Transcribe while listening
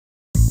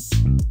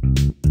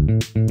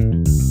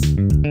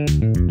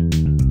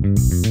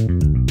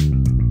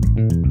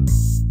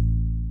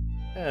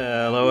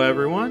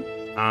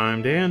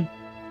I'm Dan.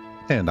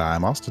 And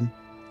I'm Austin.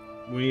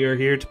 We are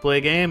here to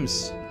play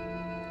games.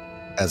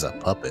 As a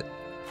puppet.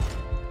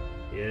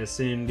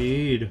 Yes,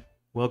 indeed.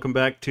 Welcome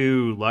back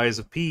to Lies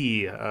of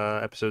P,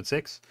 episode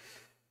 6.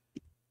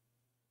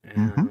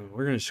 And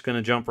we're just going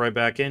to jump right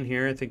back in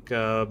here. I think,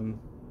 yeah,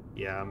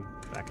 I'm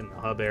back in the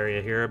hub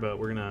area here, but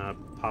we're going to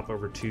pop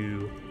over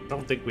to... I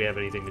don't think we have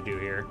anything to do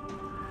here.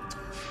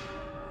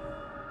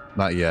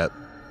 Not yet.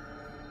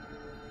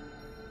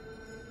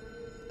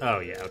 Oh,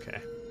 yeah,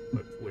 okay.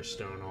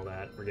 Wishstone, all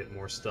that. We're getting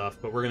more stuff,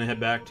 but we're going to head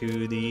back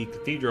to the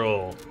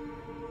cathedral.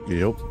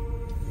 Yep.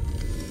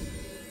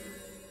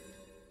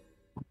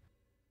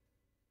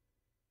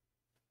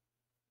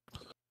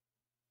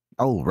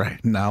 Oh,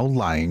 right. Now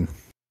lying.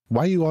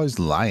 Why are you always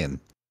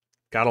lying?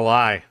 Gotta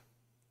lie.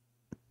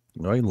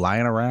 Why are you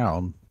lying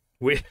around?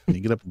 You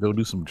get up and go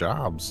do some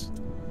jobs.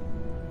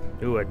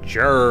 Do a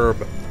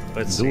gerb.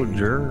 Let's see. Do a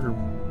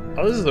gerb.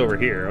 Oh, this is over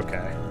here.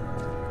 Okay.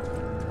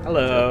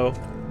 Hello.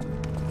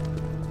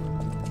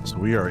 So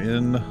we are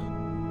in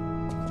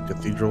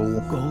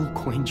Cathedral. Gold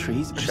coin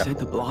trees are said to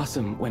Chapel.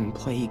 blossom when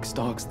plague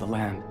stalks the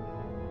land.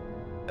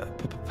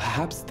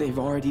 Perhaps they've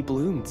already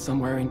bloomed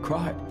somewhere in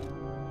Crot.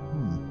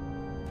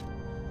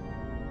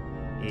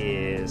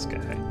 Yes,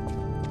 guy.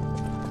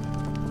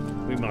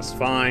 We must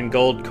find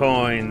gold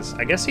coins.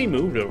 I guess he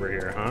moved over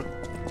here, huh?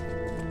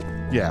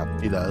 Yeah,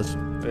 he does.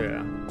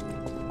 Yeah.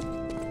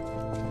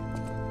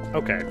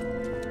 Okay.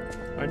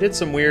 I did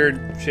some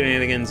weird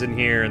shenanigans in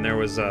here, and there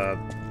was a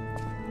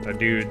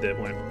dude that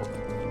went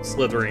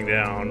slithering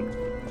down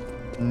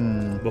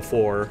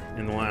before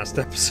in the last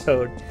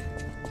episode,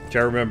 which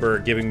I remember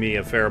giving me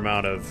a fair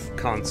amount of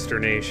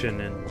consternation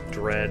and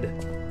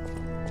dread.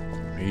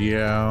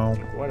 Yeah.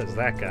 What is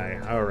that guy?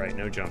 All right,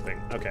 no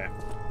jumping. Okay.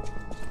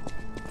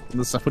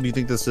 What do you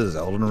think this is?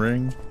 Elden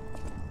Ring?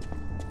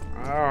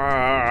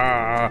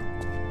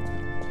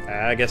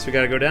 I guess we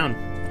gotta go down.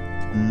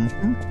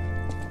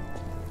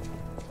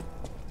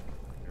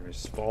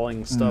 There's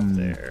falling stuff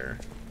there.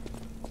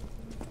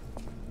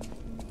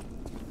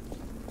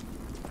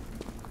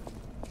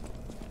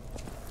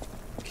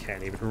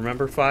 Can't even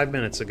remember 5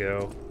 minutes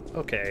ago.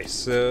 Okay,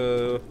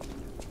 so...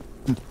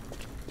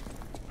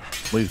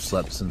 We've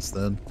slept since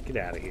then. Get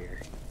out of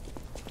here.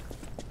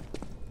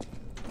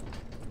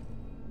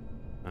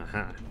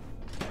 Uh-huh.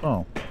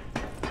 Oh.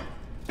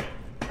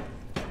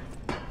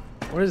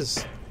 What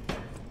is...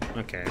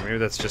 Okay, maybe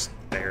that's just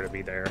there to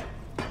be there.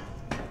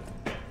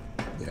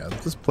 Yeah,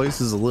 this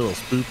place is a little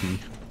spooky.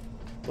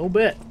 A little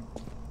bit.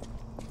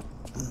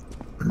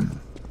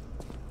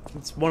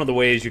 It's one of the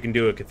ways you can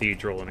do a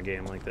cathedral in a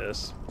game like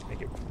this.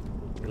 Make it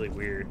really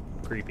weird,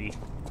 creepy.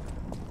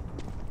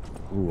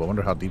 Ooh, I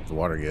wonder how deep the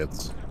water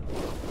gets.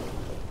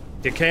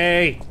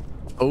 Decay!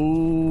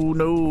 Oh,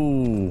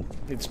 no.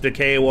 It's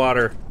decay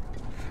water.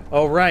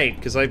 Oh, right,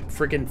 because I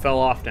freaking fell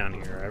off down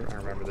here. I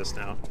remember this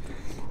now.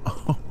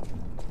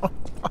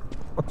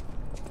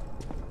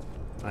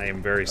 I am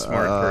a very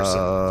smart person.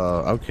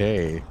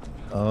 Okay.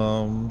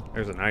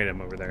 There's an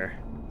item over there.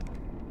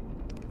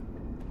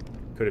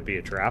 Could it be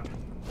a trap?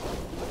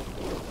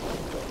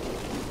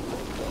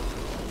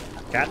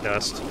 Cat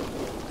dust.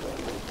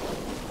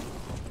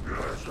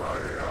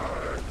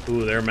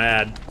 Ooh, they're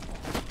mad.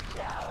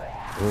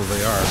 Oh,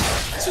 they are.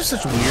 These are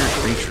such weird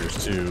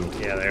creatures, too.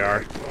 Yeah, they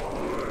are.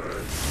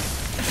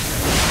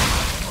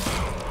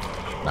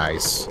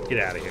 Nice. Get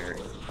out of here.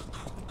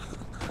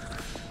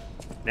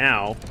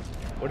 Now,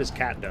 what is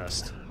cat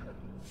dust?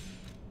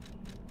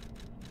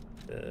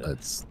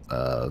 That's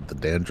the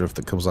dandruff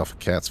that comes off a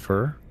cat's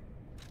fur.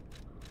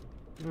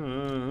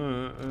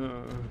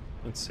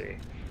 Let's see.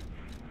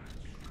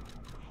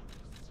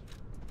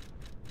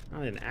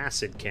 Oh, an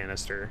acid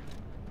canister.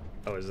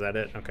 Oh, is that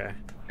it? Okay.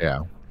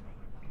 Yeah.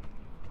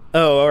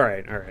 Oh,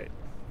 alright, alright.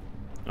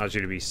 I want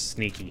you to be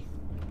sneaky.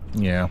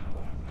 Yeah.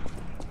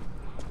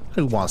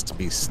 Who wants to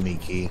be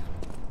sneaky?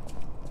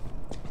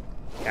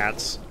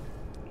 Cats.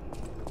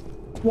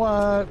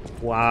 What?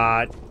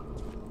 What?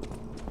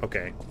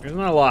 Okay, there's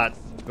not a lot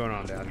going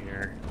on down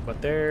here,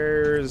 but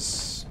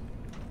there's...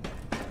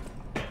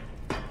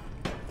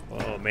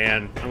 Oh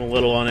man, I'm a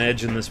little on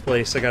edge in this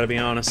place, I gotta be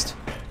honest.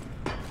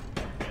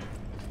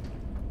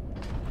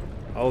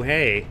 Oh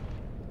hey.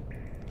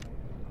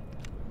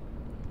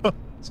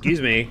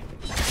 Excuse me.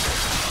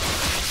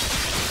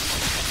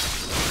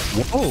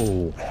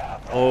 Whoa.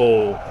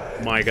 Oh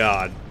my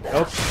god.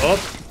 Oh, oh.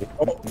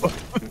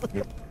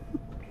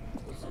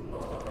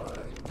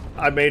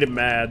 I made him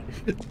mad.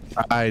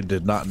 I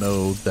did not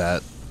know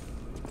that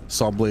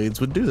saw blades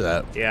would do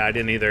that. Yeah, I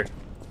didn't either.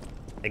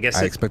 I guess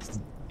I it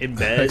expected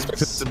embeds. it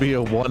to be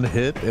a one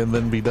hit and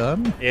then be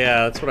done.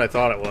 Yeah, that's what I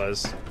thought it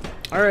was.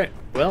 Alright,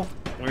 well,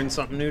 learned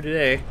something new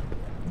today.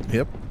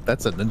 Yep,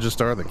 that's a ninja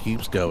star that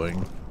keeps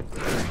going.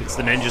 It's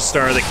the ninja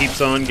star that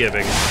keeps on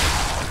giving.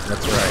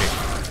 That's right.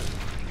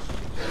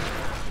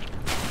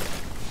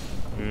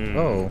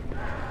 Oh,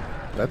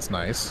 that's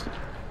nice.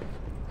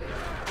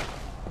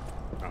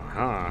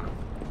 Uh-huh.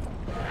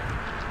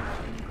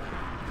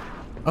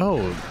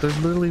 Oh, they're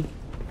literally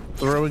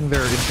throwing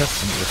their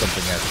intestines or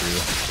something at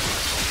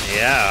you.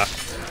 Yeah.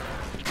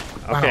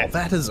 Okay. Wow,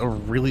 that is a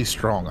really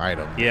strong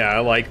item. Yeah, I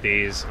like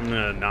these. I'm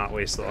gonna not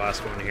waste the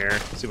last one here.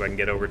 See if I can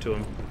get over to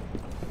him.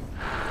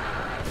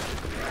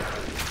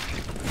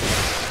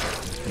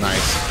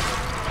 Nice.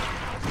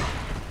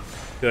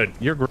 Good.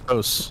 You're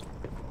gross.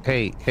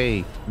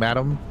 Hey,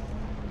 madam.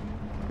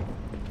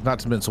 Not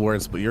to mince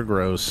words, but you're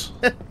gross.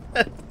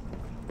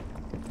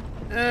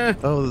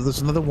 Oh, there's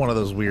another one of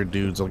those weird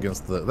dudes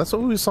against the... That's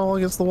what we saw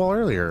against the wall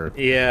earlier.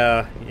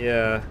 Yeah.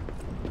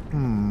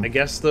 I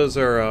guess those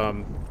are,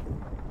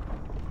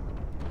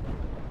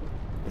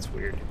 That's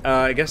weird.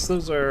 I guess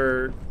those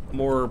are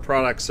more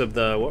products of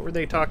the... What were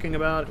they talking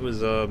about? It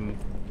was,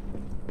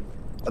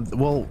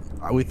 Well,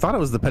 we thought it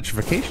was the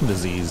petrification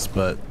disease,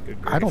 but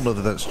I don't know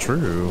that that's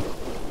true.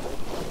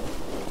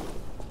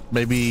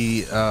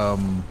 Maybe,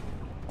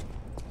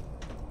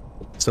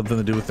 something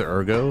to do with the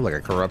ergo, like a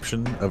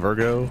corruption of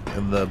ergo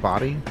in the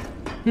body?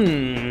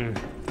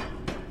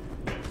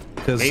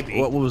 Because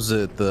what was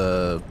it,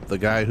 the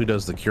guy who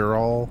does the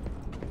cure-all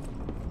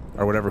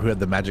or whatever, who had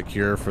the magic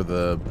cure for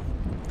the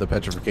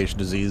petrification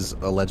disease,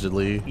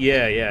 allegedly?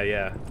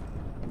 Yeah.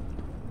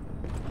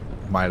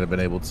 Might have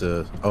been able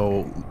to...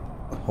 Oh,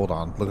 hold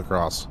on, look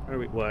across.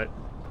 What?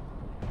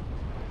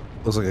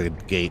 Looks like a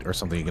gate or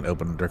something you can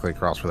open directly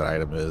across where that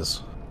item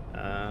is.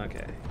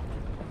 Okay.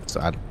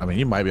 So I mean,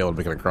 you might be able to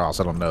make it across.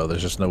 I don't know.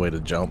 There's just no way to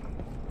jump.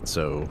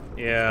 So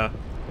yeah.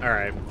 All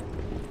right.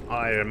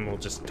 Item will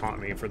just taunt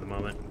me for the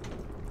moment.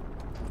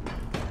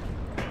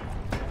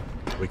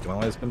 we can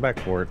always come back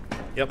for it.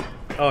 Yep.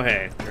 Oh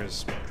hey,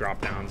 there's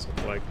drop downs.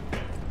 Look like.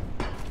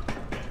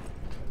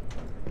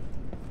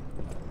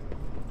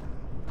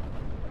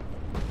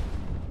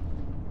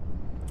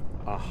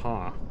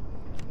 Aha.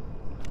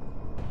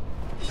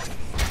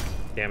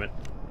 Damn it.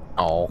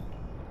 Oh.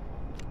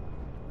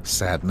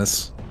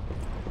 Sadness.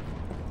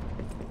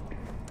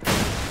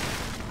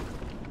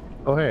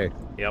 Oh, hey.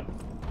 Yep.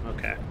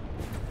 Okay.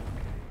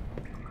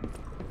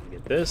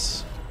 Get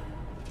this.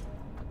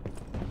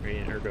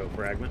 Radiant ergo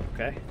fragment.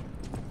 Okay.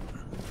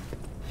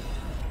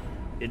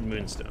 Hidden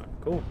moonstone.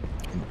 Cool.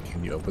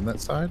 Can you open that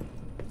side?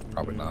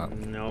 Probably not.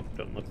 Nope,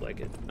 don't look like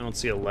it. I don't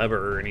see a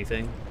lever or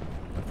anything.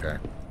 Okay.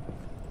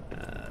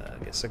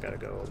 I guess I gotta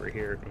go over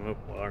here. Oh,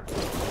 well,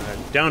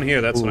 down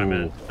here, that's what I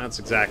meant. That's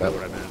exactly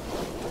what I meant.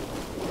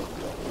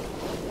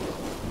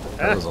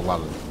 That was a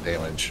lot of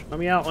damage. Let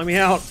me out, let me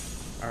out!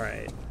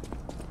 Alright.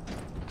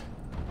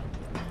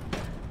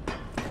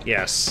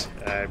 Yes,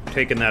 I've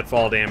taken that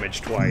fall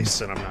damage twice,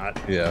 and I'm not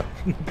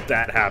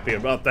that happy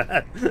about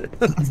that.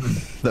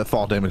 That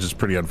fall damage is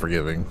pretty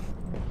unforgiving.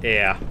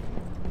 Yeah.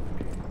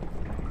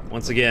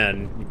 Once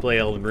again, you play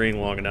Elden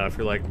Ring long enough,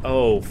 you're like,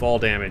 oh, fall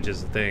damage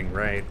is the thing,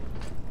 right?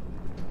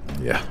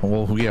 Yeah,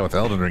 well, yeah, with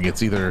Elden Ring,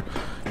 it's either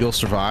you'll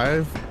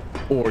survive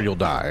or you'll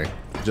die.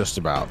 Just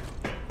about.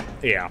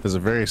 Yeah. There's a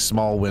very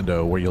small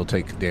window where you'll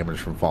take damage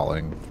from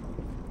falling.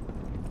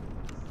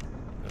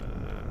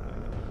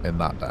 And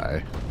not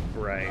die.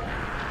 Right.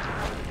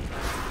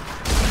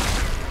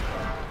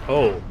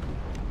 Oh.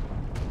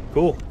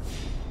 Cool.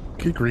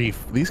 Good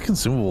grief. These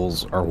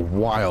consumables are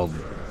wild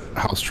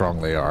how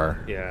strong they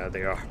are. Yeah,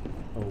 they are.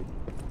 Oh.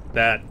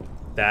 That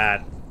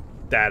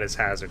is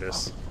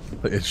hazardous.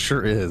 It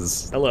sure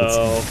is.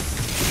 Hello.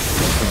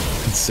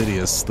 It's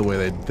insidious the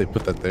way they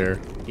put that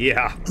there.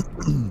 Yeah.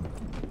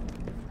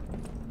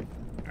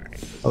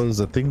 Alright. Oh,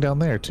 there's a thing down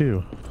there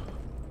too.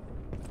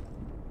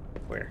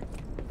 Where?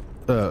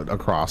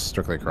 Across,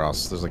 strictly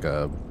across. There's like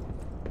a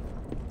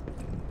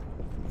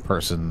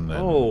person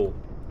and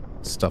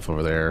stuff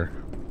over there.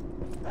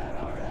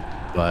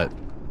 But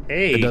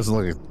hey, it doesn't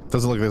look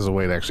like there's a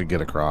way to actually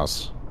get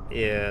across.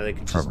 Yeah, they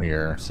could just from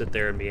here sit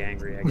there and be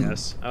angry, I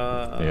guess.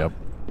 Yep.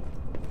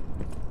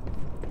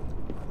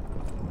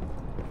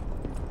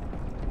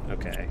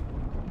 Okay.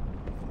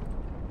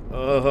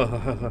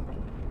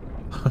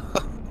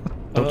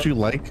 Don't you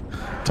like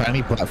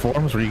tiny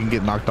platforms where you can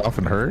get knocked off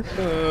and hurt?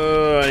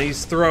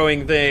 He's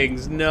throwing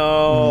things.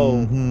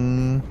 No.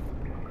 Mm-hmm.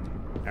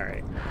 All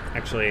right.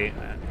 Actually,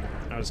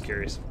 I was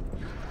curious.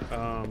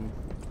 Good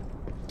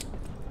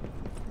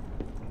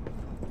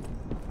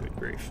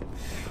grief.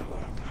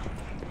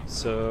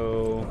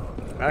 So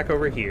back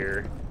over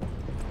here.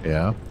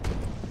 Yeah.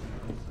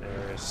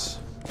 There's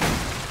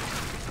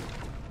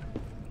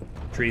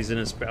trees in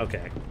his.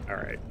 Okay. All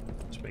right.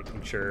 Just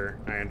making sure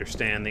I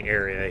understand the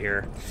area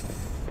here.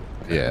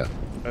 Yeah.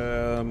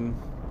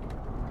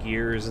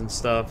 Gears and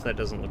stuff, that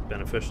doesn't look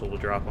beneficial to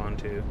drop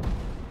onto.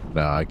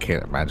 No, I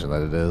can't imagine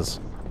that it is.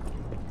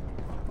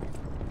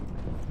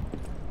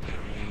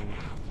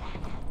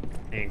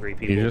 Angry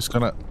people You're just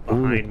gonna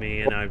behind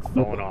me and I've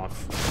fallen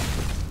off.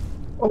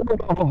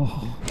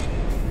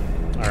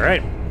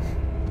 Alright.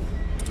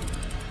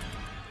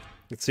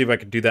 Let's see if I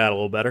can do that a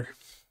little better.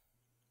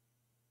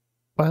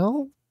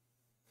 Well,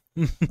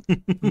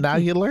 now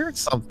you learned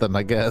something,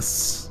 I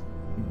guess.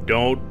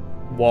 Don't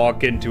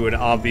walk into an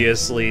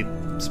obviously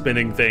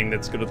spinning thing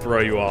that's going to throw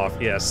you off.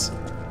 Yes.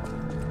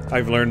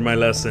 I've learned my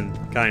lesson,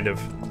 kind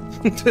of.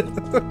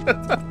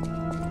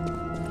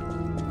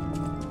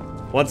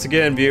 Once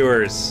again,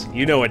 viewers,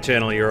 you know what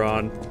channel you're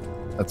on.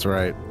 That's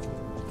right.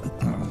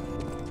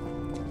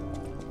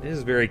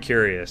 is very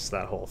curious,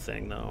 that whole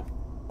thing, though.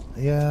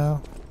 Yeah.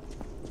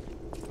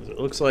 It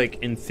looks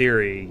like, in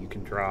theory, you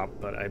can drop,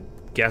 but I'm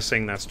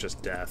guessing that's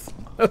just death.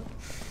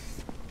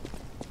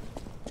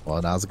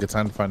 Well, now's a good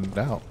time to find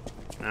out.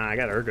 Nah, I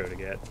got Ergo to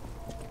get.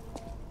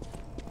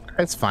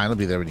 It's fine. I'll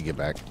be there when you get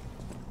back.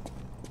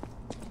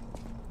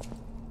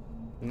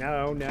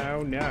 No,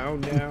 no, no,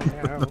 no,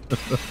 no.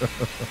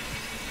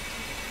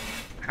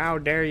 How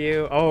dare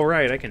you? Oh,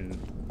 right, I can...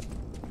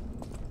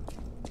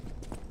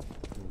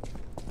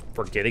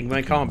 Forgetting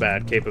my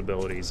combat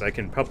capabilities, I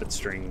can puppet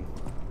string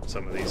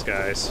some of these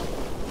guys.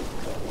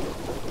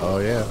 Oh,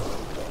 yeah.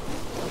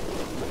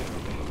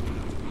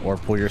 Or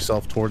pull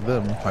yourself toward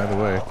them, either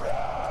way.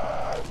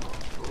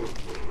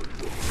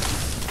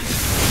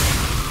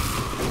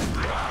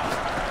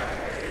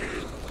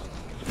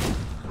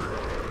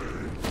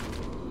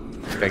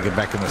 Gotta get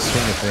back in the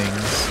swing of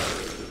things.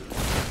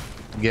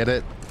 Get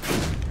it?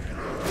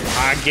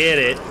 I get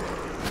it.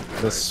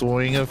 The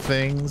swing of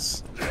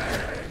things.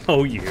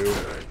 Oh, you.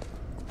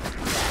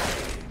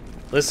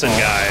 Listen,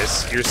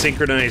 guys, your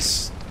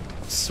synchronized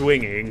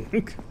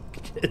swinging.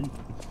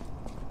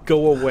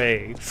 Go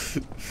away.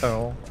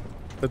 Oh,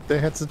 but they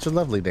had such a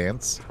lovely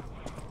dance.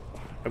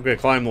 I'm gonna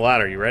climb the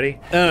ladder. You ready?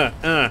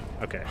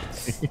 Okay.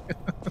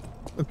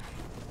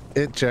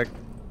 It check.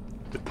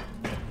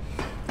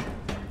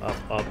 Up.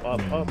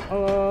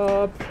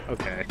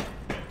 Okay.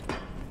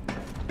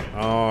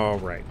 All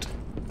right.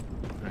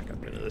 Back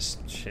up into this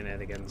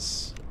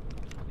shenanigans.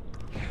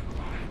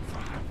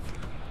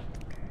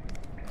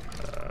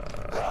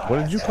 What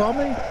did you call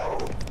me?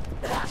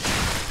 I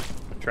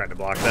tried to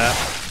block that.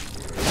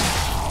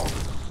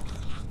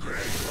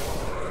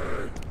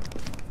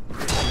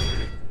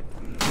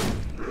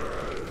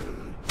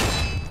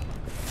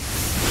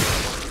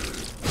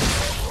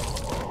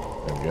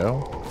 There we go.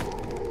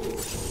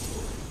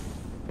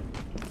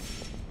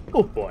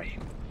 Oh boy.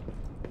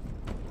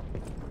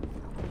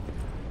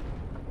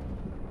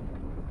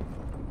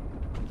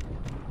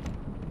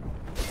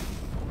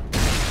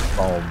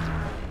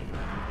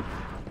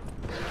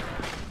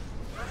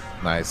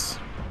 Nice.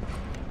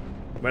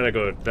 Very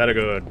good. Very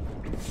good.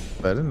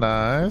 Very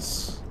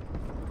nice.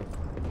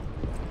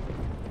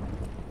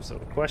 So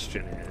the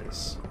question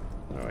is,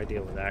 how do I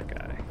deal with that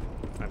guy?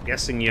 I'm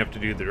guessing you have to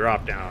do the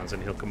drop downs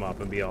and he'll come up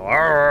and be all,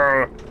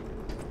 "Arr!"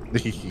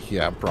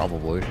 Yeah,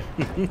 probably.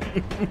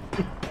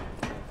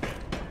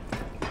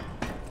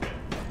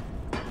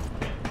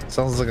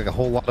 Sounds like a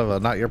whole lot of a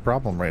not your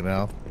problem right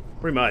now.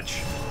 Pretty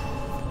much.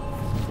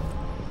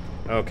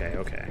 Okay,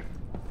 okay.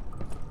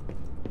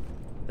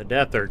 The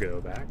death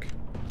Ergo back.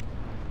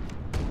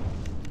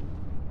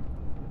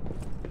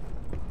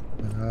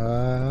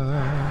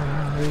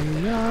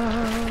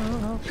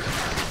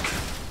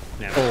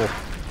 Now.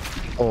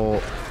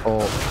 Oh.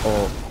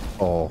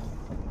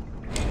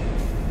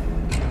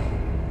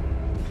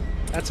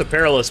 That's a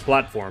perilous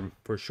platform,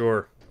 for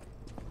sure.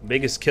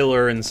 Biggest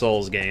killer in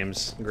Souls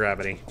games,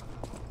 gravity.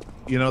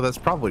 You know, that's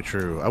probably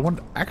true. I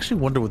actually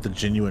wonder what the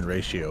genuine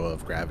ratio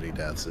of gravity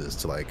deaths is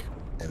to, like,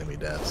 enemy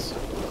deaths.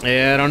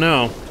 Yeah, I don't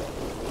know.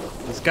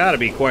 It's got to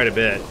be quite a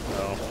bit,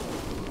 though.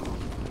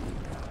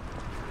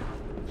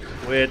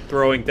 Quit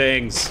throwing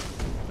things.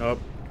 Oh,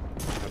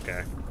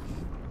 okay.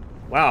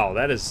 Wow,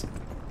 that's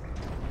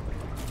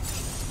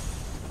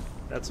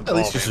some At least you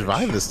fall damage.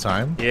 survived this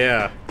time.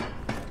 Yeah.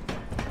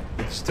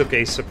 It just took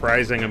a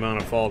surprising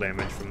amount of fall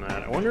damage from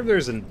that. I wonder if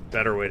there's a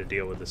better way to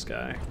deal with this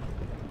guy.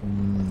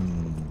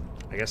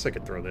 I guess I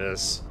could throw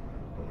this.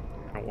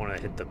 I don't want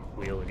to hit the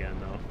wheel again,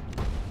 though.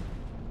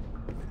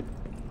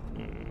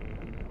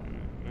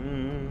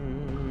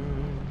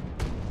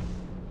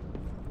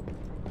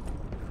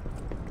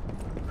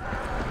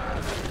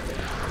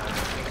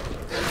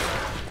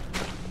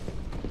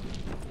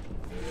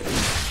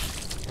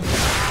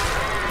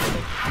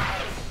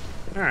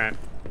 Alright.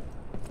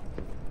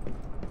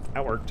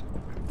 That worked.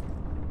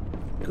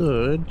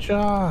 Good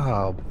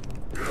job.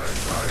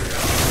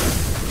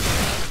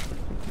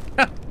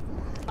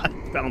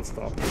 Bounced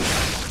off.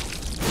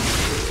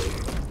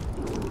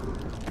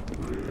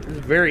 It's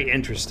very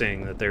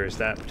interesting that there's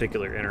that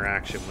particular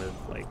interaction with,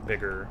 like,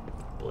 bigger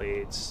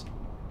blades.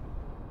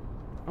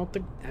 I don't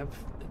think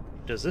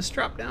does this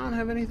drop down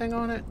have anything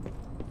on it?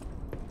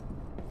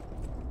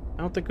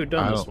 I don't think we've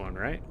done this one,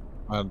 right?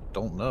 I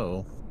don't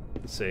know.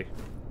 Let's see.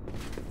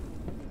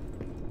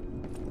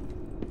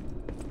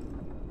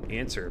 The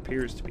answer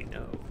appears to be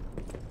no.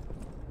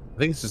 I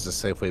think it's just a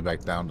safe way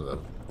back down to the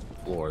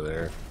floor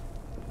there.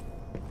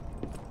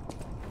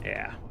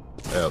 Yeah.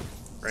 Yep.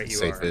 Right, you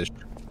Safe-ish. are.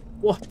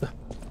 What the?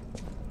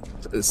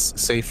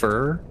 It's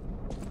safer.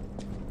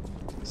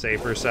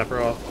 Safer,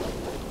 Sephiroth?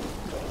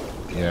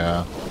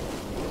 Yeah.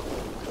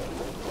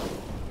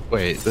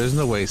 Wait, there's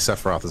no way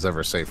Sephiroth is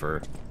ever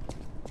safer.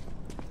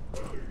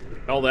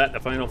 Call that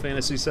to Final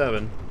Fantasy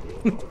VII.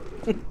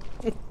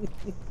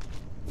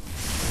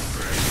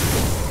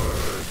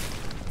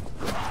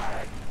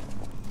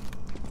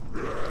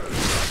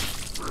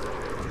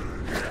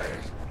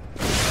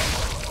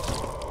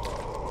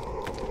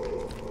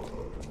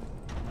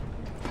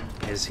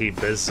 Is he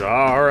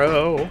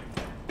Bizarro?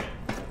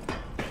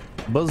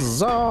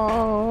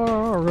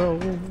 Bizarro.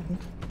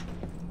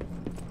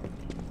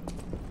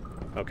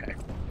 Okay.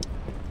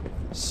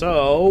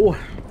 So,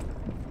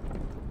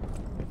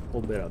 a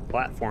little bit of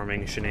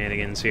platforming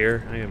shenanigans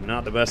here. I am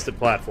not the best at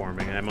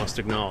platforming, I must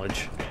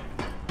acknowledge.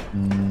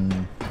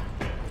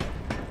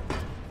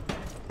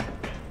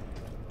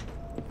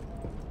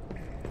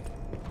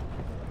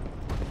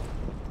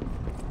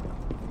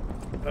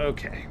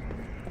 Okay.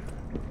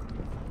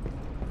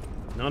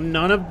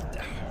 None of...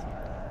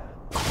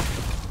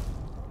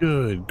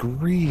 Good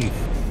grief.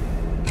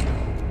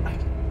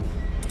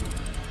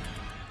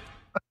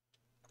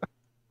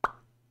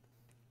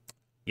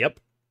 Yep.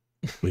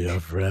 We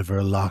are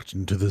forever locked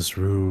into this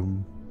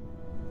room.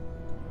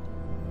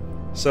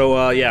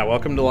 So, yeah,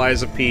 welcome to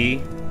Lies of P.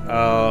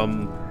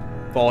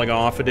 Falling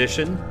Off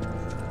edition.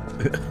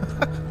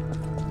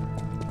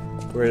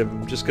 We're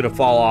just gonna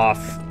fall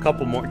off a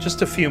couple more,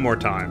 just a few more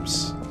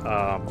times.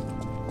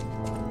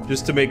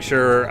 Just to make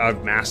sure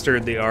I've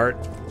mastered the art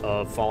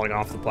of falling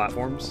off the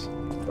platforms.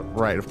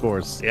 Right, of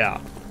course.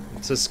 Yeah.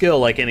 It's a skill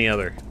like any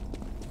other.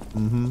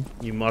 Mm-hmm.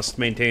 You must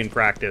maintain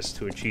practice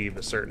to achieve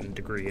a certain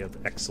degree of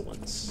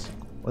excellence.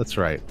 That's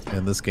right.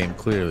 And this game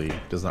clearly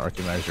does not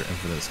recognize your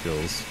infinite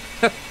skills.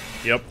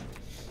 Yep.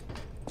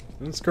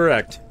 That's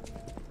correct.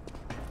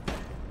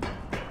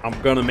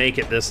 I'm gonna make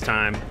it this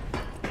time.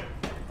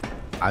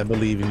 I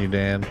believe in you,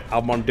 Dan.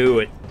 I'm gonna do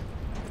it.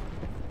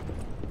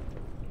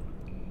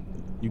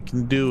 You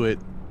can do it.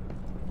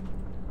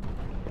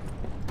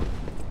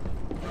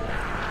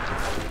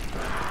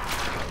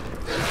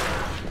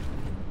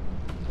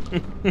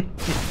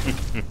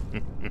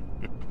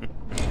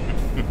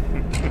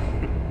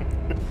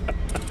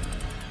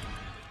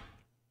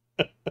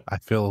 I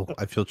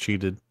feel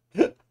cheated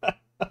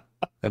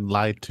and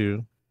lied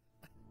to.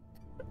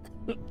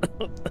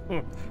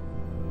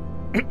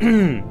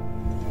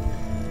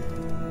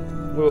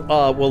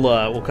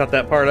 We'll cut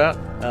that part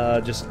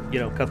out. Just, you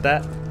know, cut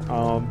that.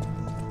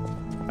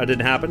 That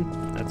didn't happen.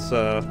 That's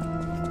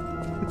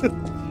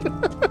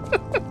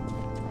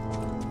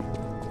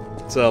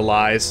it's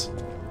lies.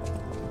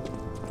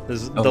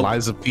 The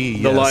lies of P.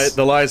 Yes.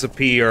 The lies of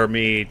P are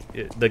me,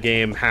 the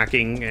game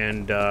hacking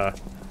and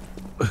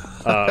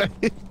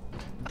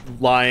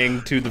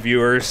lying to the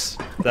viewers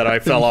that I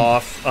fell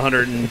off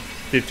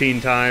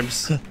 115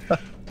 times.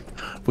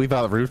 We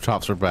thought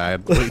rooftops were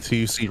bad. Wait till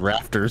you see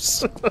rafters.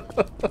 Should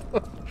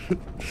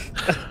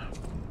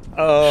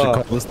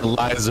call this the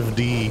lies of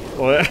D.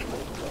 What?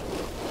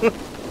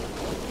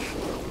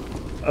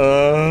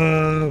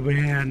 Oh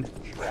man.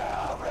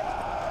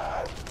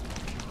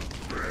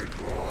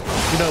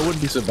 You know, it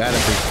wouldn't be so bad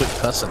if they quit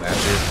cussing at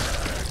you.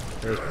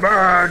 There's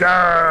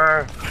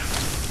murder!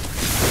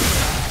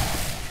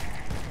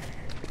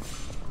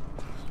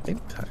 I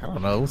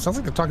don't know. It sounds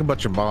like they're talking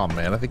about your mom,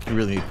 man. I think you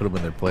really need to put them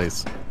in their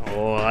place.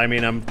 Oh, I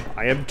mean,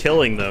 I am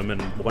killing them in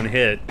one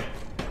hit.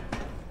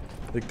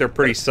 I think they're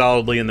pretty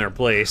solidly in their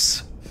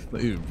place.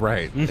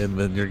 Right, and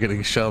then you're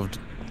getting shoved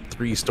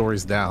 3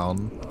 stories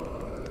down.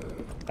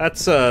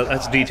 That's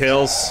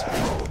details.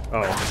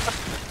 Oh.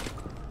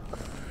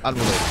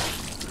 Unrelated.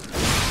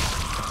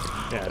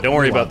 Yeah, don't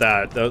worry about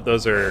that.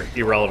 Those are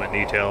irrelevant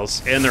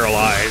details. And they're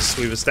lies.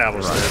 We've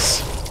established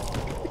this.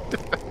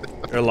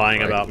 They're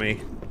lying about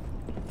me.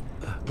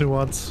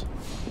 Nuance.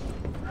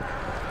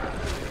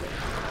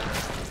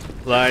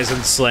 Lies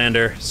and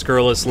slander.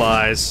 Scurrilous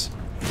lies.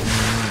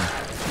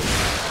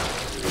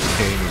 This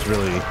game is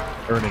really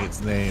earning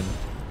its name.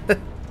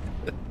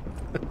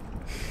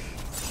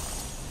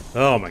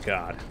 Oh my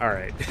god.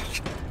 Alright.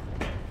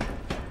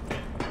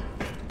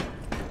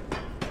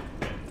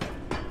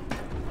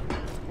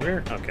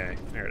 Where? Okay,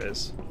 there it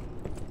is.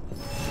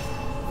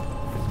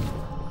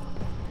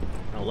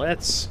 Now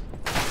let's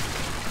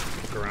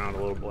look around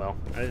a little. Well,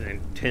 I didn't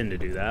intend to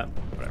do that.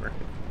 Whatever.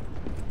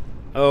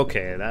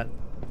 Okay, that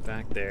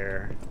back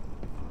there.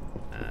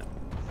 I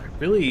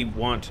really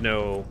want to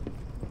know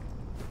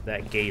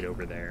that gate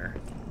over there.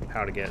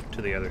 How to get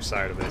to the other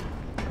side of it.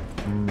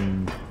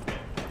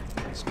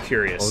 Just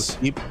curious. Well, let's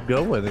keep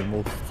going and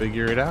we'll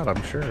figure it out,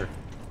 I'm sure.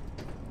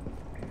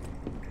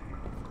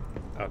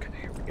 Okay,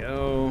 here we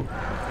go.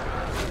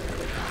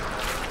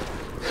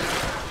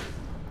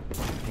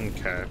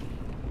 Okay.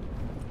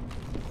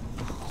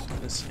 So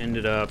this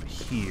ended up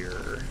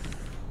here.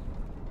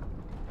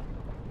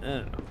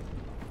 Oh.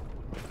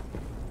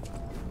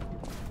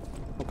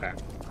 Okay.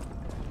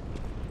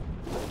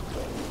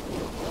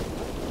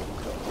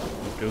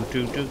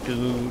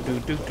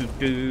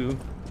 Do.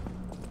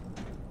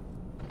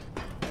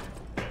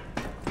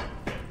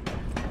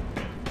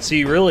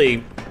 See,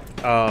 really,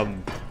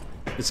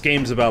 this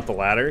game's about the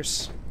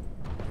ladders.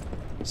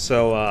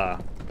 So,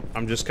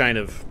 I'm just kind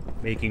of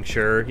making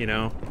sure, you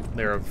know,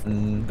 they're of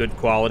good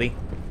quality.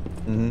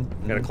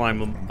 Gotta climb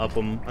them up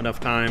them enough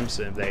times,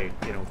 and they,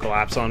 you know,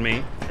 collapse on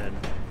me. And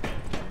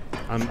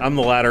I'm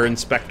the ladder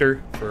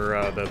inspector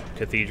for the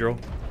cathedral.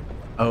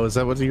 Oh, is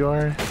that what you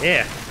are?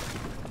 Yeah.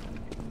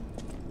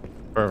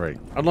 Perfect.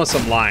 Unless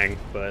I'm lying,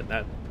 but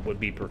that would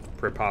be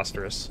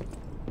preposterous.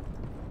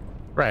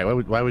 Right,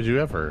 why would you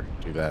ever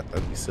do that?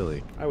 That'd be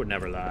silly. I would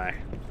never lie.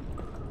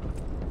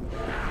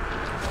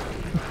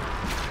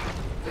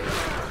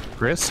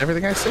 Chris,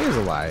 everything I say is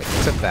a lie,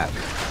 except that.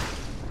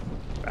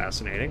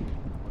 Fascinating.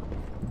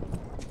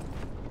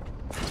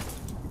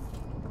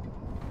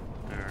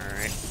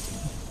 Alright.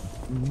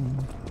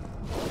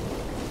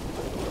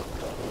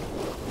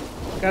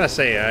 Gotta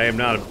say, I am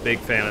not a big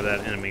fan of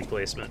that enemy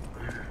placement.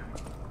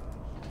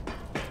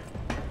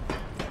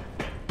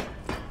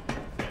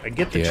 I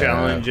get the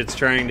challenge it's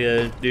trying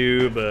to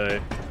do,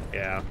 but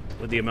yeah,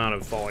 with the amount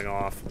of falling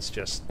off, it's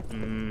just, I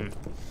don't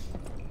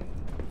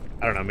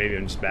know, maybe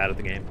I'm just bad at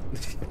the game.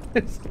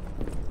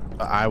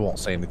 I won't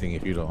say anything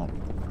if you don't.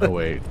 Oh,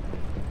 wait.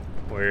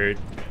 Weird.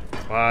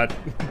 What?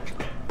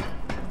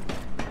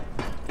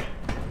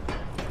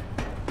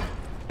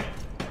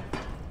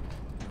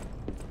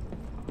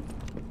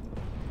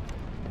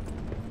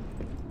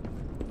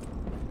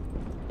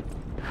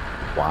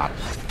 What?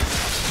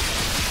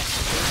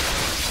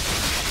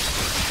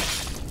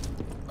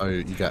 Oh,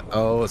 you got.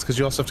 Oh, it's because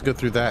you also have to go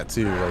through that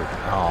too. Like,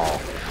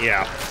 oh.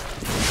 Yeah.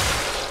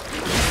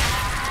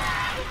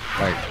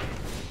 Like,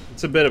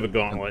 it's a bit of a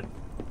gauntlet.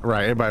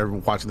 Right. Everybody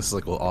watching this is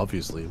like, well,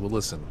 obviously. Well,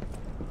 listen,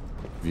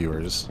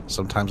 viewers.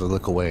 Sometimes I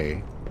look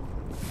away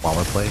while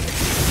we're playing.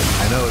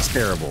 I know it's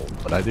terrible,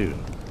 but I do.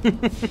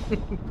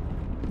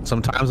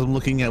 Sometimes I'm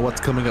looking at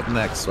what's coming up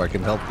next, so I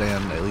can help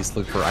Dan at least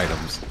look for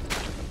items.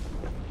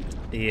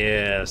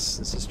 Yes,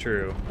 this is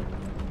true.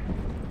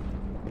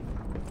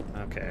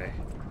 Okay.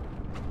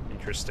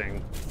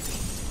 Interesting.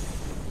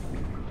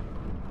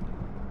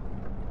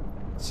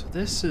 So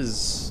this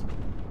is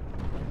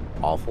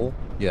awful.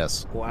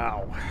 Yes.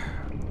 Wow.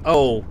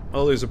 Oh,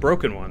 there's a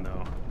broken one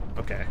though.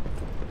 Okay.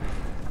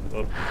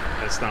 Well,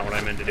 that's not what I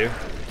meant to do.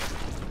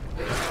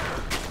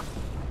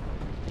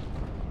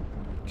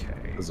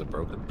 Okay. Is it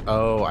broken?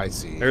 Oh, I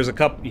see. There's a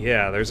couple.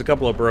 Yeah, there's a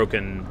couple of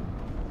broken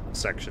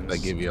sections. They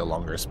give you a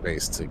longer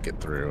space to get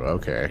through.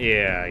 Okay.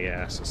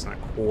 Yeah, so it's not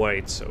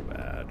quite so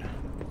bad.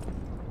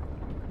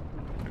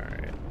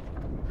 Alright.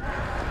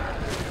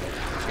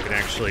 So you can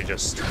actually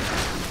just...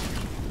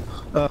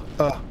 There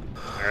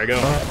I go.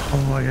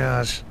 Oh my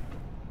gosh.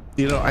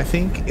 You know, I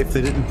think if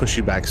they didn't push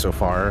you back so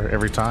far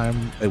every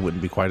time, it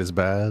wouldn't be quite as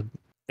bad.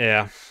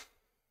 Yeah.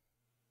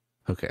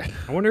 Okay.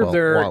 I wonder if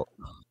there are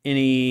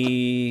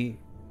any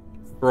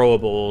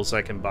throwables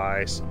I can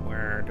buy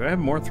somewhere. Do I have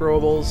more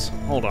throwables?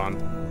 Hold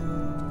on.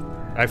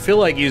 I feel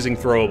like using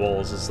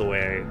throwables is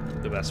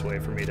the best way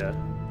for me to...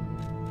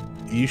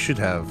 You should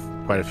have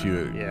quite a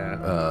few. Yeah.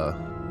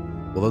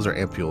 Well, those are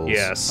ampules.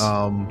 Yes.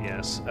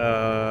 Yes.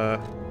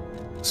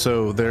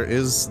 So there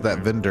is that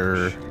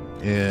vendor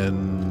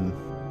in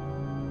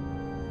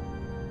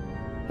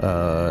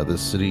the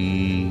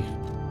city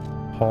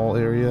hall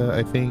area,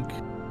 I think.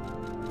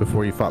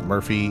 Before you fought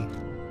Murphy,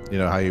 you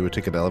know how you would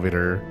take an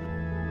elevator.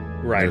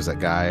 Right. There's that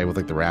guy with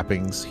like the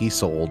wrappings. He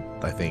sold,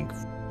 I think,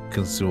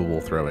 consumable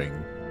throwing,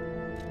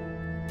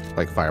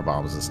 like fire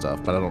bombs and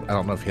stuff. But I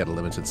don't know if he had a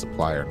limited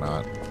supply or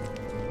not.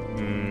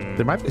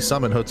 There might be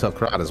some in Hotel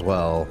Krat as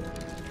well,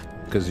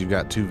 because you've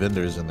got 2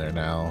 vendors in there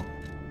now,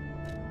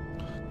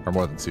 or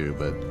more than 2.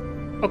 But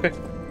okay,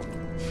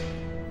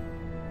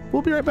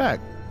 we'll be right back.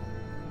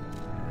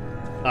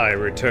 I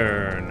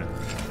return.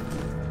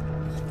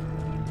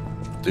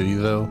 Do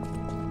you though?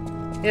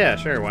 Yeah,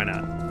 sure. Why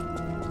not?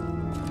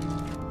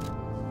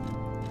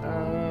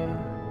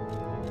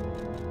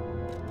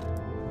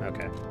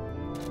 Okay,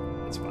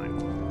 that's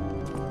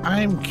fine.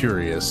 I'm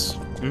curious,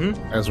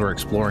 as we're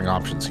exploring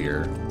options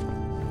here,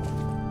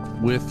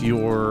 with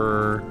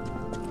your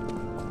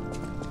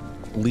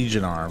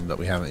Legion arm that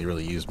we haven't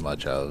really used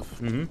much of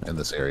in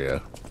this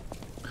area,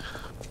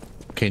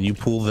 can you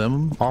pull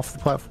them off the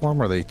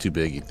platform, or are they too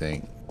big, you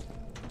think?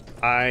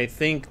 I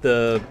think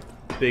the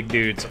big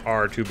dudes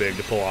are too big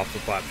to pull off the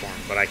platform,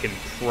 but I can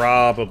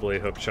probably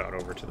hook shot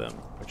over to them,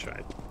 which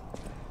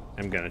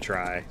I'm gonna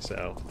try.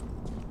 So,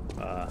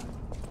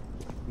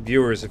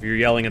 viewers, if you're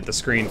yelling at the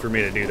screen for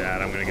me to do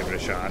that, I'm gonna give it a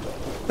shot.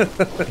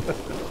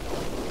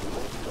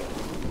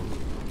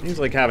 Seems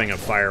like having a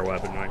fire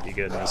weapon might be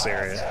good in this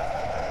area.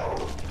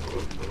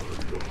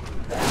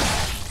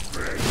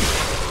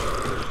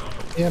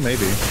 Yeah,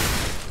 maybe.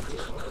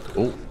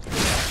 Oh.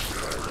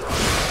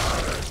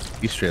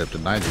 He straight up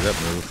denied you that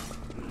move.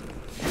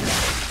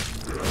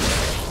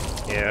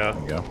 Yeah.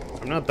 There you go.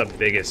 I'm not the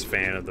biggest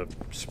fan of the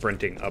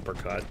sprinting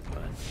uppercut,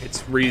 but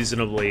it's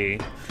reasonably...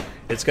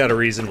 It's got a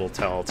reasonable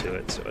tell to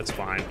it, so it's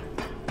fine.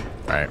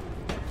 Alright.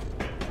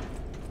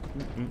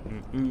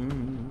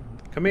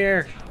 Come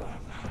here.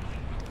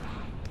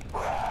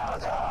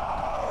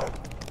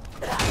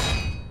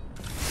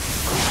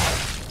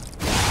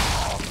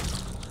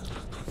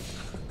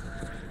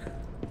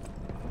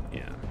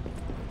 Yeah.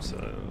 So,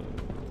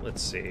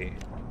 let's see.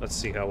 Let's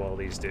see how well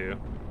these do.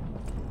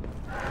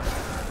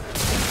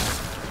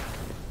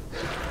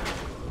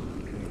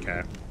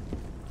 Okay.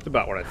 It's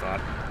about what I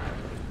thought.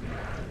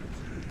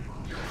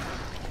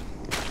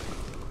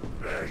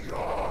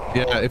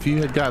 Yeah, if you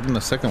had gotten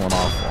the second one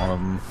off on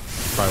him,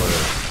 probably would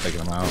have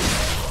taken him out.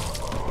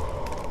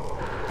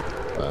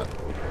 But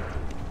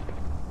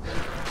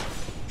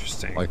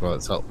Interesting. Like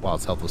while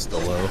its health was still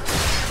low.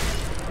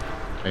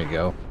 There you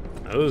go.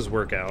 Those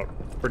work out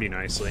pretty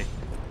nicely.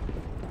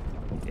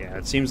 Yeah,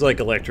 it seems like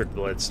Electric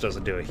Blitz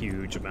doesn't do a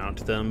huge amount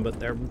to them, but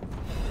they're,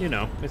 you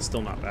know, it's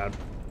still not bad.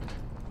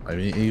 I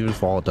mean, even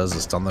if all it does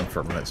is stun them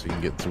for a minute so you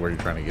can get to where you're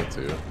trying to get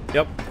to.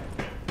 Yep.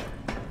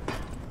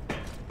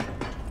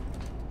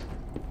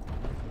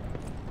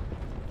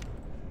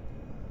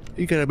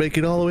 You gotta make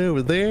it all the way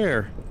over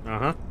there.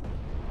 Uh-huh.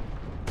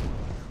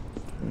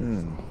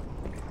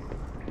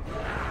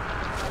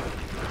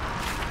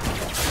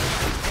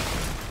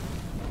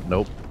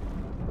 Nope.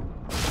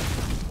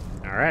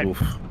 All right. Oof.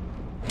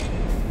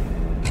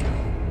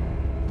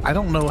 I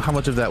don't know how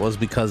much of that was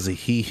because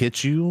he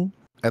hit you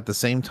at the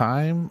same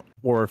time,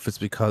 or if it's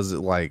because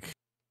it like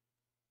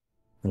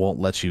won't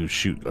let you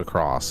shoot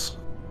across.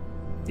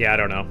 Yeah, I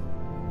don't know.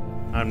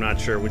 I'm not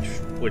sure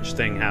which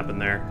thing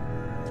happened there.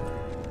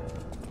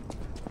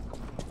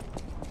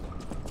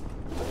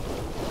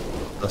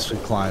 Let's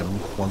climb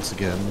once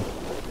again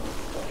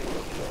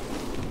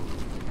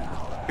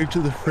into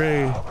the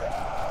fray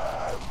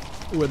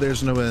where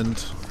there's no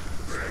end.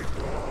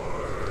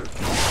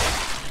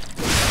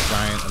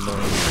 Giant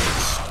annoying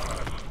dudes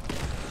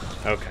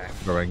Okay.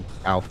 throwing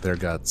out their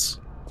guts.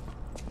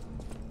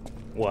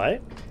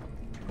 What?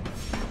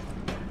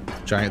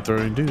 Giant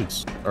throwing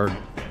dudes, or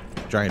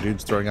giant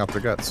dudes throwing out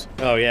their guts.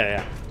 Oh, yeah,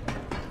 yeah.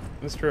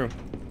 That's true.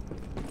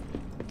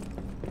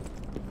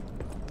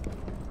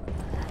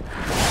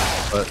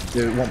 But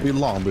it won't be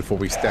long before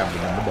we stab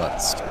them in the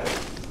butts.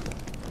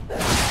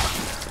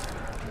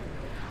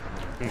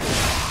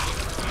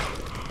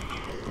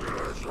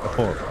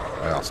 Oh,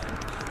 awesome.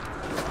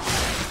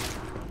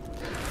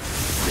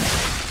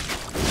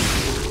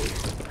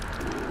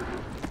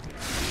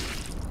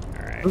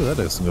 Alright. Ooh, that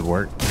does some good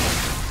work.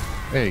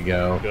 There you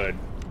go. Good.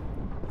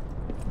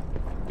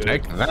 Good.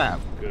 Take that.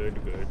 Good,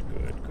 good,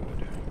 good,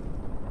 good.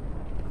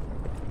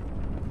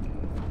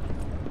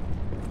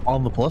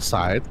 On the plus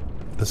side,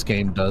 this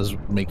game does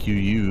make you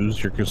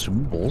use your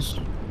consumables,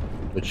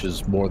 which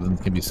is more than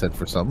can be said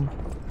for some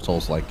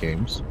Souls-like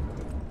games.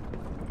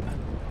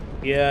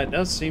 Yeah, it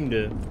does seem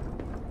to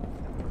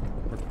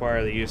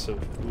require the use of...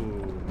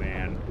 Ooh,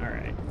 man.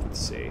 Alright, let's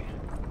see.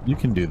 You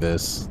can do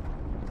this.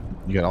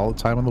 You got all the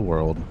time in the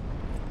world.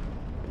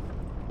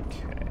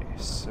 Okay,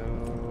 so...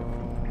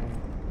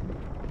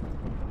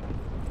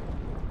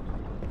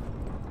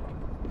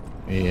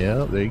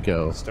 Yeah, there you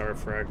go. Star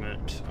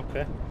Fragment.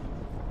 Okay.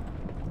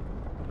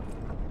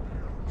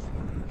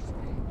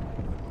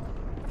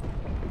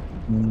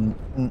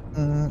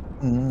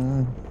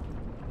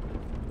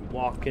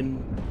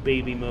 Walking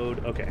baby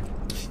mode. Okay.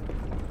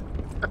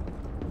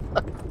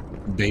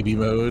 Baby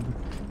mode.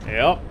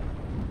 Yep.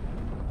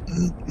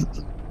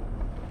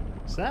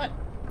 Is that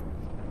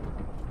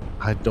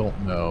I don't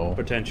know.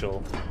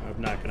 potential?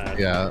 I'm not gonna.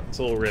 Yeah. It's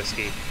a little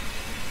risky.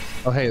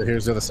 Oh, hey,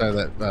 here's the other side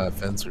of that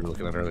fence we were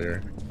looking at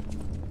earlier.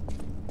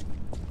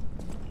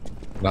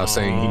 And I was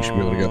saying you should be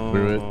able to go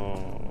through it,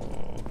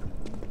 Oh.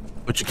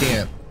 but you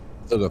can't.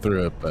 Still go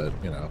through it, but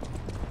you know.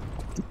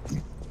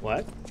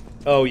 What?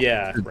 Oh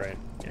yeah, right.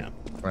 Yeah.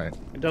 Right.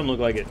 It doesn't look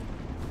like it.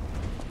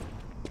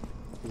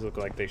 Does look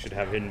like they should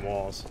have hidden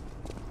walls.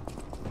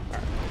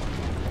 Alright.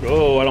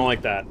 Oh, I don't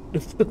like that.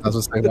 I was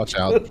just saying, watch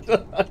out.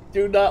 I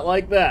do not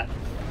like that.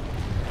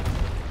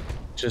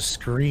 Just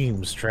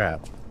screams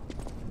trap.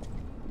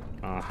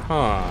 Uh-huh.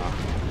 A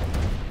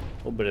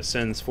little bit of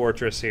Sin's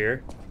Fortress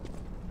here.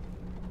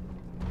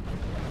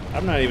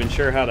 I'm not even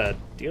sure how to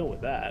deal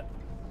with that.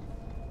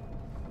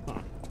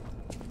 Huh.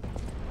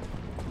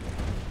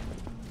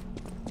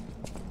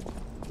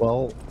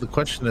 Well, the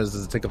question is,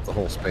 does it take up the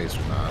whole space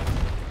or not?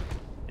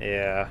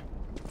 Yeah.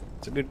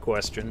 It's a good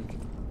question.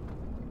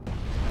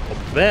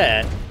 I'll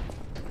bet.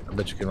 I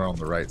bet you can run on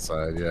the right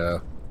side, yeah.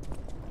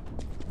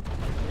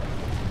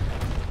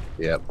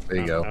 Yep, there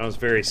you go. I was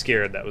very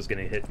scared that was going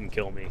to hit and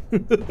kill me.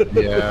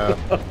 Yeah.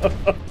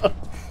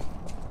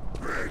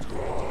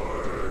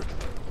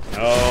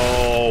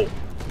 No.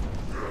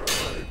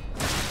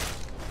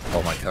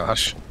 Oh my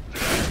gosh.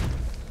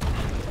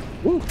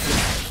 Woo.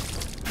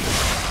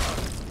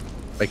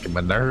 Making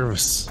my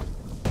nerves.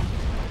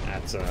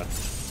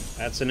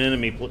 That's an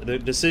enemy. The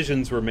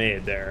decisions were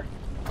made there.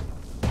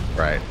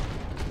 Right.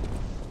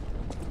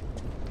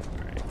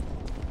 All right.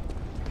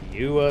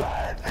 You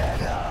up.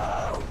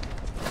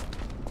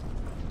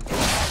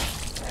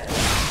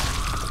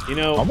 You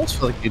know, Almost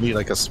feel like you need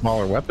like a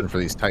smaller weapon for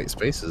these tight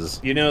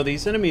spaces. you know,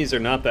 these enemies are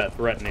not that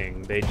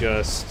threatening. They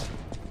just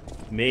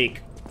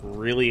make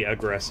really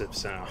aggressive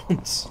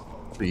sounds.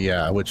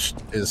 Yeah, which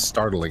is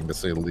startling to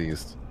say the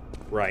least.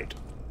 Right.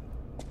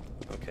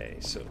 Okay,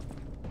 so...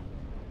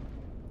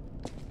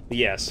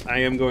 Yes, I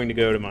am going to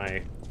go to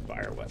my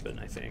fire weapon,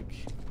 I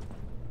think.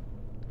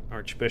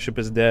 Archbishop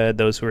is dead.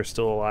 Those who are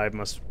still alive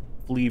must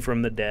flee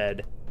from the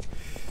dead.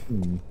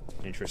 Hmm.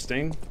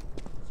 Interesting.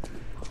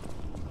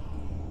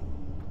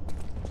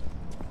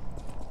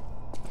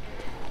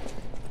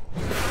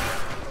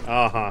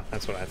 Uh-huh,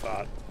 that's what I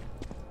thought.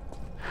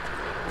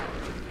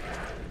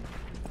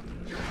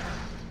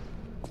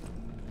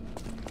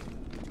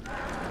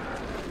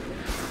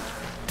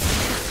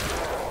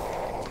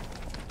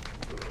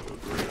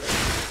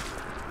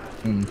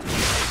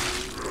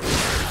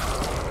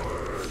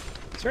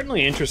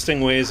 Certainly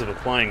interesting ways of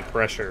applying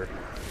pressure.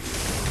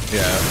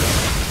 Yeah.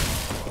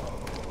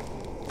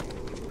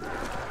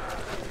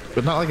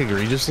 But not like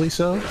egregiously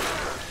so?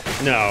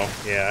 No,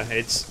 yeah,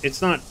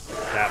 it's not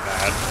that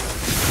bad.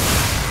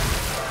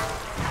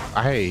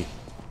 I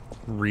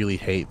really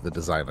hate the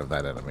design of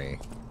that enemy.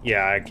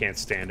 Yeah, I can't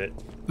stand it.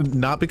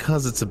 Not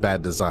because it's a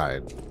bad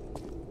design,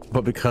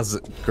 but because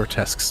it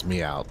grotesques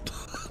me out.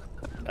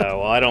 Oh,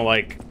 well, I don't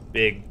like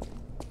big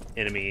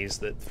enemies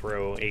that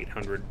throw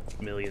 800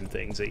 million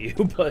things at you,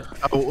 but...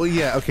 Oh, well,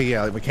 yeah, okay,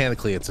 yeah, like,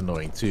 mechanically it's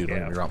annoying too, don't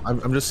get me wrong.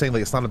 I'm just saying,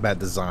 like, it's not a bad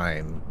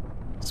design,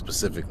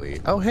 specifically.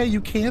 Oh, hey,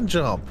 you can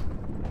jump!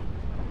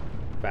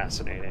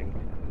 Fascinating.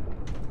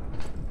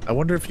 I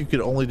wonder if you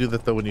could only do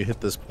that, though, when you hit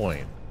this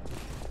point.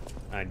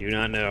 I do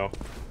not know.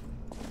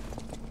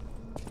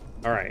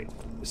 Alright,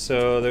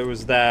 so there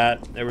was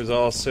that. There was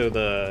also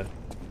the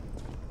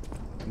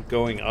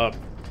going up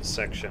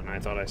section I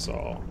thought I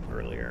saw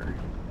earlier.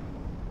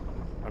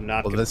 I'm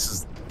not... Well, this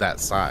is that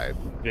side.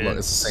 Look,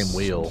 it's the same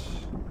wheel.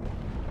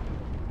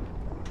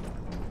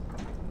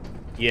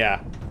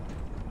 Yeah.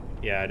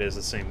 Yeah, it is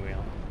the same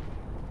wheel.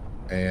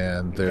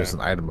 And there's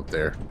an item up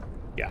there.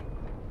 Yeah.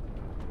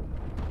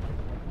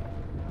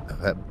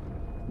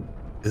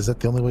 Is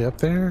that the only way up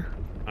there?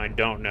 I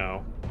don't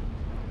know.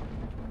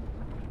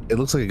 It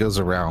looks like it goes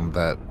around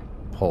that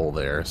pole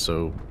there,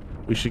 so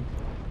we should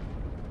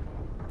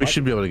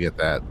be able to get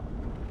that.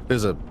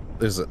 There's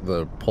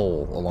the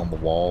pole along the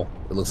wall.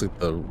 It looks like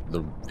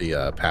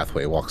the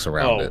pathway walks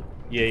around it.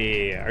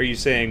 Yeah. Are you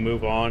saying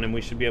move on and we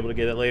should be able to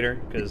get it later?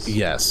 Because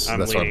yes,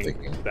 that's what I'm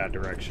thinking. That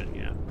direction,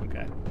 yeah.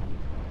 Okay.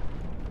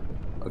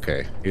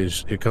 Okay,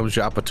 here comes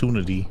your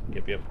opportunity.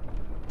 Yep.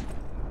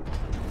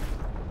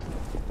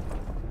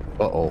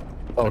 Uh-oh.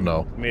 Oh,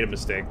 no. Made a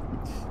mistake.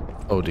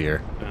 Oh,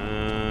 dear.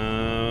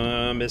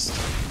 Missed.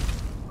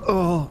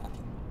 Oh.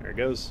 There it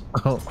goes.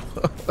 Oh.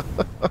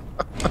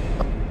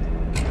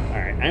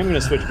 Alright, I'm going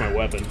to switch my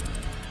weapon.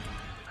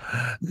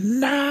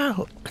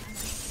 No!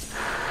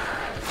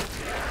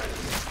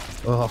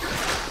 Oh.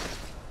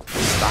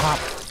 Stop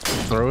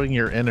throwing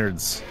your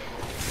innards.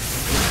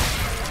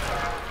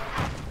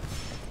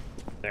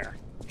 There.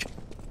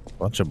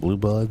 Bunch of blue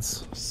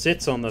buds.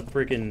 Sits on the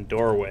freaking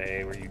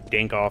doorway where you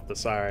dink off the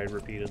side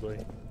repeatedly.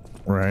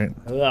 Right.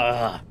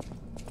 Ugh.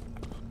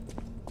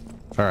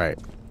 All right.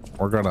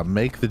 We're going to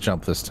make the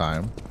jump this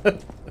time.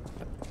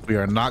 We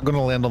are not going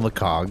to land on the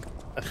cog.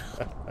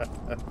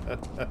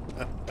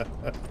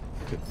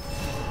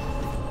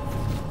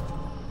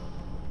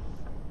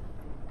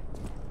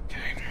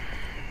 Okay.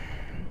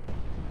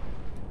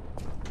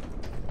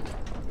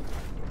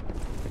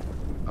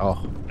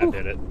 Oh. I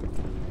did it.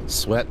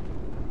 Sweat.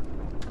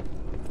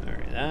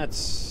 Alright,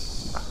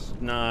 that's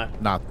not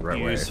the right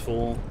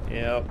useful. way.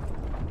 Yep.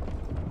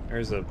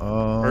 There's a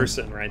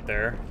person right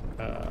there.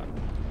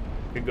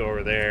 Could go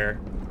over there.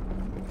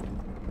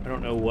 I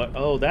don't know what...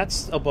 Oh,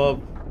 that's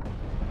above...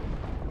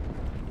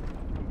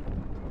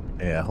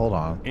 Yeah, hold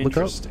on.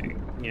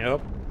 Interesting. Yep.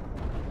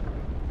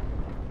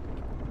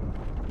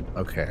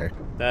 Okay.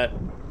 That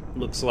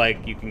looks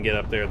like you can get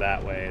up there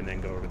that way and then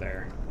go over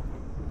there.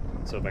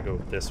 So if I go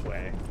this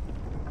way,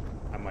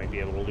 I might be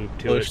able to loop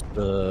to Push it.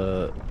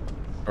 the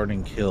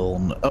burning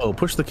kiln. Oh,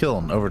 push the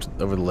kiln over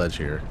the ledge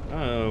here.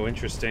 Oh,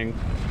 interesting.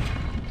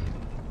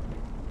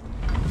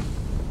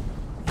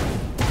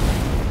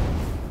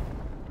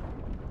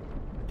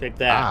 Take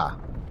that. Ah,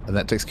 and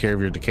that takes care of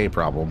your decay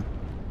problem.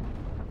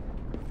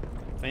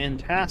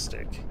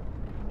 Fantastic.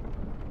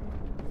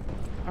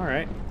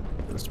 Alright.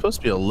 There's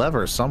supposed to be a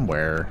lever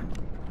somewhere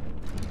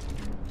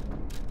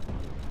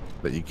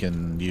that you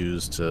can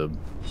use to...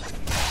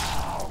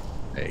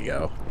 There you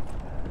go.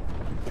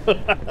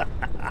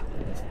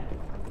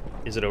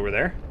 Is it over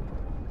there?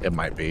 It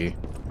might be.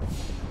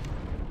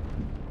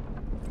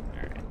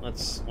 Alright,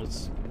 let's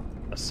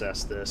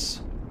assess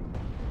this.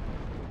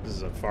 This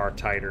is a far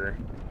tighter...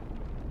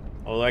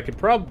 Although I could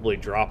probably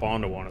drop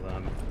onto one of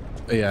them.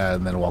 Yeah,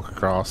 and then walk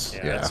across.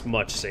 Yeah, that's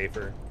much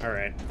safer.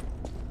 Alright.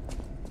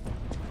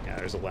 Yeah,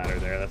 there's a ladder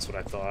there, that's what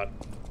I thought.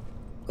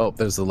 Oh,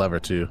 there's the lever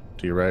too,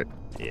 to your right.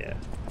 Yeah.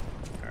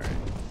 Alright.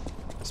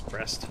 Just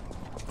pressed.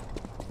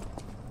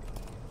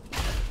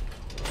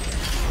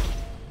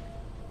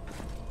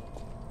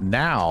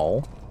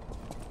 Now,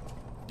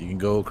 you can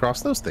go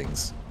across those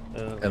things.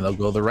 And they'll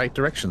go the right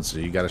direction, so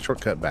you got a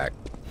shortcut back.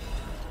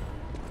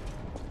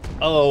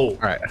 Oh!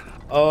 Alright.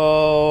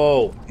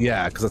 Oh!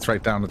 Yeah, because it's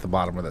right down at the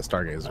bottom where that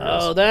stargazer is.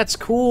 Oh, that's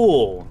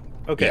cool!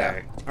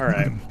 Okay. Yeah.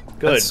 Alright.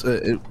 Good. That's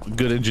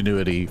good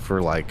ingenuity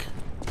for, like,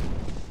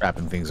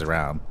 wrapping things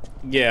around.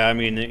 Yeah, I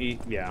mean,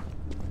 yeah.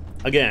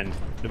 Again,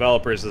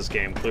 developers of this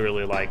game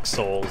clearly like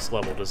Souls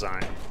level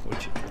design,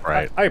 which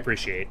I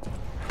appreciate.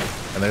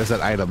 And there's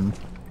that item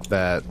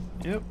that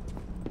Yep.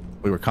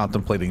 we were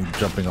contemplating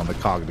jumping on the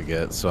cog to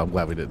get, so I'm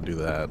glad we didn't do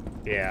that.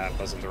 Yeah, it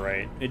wasn't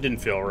right. It didn't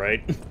feel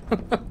right.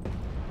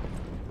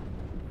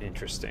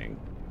 Interesting.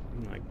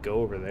 I'm like, go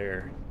over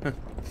there.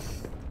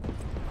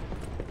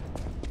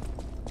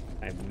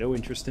 I have no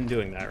interest in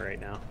doing that right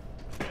now.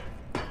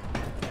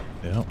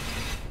 Yeah.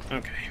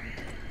 Okay.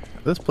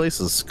 This place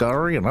is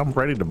scary, and I'm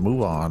ready to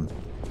move on.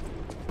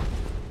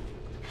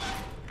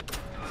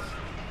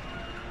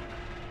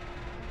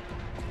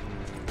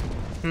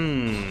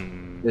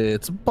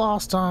 It's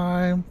boss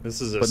time.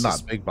 This is a but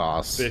not big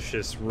boss.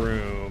 suspicious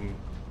room.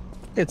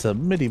 It's a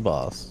midi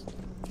boss.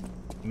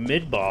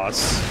 Mid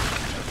boss.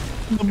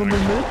 Mid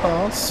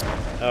boss.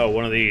 Oh,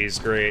 one of these.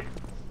 Great.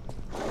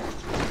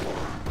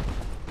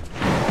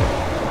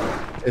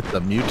 It's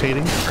a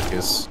mutating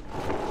carcass.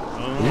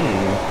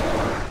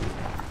 Oh.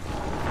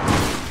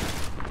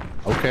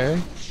 Ooh.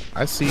 Okay,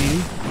 I see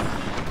you.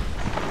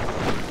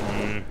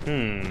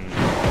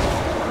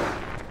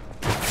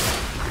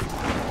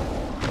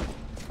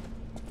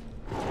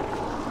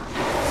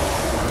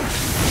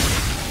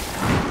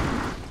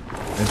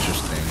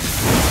 Interesting.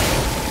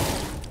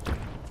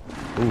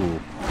 Ooh.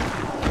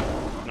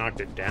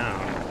 Knocked it down.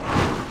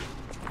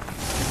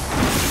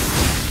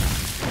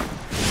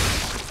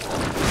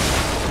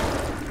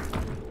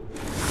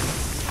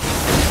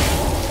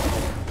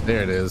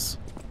 There it is.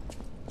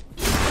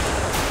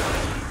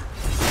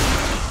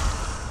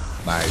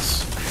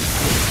 Nice.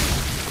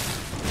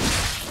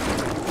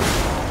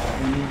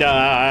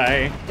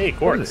 Die. Hey,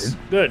 quartz.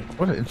 Good.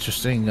 What an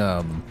interesting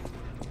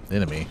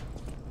enemy.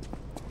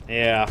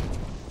 Yeah.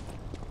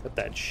 But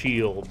that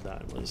shield,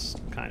 that was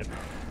kind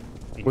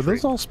of... Were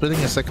those all spinning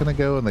a second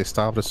ago and they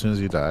stopped as soon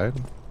as you died?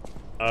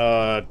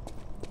 I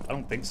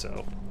don't think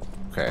so.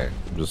 Okay,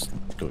 I'm just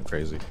going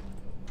crazy.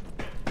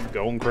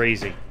 Going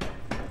crazy.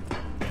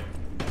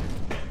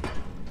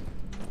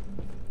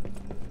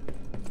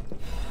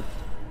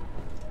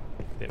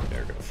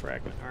 There go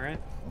fragment. All right.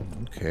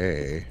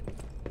 Okay.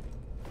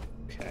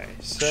 Okay.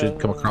 So Should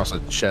come across a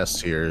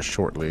chest here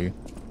shortly.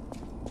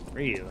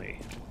 Really?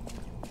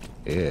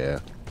 Yeah.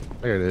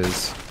 There it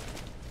is.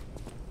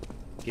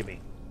 Gimme.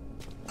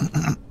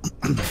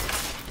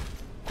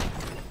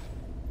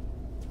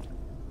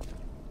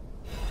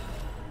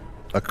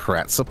 A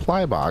Krat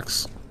supply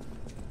box.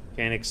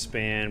 Can't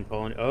expand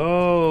Poland.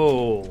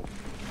 Oh,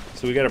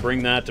 so we got to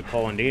bring that to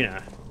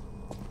Polendina.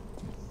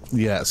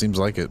 Yeah, it seems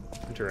like it.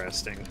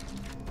 Interesting.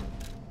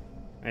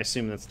 I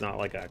assume that's not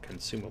like a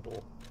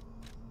consumable.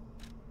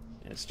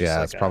 It's just Yeah,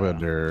 like it's probably a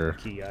under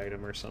key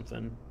item or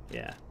something.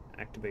 Yeah,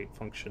 activate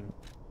function.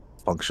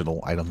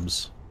 functional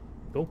items.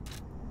 Cool.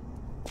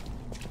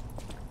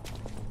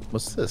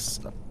 What's this?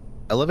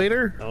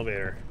 Elevator?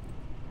 Elevator.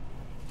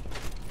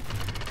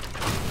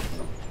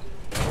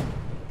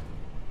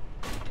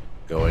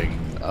 Going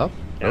up?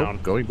 Down.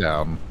 Oh, going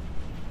down.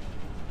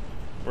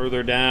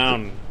 Further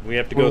down. We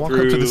have to We'll go walk up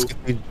through to this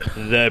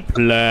the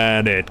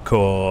planet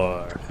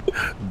core.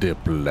 the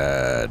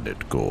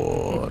planet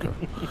core.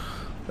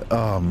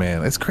 Oh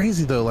man, it's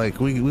crazy though. Like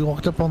we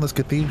walked up on this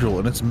cathedral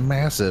and it's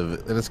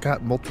massive and it's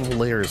got multiple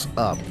layers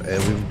up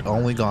and we've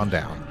only gone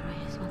down.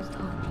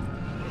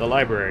 The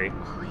library.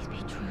 Always be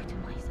true to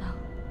myself.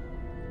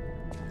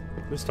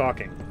 Who's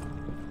talking?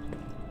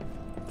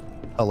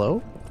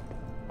 Hello?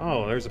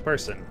 Oh, there's a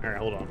person. All right,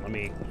 hold on. Let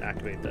me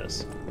activate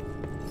this.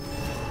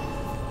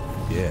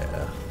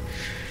 Yeah.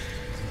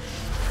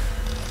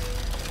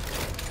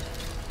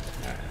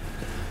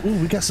 Ooh,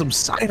 we got some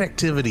side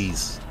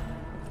activities.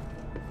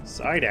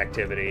 Side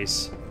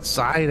activities.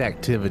 Side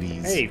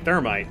activities. Hey,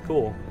 thermite.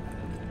 Cool.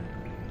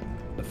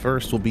 The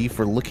first will be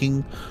for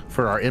looking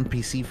for our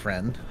NPC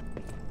friend.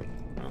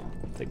 Oh,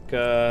 I think,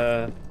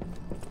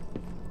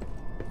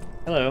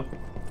 hello.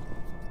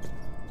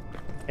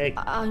 Hey.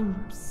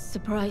 I'm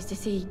surprised to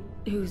see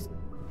who's,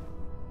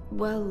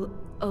 well,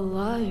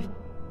 alive.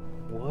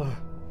 What?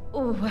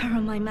 Oh, where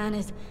are my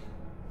manners?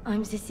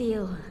 I'm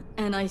Cecile,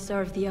 and I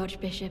serve the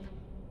Archbishop.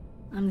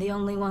 I'm the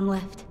only one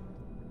left.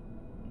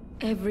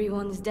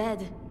 Everyone's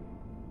dead.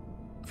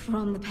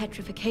 From the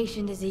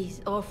petrification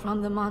disease, or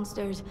from the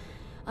monsters.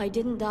 I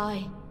didn't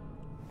die.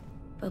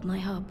 But my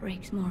heart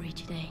breaks more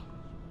each day.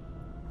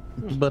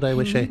 But I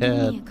wish I Can you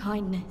do me a had.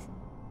 kindness.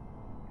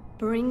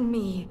 Bring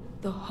me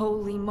the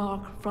holy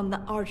mark from the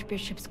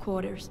Archbishop's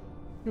quarters.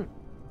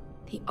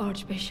 The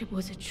Archbishop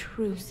was a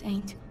true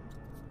saint.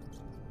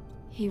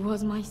 He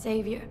was my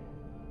savior.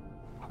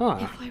 Huh.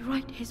 If I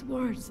write his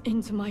words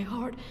into my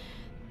heart,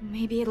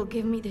 maybe it'll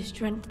give me the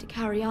strength to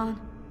carry on.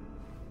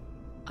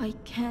 I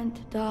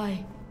can't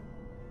die.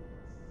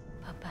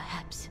 But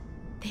perhaps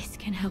this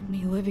can help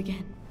me live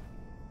again.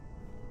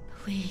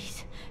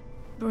 Please,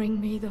 bring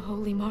me the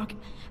holy mark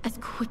as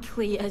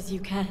quickly as you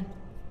can.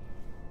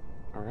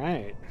 All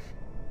right.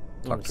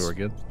 Talk to her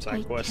again. Side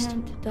I quest.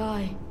 can't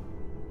die.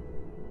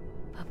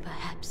 But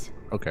perhaps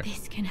Okay.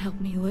 this can help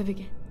me live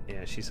again.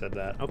 Yeah, she said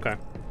that. Okay.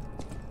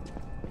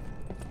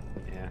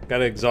 Yeah,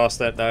 gotta exhaust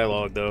that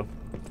dialogue though.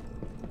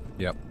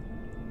 Yep.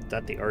 Is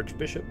that the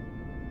Archbishop?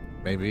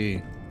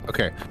 Maybe.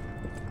 Okay.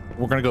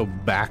 We're gonna go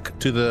back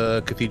to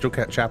the cathedral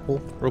chapel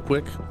real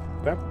quick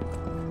Okay.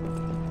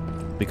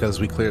 because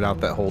we cleared out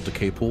that whole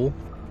decay pool,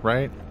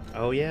 right?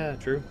 Oh yeah,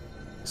 true.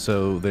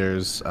 So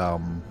there's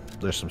some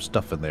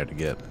stuff in there to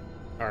get.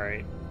 All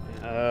right.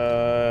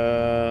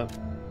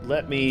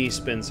 let me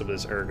spin some of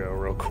this ergo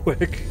real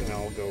quick, and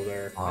I'll go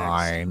there.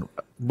 Fine.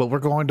 But we're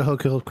going to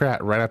Hotel Krat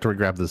right after we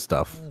grab this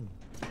stuff.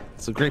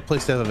 It's a great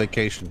place to have a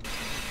vacation.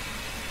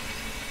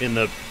 In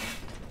the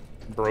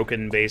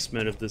broken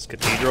basement of this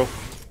cathedral?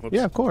 Whoops.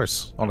 Yeah, of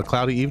course. On a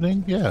cloudy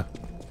evening? Yeah.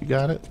 You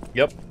got it.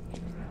 Yep.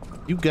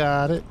 You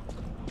got it.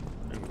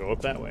 And go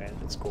up that way.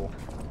 That's cool.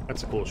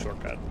 That's a cool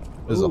shortcut.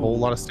 There's a whole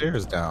lot of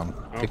stairs down.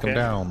 Take them Okay.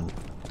 down.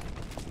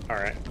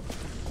 Alright.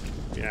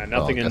 Yeah,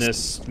 nothing in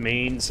this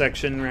main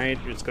section, right?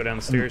 Just go down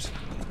the stairs.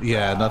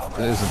 Yeah,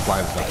 nothing. It isn't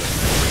flying.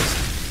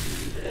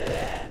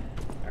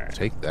 Alright.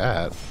 Take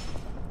that.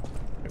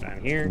 Go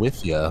down here.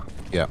 With ya.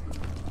 Yeah.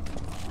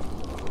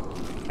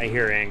 I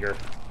hear anger.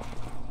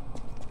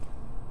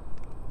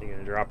 You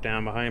gonna drop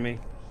down behind me?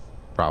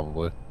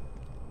 Probably.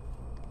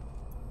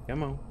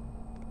 Come on.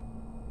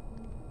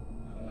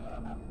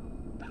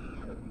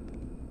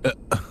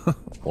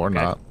 Or Okay.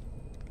 not.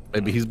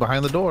 Maybe he's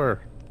behind the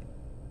door.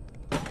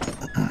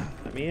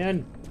 Let me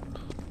in.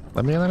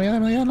 Let me in, let me in,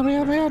 let me in, let me in,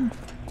 let me in.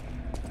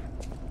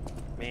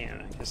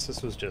 Man, I guess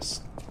this was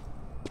just...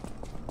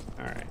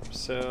 Alright,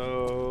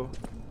 so...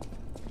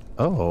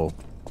 Oh.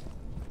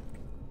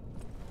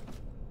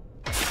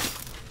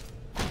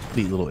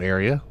 Neat little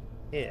area.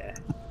 Yeah.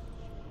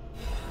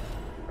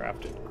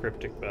 Crafted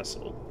cryptic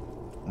vessel.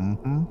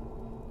 Mm-hmm.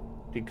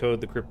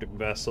 Decode the cryptic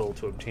vessel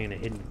to obtain a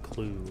hidden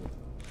clue.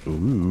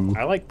 Ooh.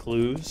 I like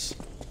clues.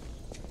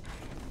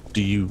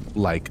 Do you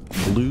like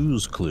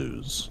Blue's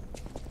Clues?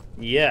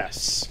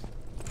 Yes.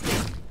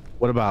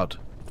 What about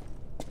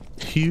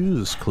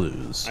Hugh's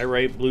Clues? I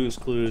write blues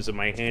clues in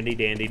my handy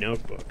dandy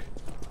notebook.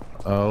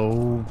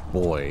 Oh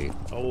boy.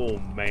 Oh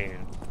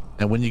man.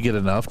 And when you get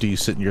enough, do you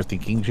sit in your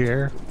thinking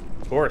chair?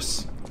 Of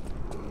course.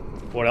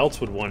 What else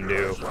would one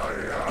do?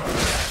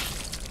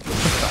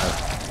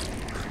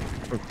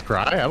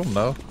 Cry? I don't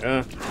know.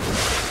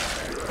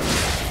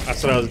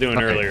 That's what I was doing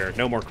Okay. earlier.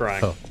 No more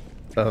crying.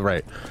 Oh,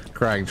 right.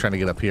 Crying, trying to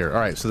get up here. All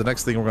right, so the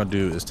next thing we're going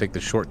to do is take the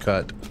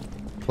shortcut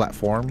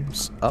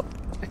platforms up.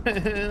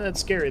 That's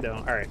scary though.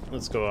 Alright,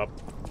 let's go up.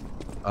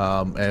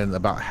 And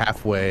about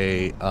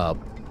halfway up,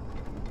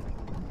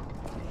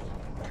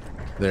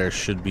 there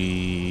should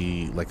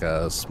be like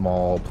a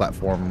small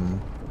platform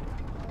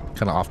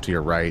kind of off to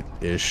your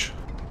right-ish.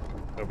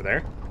 Over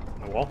there?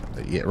 On the wall?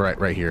 Yeah,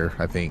 right here,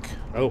 I think.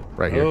 Oh.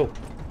 Right here. Oh.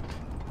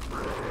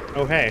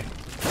 Oh, hey.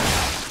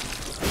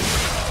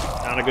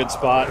 Not a good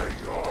spot. A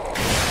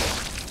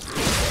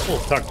little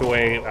tucked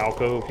away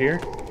alcove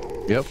here.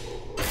 Yep.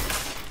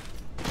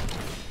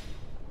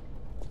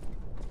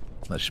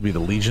 That should be the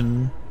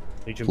Legion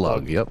Legion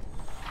plug. Yep.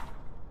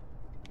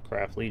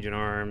 Craft Legion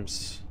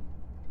arms.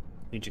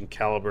 Legion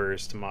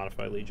calibers to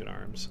modify Legion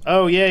arms.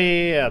 Oh,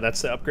 yeah.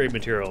 That's the upgrade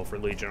material for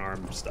Legion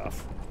arm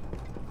stuff.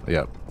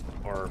 Yep.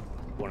 Or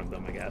one of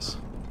them, I guess.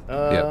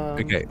 Yep.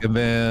 Okay. And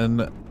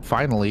then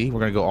finally, we're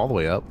going to go all the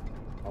way up.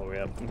 All the way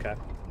up. Okay.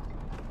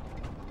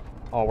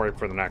 I'll wait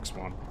for the next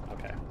one.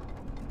 Okay.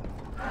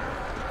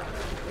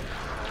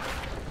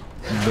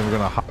 And then we're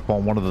going to hop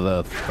on one of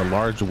the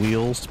large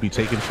wheels to be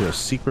taken to a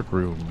secret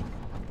room.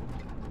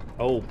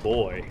 Oh,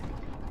 boy.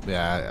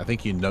 Yeah, I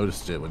think you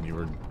noticed it when you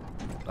were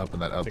up in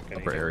that I think I need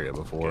upper to area Get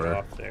before.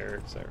 off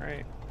there. Is that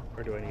right?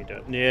 Or do I need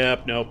to...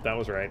 Yep, nope, that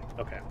was right.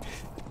 Okay.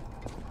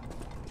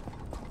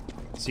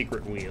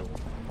 Secret wheel.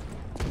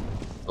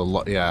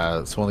 Yeah,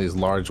 it's one of these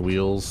large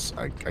wheels,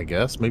 I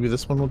guess. Maybe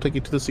this one will take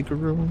you to the secret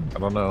room? I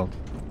don't know.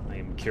 I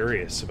am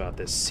curious about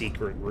this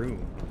secret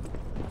room.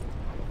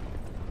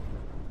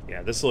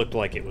 Yeah, this looked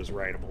like it was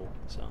writable,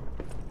 so...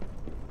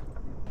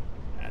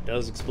 That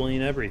does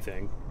explain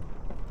everything.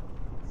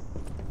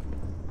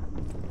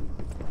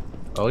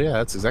 Oh yeah,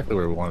 that's exactly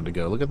where we wanted to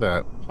go. Look at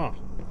that. Huh.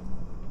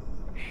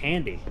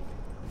 Handy.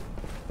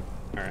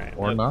 Alright.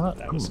 Or not.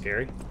 That was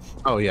scary.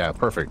 Oh yeah,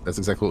 perfect. That's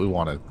exactly what we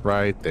wanted.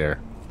 Right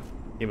there.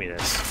 Give me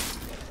this.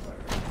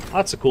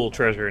 Lots of cool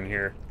treasure in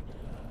here.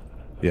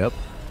 Yep.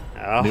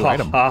 Oh, New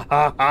item. Ha,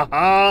 ha, ha,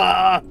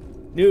 ha.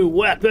 New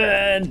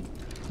weapon!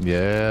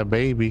 Yeah,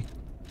 baby.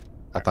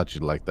 I thought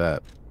you'd like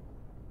that.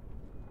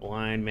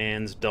 Blind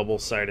man's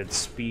double-sided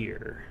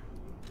spear.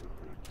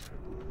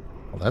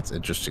 Well, that's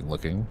interesting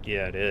looking.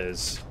 Yeah, it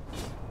is.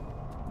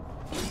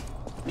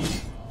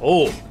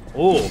 Oh!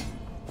 Oh!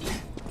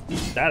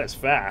 That is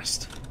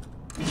fast.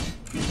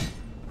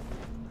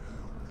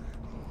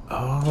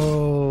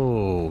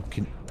 Oh,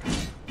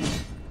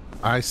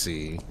 I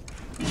see.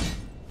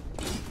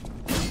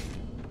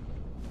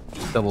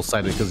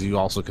 Double-sided because you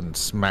also can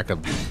smack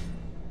him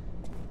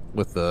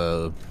with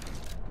the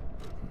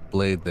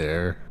blade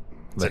there,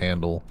 the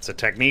handle. It's a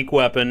technique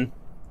weapon.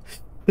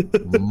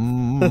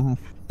 Mm,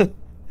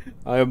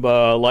 I'm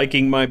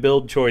liking my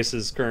build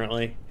choices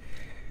currently.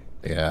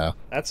 yeah.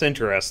 That's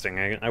interesting.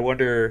 I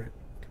wonder...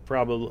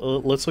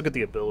 Probably... let's look at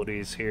the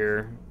abilities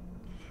here.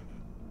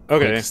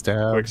 Okay. Quick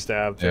stab. Quick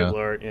stab. Yeah.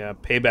 Fatal, yeah.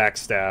 Payback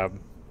stab.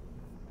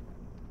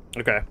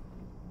 Okay.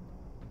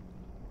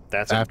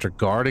 That's After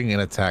guarding an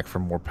attack for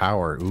more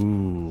power.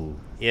 Ooh.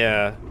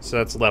 Yeah, so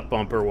that's left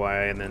bumper Y,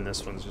 and then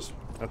this one's just...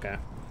 Okay.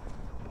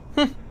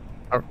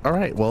 All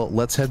right, well,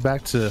 let's head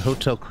back to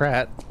Hotel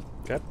Krat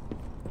Okay.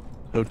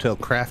 Hotel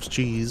craft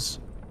cheese.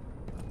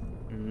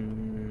 I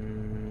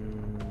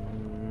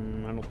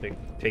don't think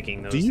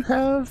taking those. Do you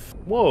have?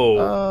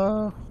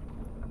 Whoa.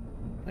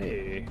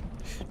 Hey.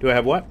 Do I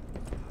have what?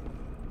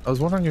 I was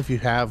wondering if you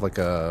have like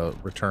a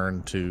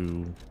return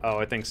to. Oh,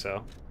 I think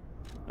so.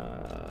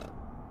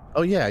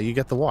 Oh yeah, you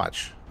get the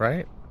watch,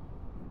 right?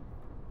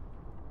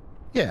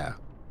 Yeah.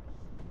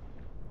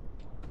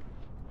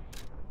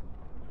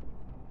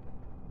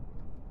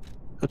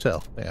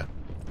 Hotel, yeah.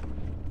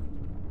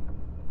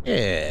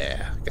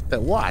 Yeah, get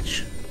that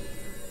watch.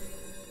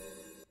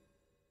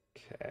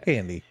 Okay.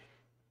 Handy.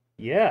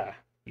 Yeah,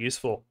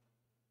 useful.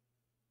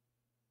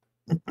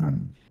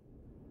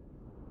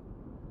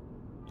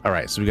 All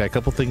right, so we got a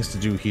couple things to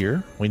do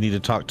here. We need to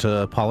talk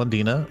to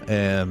Paulandina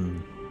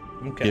and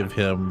give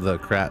him the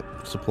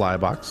crap supply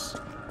box.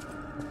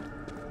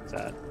 What's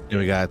that? And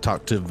we gotta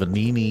talk to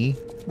Vanini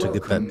to get that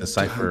Welcome to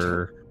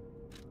decipher.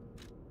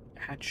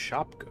 Add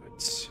shop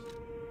goods.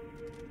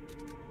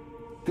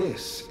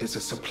 This is a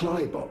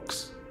supply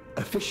box,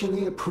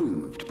 officially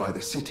approved by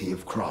the city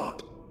of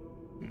Krat.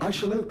 I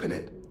shall open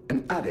it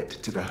and add it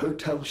to the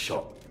hotel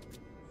shop.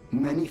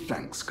 Many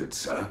thanks, good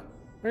sir.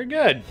 Very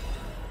good.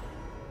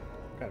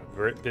 Got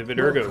a vivid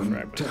ergo Welcome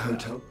fragment. to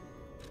hotel.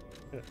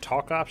 A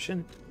talk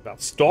option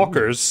about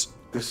stalkers.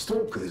 The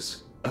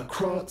Stalkers are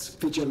Krat's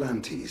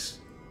vigilantes.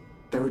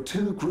 There are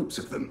two groups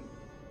of them,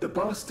 the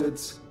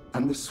Bastards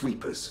and the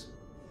Sweepers.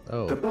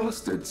 Oh, The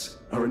Bastards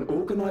are an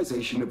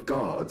organization of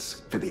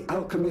guards for the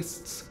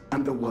alchemists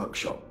and the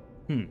workshop.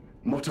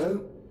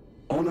 Motto,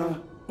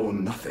 honor or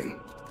nothing.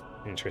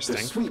 The Interesting.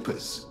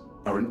 Sweepers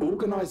are an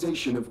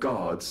organization of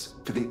guards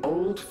for the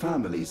old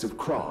families of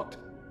Krat.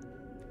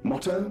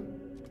 Motto,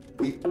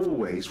 we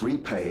always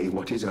repay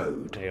what is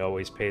owed. They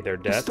always pay their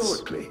debts.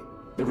 Historically,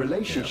 the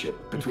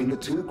relationship between the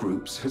two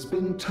groups has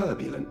been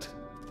turbulent,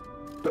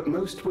 but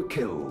most were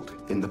killed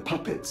in the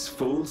puppets'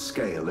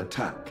 full-scale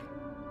attack.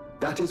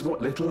 That is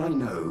what little I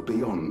know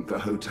beyond the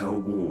hotel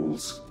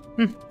walls.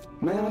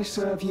 May I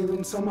serve you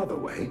in some other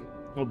way?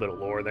 A little bit of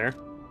lore there.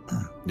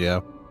 yeah.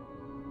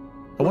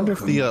 I wonder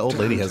if the Welcome old to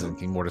lady has hotel.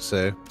 anything more to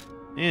say.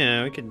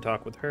 Yeah, we can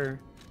talk with her.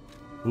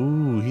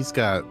 Ooh, he's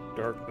got.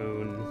 Dark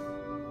Moon.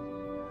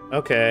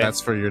 Okay.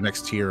 That's for your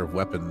next tier of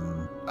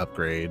weapon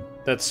upgrade.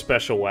 That's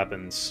special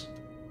weapons.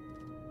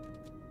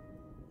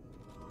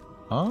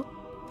 Huh?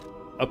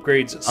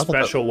 Upgrades thought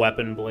that- special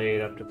weapon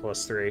blade up to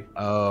 +3.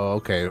 Oh,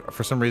 okay.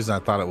 For some reason, I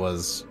thought it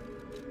was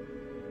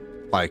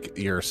like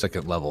your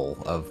second level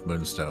of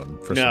Moonstone.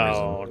 For some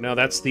reason. No,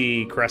 that's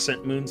the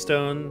Crescent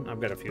Moonstone. I've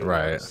got a few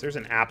Right. of those. There's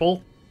an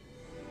apple.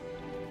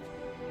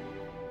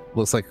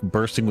 Looks like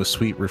bursting with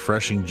sweet,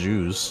 refreshing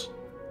juice.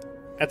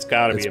 That's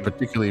gotta It's be.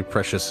 particularly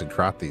precious in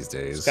Krat these It's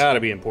days. gotta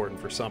be important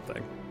for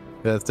something.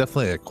 Yeah, it's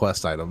definitely a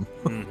quest item.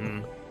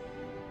 Mm-hmm.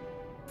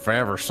 If I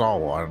ever saw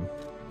one.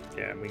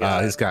 Yeah, we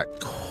got He's got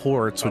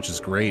quartz, which is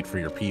great for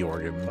your P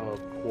organ.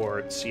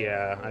 quartz.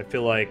 Yeah, I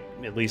feel like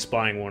at least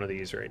buying one of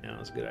these right now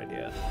is a good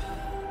idea.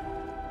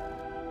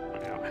 I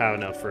don't have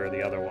enough for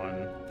the other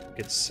one.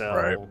 Could sell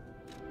Right.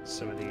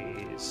 some of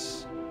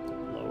these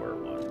lower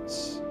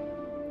ones.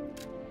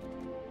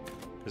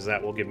 Because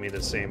that will give me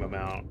the same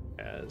amount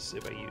as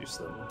if I use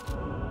them.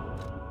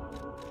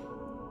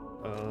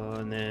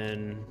 And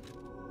then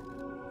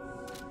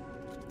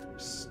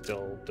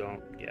still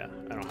don't. Yeah,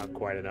 I don't have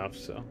quite enough,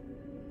 so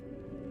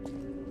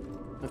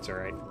that's all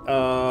right.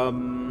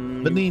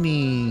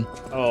 Vanini.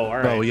 Oh, all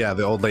right. Oh yeah,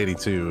 the old lady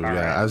too. All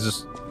yeah, right. I was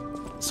just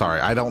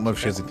sorry. I don't know if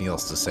she has anything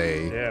else to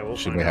say. Yeah, we'll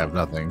she find may have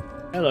out. nothing.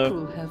 Hello.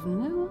 People have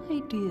no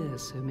idea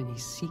so many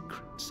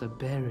secrets are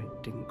buried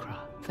in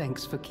Krat.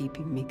 Thanks for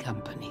keeping me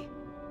company.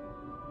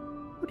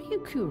 What are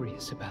you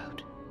curious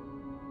about?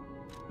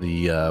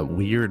 The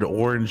weird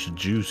orange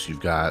juice you've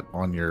got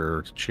on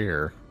your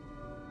chair.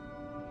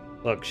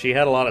 Look, she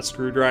had a lot of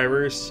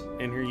screwdrivers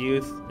in her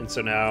youth, and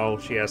so now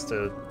she has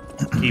to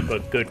keep a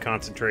good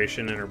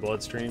concentration in her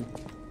bloodstream.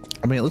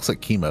 I mean, it looks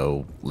like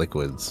chemo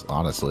liquids,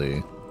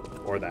 honestly.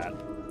 Or that.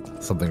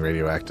 Something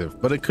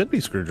radioactive. But it could be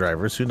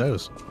screwdrivers. Who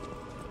knows?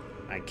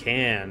 I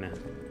can.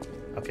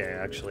 Okay,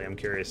 actually, I'm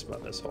curious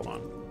about this. Hold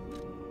on.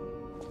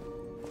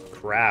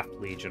 Craft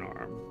Legion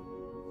Arm.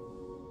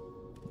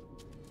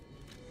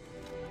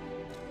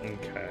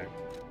 Okay.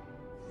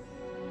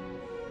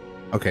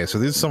 Okay, so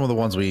these are some of the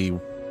ones we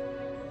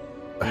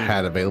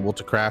had available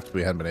to craft.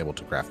 We hadn't been able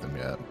to craft them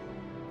yet.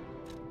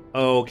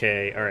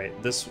 Okay,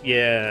 alright. This,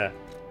 yeah.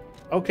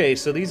 Okay,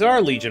 so these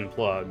are Legion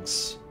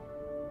plugs.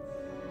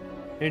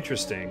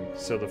 Interesting.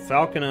 So the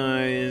Falcon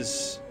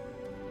Eyes...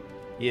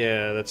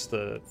 Yeah, that's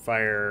the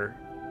fire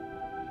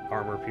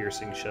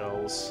armor-piercing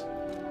shells.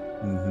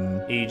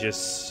 Mm-hmm.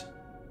 Aegis.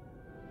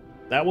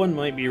 That one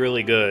might be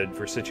really good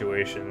for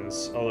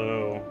situations,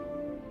 although...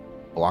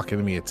 Block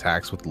enemy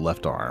attacks with the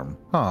left arm.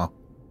 Huh.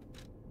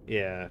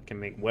 Yeah, can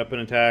make weapon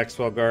attacks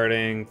while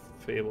guarding.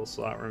 Fable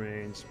slot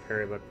remains.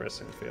 Parry by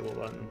pressing the Fable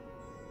button.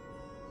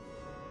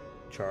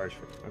 Charge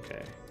for...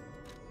 Okay.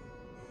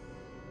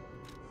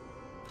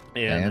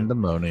 Yeah, And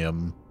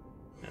ammonium.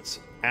 that's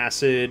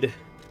acid.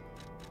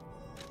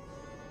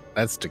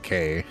 That's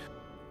decay.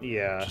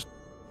 Yeah.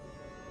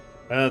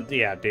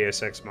 Yeah,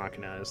 Deus Ex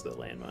Machina is the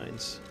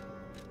landmines.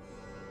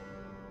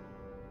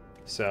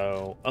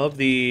 So, of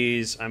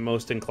these, I'm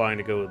most inclined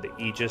to go with the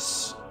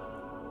Aegis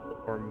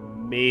or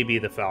maybe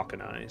the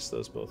Falcon Eyes.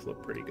 Those both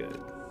look pretty good.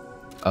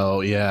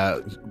 Oh, yeah.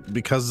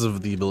 Because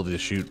of the ability to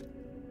shoot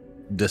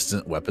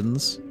distant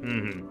weapons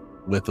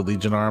with the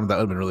Legion arm, that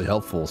would have been really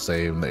helpful,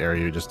 say, in the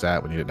area you're just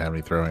at when you didn't have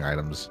any throwing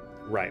items.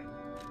 Right.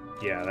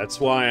 Yeah, that's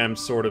why I'm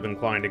sort of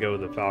inclined to go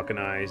with the Falcon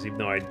Eyes, even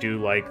though I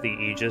do like the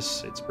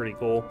Aegis. It's pretty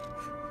cool.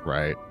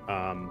 Right.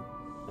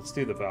 Let's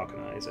do the Falcon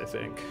Eyes, I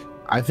think.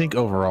 I think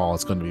overall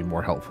it's going to be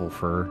more helpful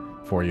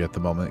for you at the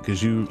moment,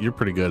 because you're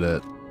pretty good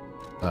at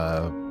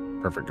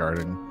perfect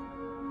guarding.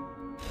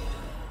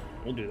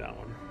 We'll do that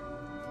one.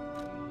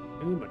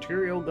 New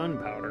material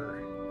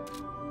gunpowder.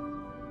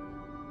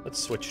 Let's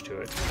switch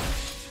to it.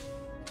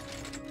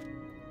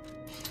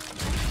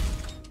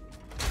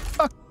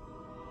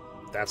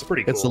 That's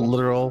pretty cool. It's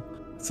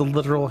a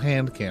literal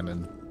hand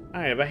cannon.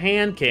 I have a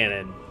hand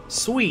cannon.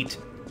 Sweet.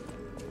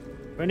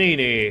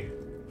 Panini.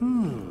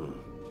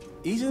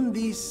 Isn't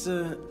this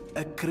a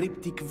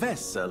cryptic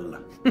vessel?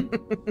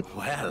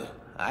 Well,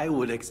 I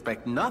would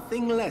expect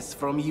nothing less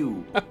from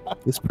you.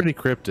 It's pretty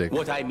cryptic.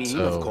 What I mean,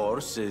 of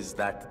course, is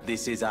that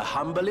this is a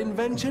humble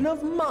invention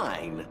of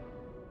mine.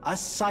 A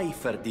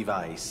cipher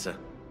device.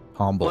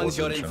 Humble. Once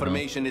your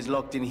information is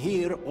locked in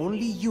here,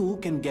 only you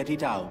can get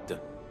it out.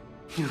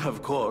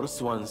 Of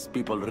course, once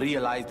people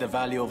realize the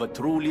value of a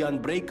truly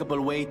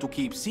unbreakable way to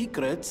keep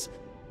secrets,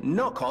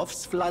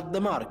 knockoffs flood the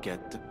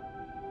market.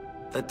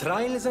 The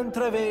trials and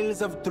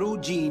travails of true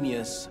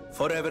genius,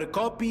 forever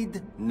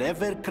copied,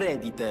 never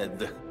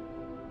credited.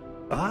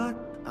 But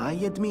I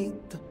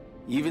admit,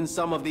 even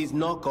some of these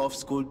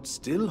knockoffs could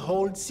still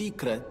hold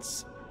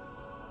secrets.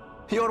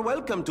 You're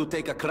welcome to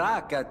take a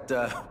crack at,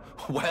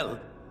 well,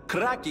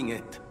 cracking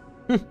it.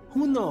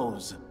 Who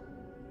knows?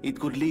 It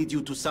could lead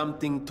you to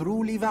something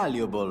truly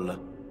valuable.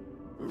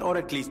 Or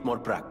at least more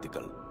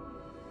practical.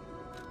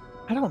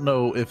 I don't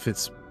know if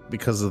it's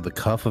because of the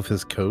cuff of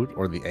his coat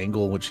or the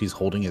angle in which he's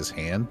holding his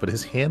hand, but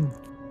his hand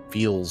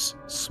feels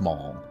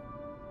small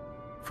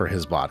for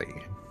his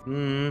body.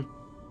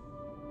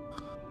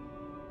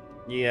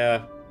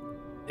 Yeah.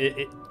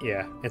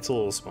 Yeah, it's a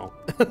little small.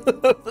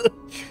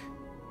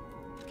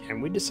 Can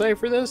we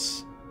decipher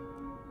this?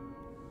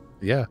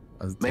 Yeah.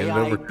 May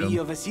I be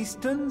of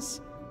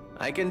assistance?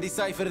 I can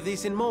decipher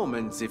this in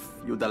moments if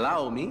you'd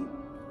allow me.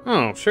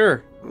 Oh,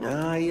 sure.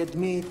 I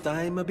admit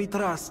I'm a bit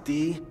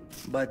rusty,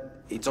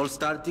 but it's all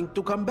starting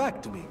to come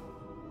back to me.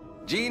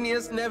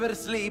 Genius never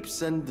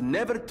sleeps and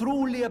never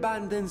truly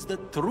abandons the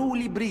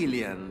truly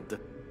brilliant.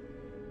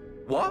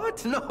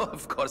 What? No,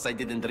 of course I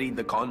didn't read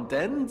the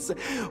contents.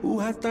 Who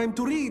has time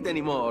to read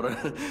anymore?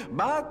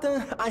 But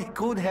I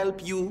could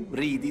help you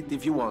read it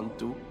if you want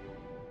to.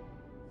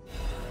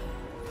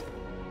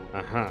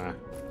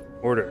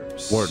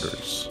 Orders.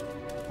 Orders.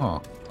 Huh.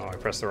 Oh, I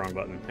pressed the wrong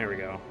button. There we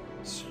go.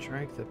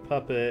 Strike the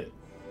puppet.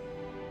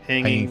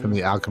 Hanging from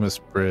the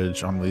Alchemist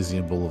Bridge on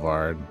Elysian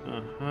Boulevard.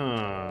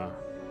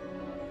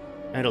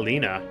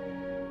 Adelina.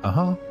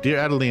 Dear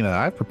Adelina,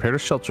 I've prepared a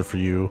shelter for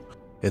you.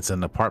 It's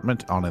an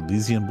apartment on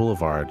Elysian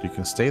Boulevard. You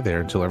can stay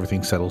there until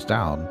everything settles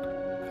down.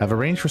 I've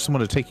arranged for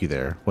someone to take you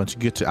there. Once you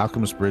get to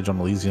Alchemist Bridge on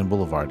Elysian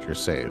Boulevard, you're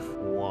safe.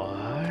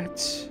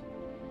 What?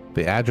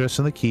 The address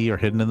and the key are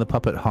hidden in the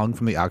puppet hung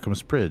from the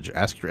Alchemist Bridge.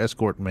 Ask your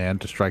escort man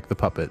to strike the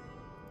puppet.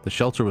 The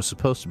shelter was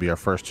supposed to be our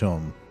first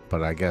home,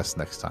 but I guess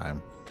next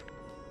time.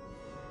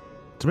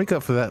 To make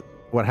up for that,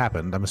 what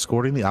happened, I'm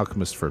escorting the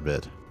alchemist for a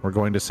bit. We're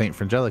going to St.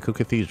 Frangelico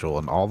Cathedral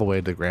and all the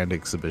way to Grand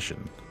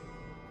Exhibition.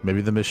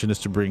 Maybe the mission is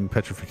to bring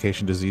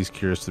petrification disease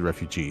cures to the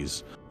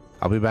refugees.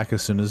 I'll be back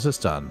as soon as it's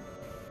done.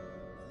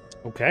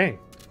 Okay.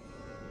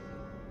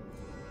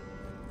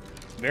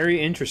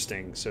 Very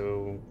interesting.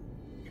 So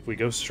if we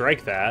go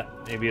strike that,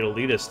 maybe it'll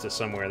lead us to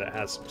somewhere that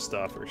has some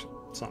stuff or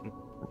something.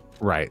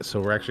 Right, so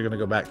we're actually going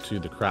to go back to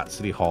the Krat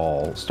City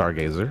Hall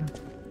Stargazer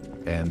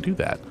and do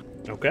that.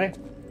 Okay.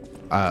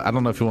 I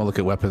don't know if you want to look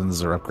at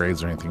weapons or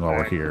upgrades or anything while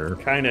we're here.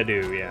 Kind of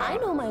do, yeah. I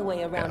know my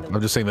way around. I'm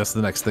just saying that's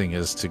the next thing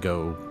is to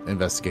go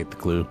investigate the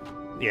clue.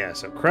 Yeah,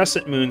 so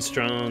Crescent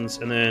Moonstones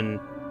and then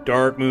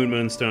Dark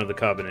Moonstone of the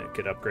Covenant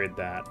could upgrade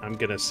that. I'm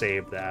going to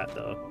save that,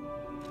 though.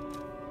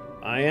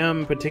 I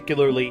am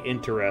particularly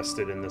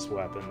interested in this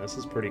weapon. This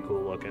is pretty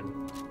cool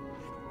looking.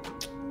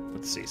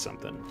 Let's see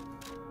something.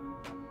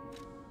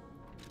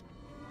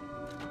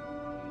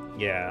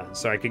 Yeah,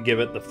 so I could give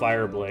it the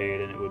Fire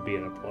Blade and it would be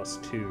at a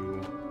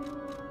 +2.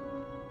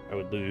 I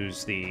would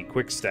lose the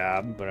Quick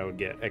Stab, but I would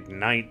get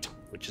Ignite,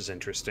 which is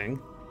interesting.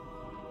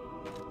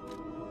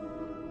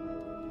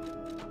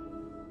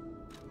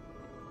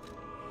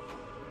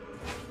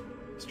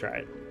 Let's try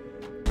it.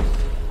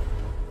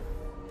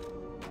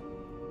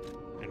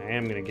 And I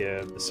am going to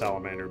give the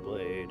Salamander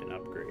Blade an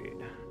upgrade.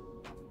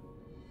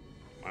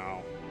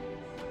 Wow.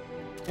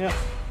 Yeah.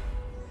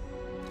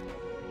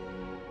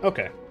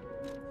 Okay.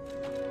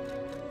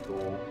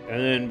 Cool. And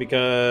then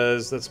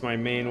because that's my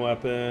main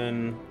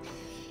weapon...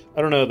 I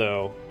don't know,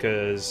 though,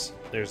 because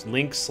there's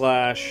Link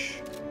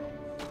Slash,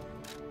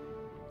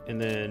 And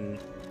then...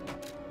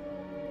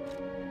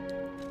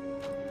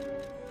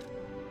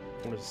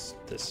 what does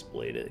this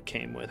blade it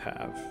came with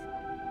have?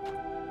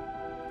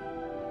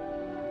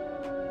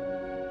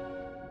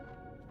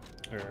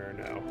 Or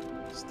no,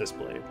 it's this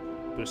blade.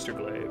 Booster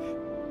glaive.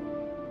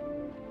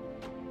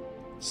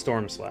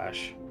 Storm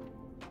slash.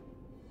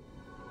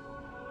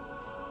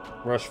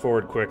 Rush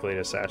forward quickly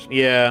to sash.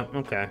 Yeah,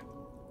 okay.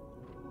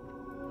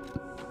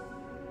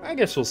 I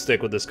guess we'll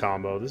stick with this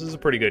combo. This is a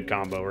pretty good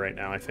combo right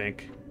now, I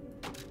think.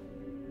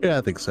 Yeah,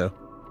 I think so.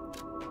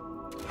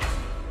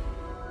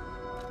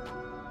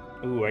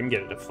 Ooh, I can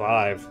get it to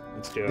 5.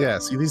 Let's do it. Yeah,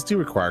 see, these do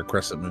require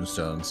crescent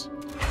moonstones.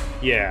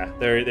 Yeah,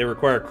 they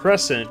require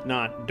crescent,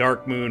 not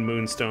dark moon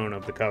moonstone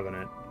of the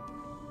Covenant,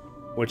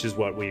 which is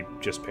what we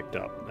just picked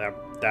up.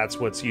 That's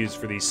what's used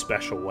for these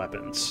special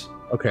weapons.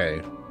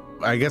 Okay.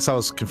 I guess I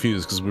was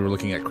confused because we were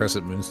looking at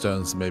crescent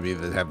moonstones, maybe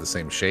that have the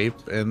same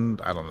shape, and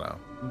I don't know.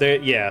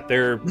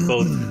 They're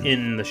both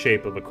in the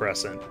shape of a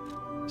crescent.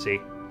 See?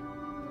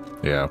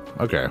 Yeah,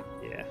 okay.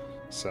 Yeah.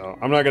 So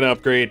I'm not going to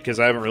upgrade because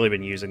I haven't really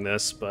been using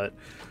this, but...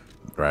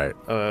 Right.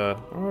 What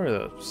are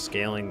the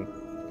scaling...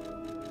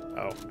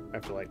 Oh, I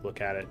have to, like,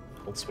 look at it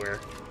elsewhere.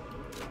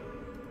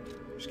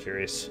 Just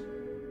curious.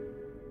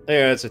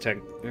 Yeah, it's a tech...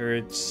 Or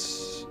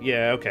it's...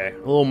 Yeah, okay. A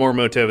little more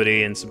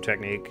motivity and some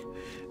technique.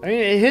 I mean,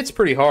 it hits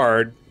pretty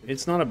hard.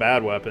 It's not a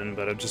bad weapon,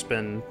 but I've just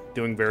been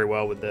doing very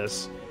well with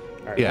this.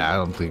 Right. Yeah, I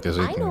don't think there's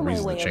any know my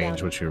reason to way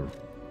change around. what you're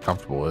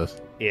comfortable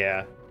with.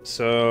 Yeah,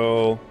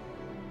 so...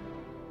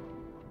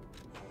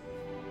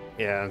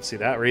 Yeah, and see,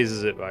 that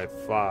raises it by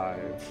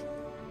 5.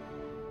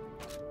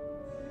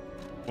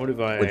 What if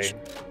I... Which,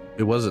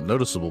 it wasn't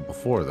noticeable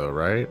before, though,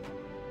 right?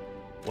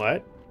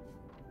 What?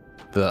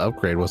 The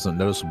upgrade wasn't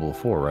noticeable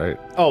before, right?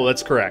 Oh,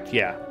 that's correct,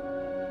 yeah.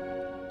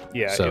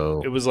 Yeah,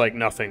 So- it was like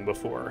nothing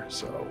before,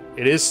 so...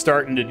 It is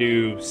starting to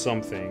do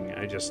something,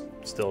 I just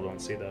still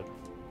don't see the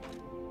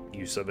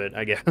use of it,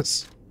 I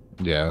guess.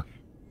 Yeah.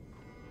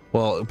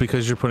 Well,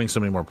 because you're putting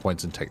so many more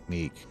points in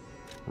technique,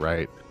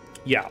 right?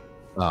 Yeah.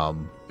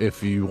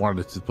 If you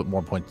wanted to put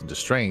more points into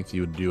strength,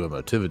 you would do a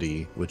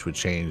motivity, which would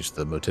change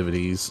the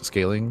motivity's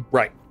scaling.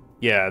 Right.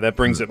 Yeah, that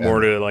brings it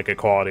more to like a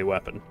quality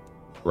weapon.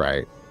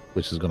 Right.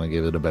 Which is going to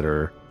give it a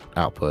better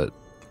output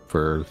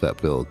for that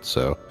build.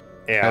 So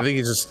Yeah. I think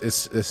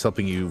it's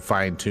helping you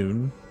fine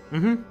tune.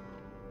 Mm-hmm.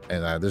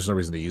 And there's no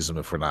reason to use them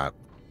if we're not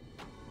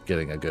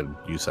getting a good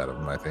use out of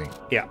them, I think.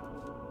 Yeah.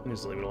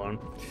 Just leave it alone.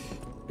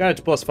 Got it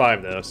to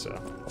 +5 though, so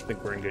I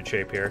think we're in good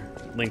shape here.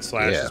 Link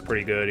slash Yeah. is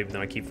pretty good, even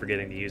though I keep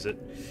forgetting to use it.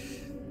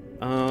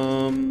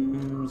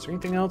 Is there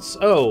anything else?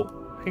 Oh,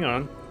 hang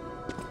on.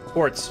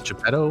 Quartz.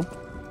 Geppetto.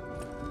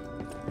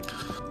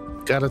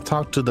 Gotta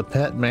talk to the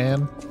pet,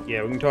 man.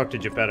 Yeah, we can talk to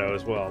Geppetto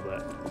as well,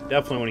 but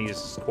definitely want to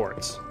use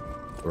quartz.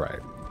 Right.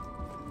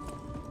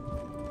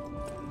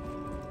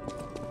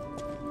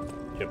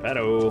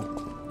 Geppetto.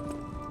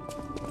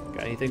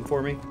 Got anything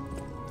for me?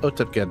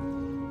 What's up, kid?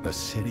 The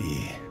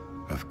city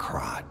of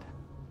Krat.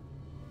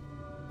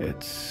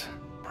 It's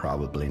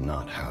probably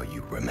not how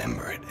you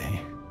remember it, eh?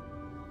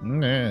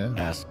 Nah.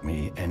 Ask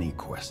me any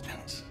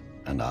questions,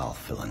 and I'll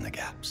fill in the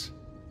gaps.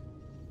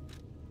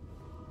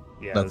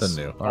 Yeah, Nothing this-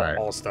 new. All right.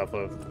 All stuff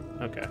of...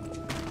 Okay.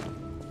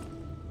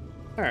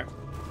 Alright.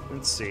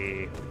 Let's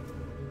see.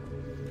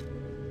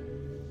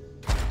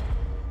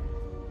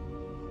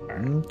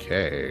 Alright.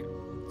 Okay.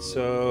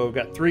 So, we've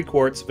got 3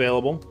 quartz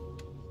available.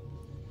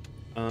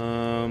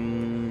 Let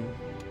me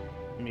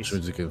Which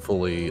means you can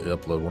fully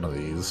upload one of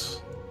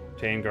these.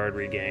 obtain guard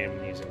regain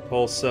using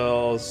pulse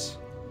cells.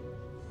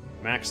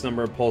 Max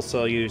number of pulse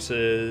cell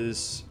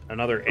uses.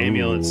 Another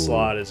amulet Ooh.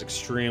 slot is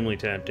extremely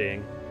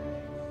tempting.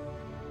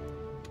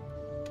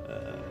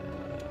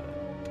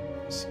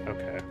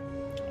 Okay.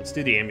 Let's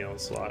do the amulet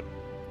slot.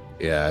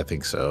 Yeah, I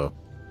think so.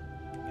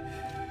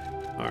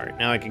 Alright,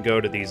 now I can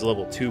go to these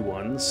level 2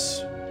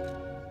 ones.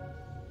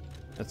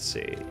 Let's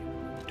see.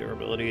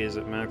 Durability is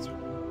at max.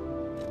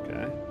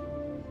 Okay.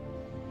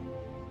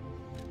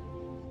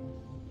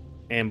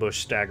 Ambush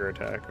stagger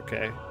attack.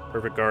 Okay.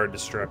 Perfect guard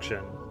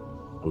destruction.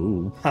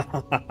 Ooh.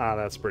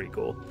 That's pretty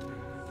cool.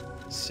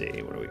 Let's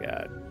see. What do we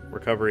got?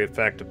 Recovery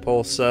effect of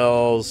pulse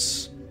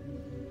cells.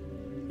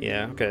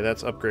 Yeah, okay,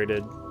 that's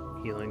upgraded.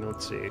 Healing,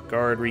 let's see.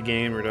 Guard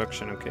regain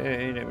reduction.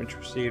 Okay. Damage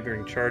received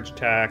during charge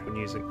attack when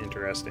using.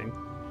 Interesting.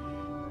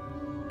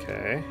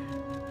 Okay.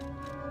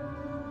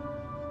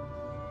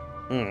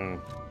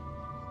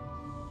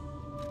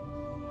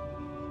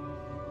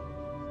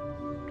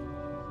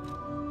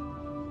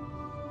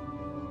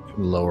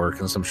 Lower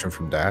consumption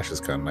from dash is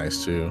kind of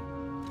nice too.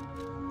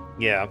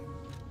 Yeah.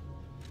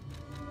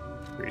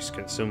 Increase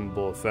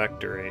consumable effect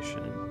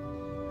duration.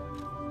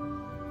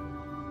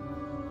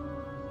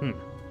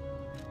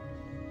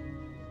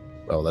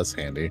 Oh, that's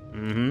handy.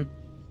 Mm-hmm.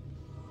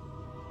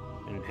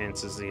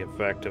 Enhances the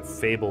effect of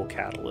Fable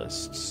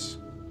catalysts.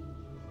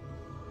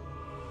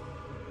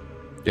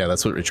 Yeah,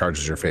 that's what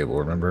recharges your Fable,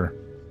 remember?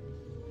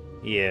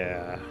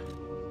 Yeah.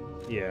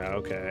 Yeah,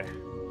 okay.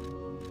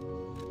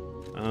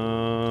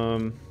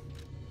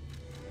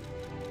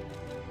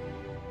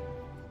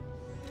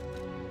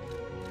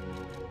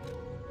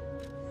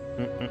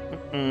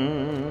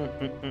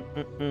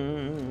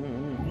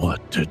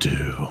 What to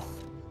do?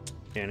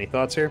 Any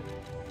thoughts here?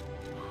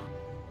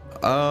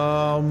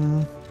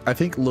 I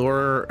think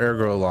lower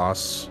ergo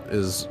loss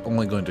is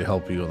only going to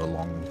help you in the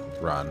long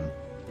run.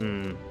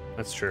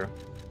 That's true.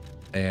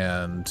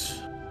 And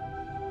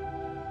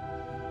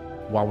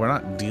while we're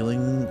not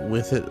dealing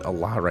with it a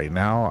lot right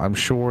now, I'm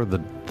sure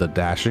the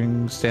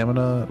dashing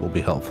stamina will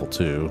be helpful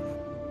too.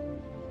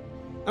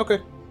 Okay.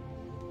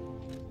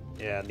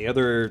 Yeah, and the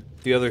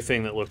other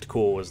thing that looked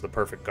cool was the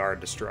perfect guard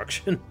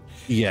destruction.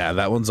 Yeah,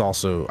 that one's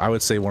also, I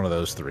would say, one of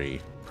those three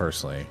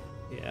personally.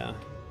 Yeah.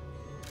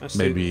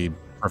 Maybe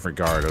perfect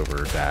guard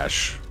over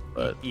dash,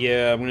 but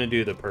yeah, I'm gonna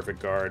do the perfect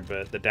guard,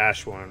 but the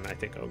dash one I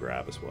think I'll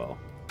grab as well,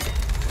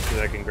 because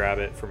I can grab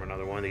it from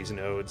another one of these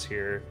nodes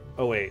here.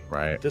 Oh wait,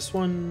 right. This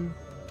one.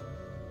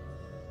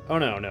 Oh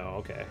no,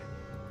 okay.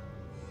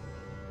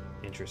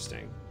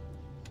 Interesting.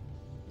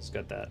 It's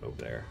got that over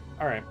there.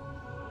 All right.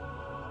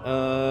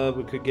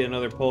 We could get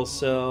another pulse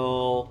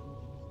cell.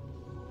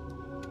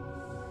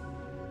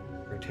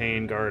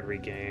 Retain guard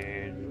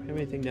regain. Do we have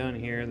anything down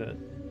here that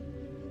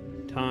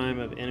time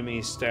of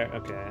enemy stack?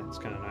 Okay, that's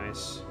kind of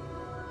nice.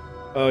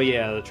 Oh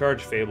yeah, the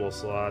charge fable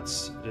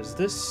slots. Does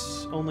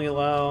this only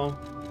allow?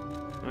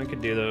 I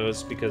could do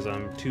those because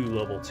I'm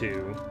level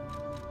 2.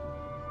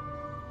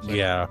 So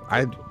yeah,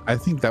 I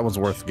think that was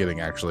worth getting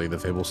actually, the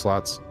fable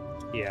slots.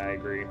 Yeah, I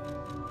agree.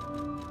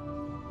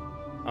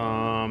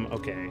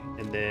 Okay,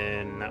 and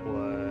then that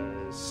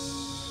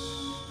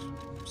was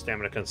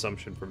stamina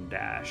consumption from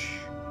dash.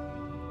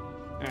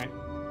 Alright.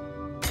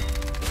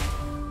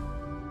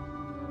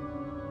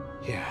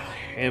 Yeah,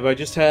 and if I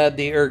just had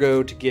the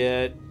ergo to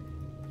get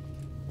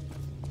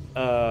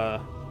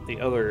the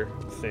other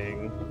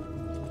thing.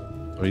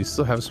 Well, you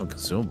still have some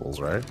consumables,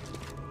 right?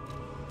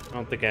 I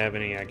don't think I have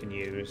any I can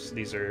use.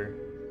 These are...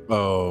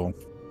 Oh,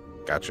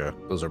 gotcha.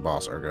 Those are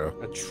boss ergo.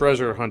 A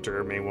treasure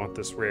hunter may want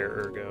this rare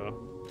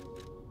ergo.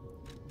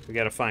 We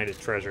gotta find a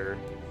treasure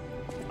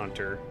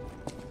hunter.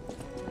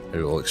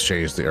 Maybe we'll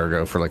exchange the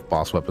ergo for like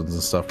boss weapons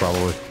and stuff,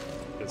 probably.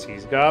 Because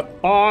he's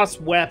got boss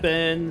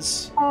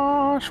weapons.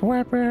 Boss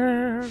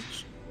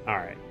weapons.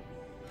 Alright.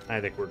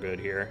 I think we're good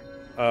here.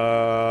 Where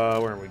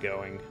are we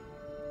going?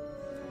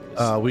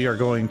 We are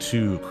going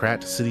to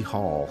Krat City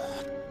Hall.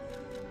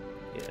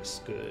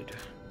 Yes, good.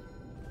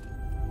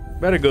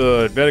 Very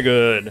good, very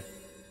good.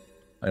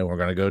 And we're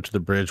gonna go to the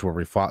bridge where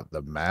we fought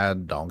the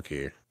Mad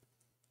Donkey.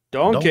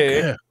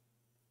 Donkey.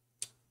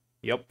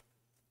 Yep.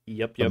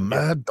 The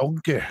Mad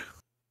Donkey.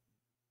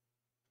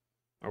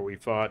 Or we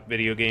fought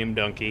video game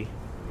donkey.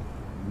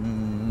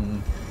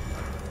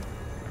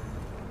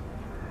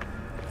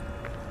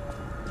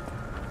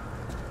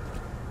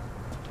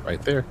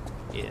 Right there.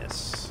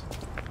 Yes.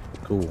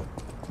 Cool.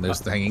 There's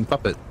the hanging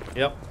puppet.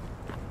 Yep.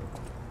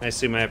 I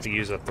assume I have to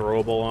use a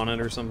throwable on it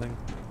or something.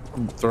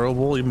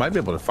 Throwable. You might be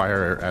able to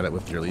fire at it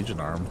with your Legion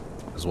arm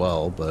as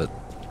well, but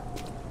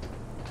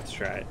let's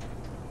try it.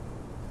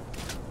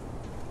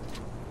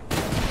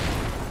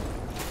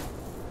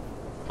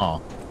 Oh.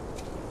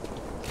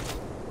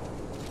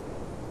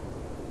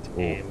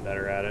 Aim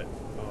better at it.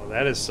 Oh,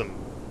 that is some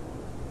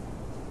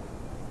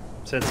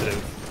sensitive.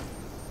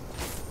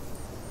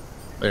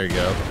 There you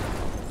go.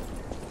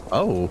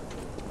 Oh.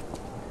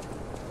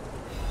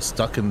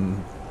 Stuck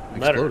and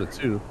exploded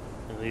too.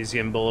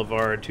 Elysium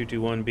Boulevard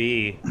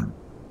 221B.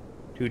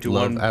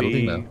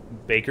 221B.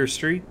 Baker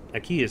Street. A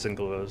key is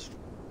enclosed.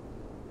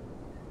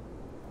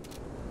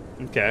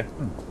 Okay.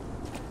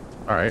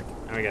 All right.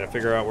 Now we gotta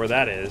figure out where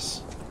that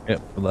is.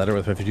 Yep, a letter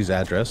with refugee's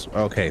address.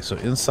 Okay, so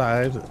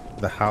inside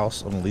the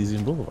house on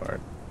Elysium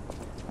Boulevard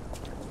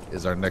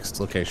is our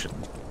next location.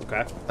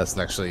 Okay. That's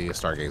actually a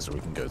stargazer we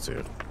can go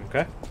to.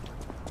 Okay.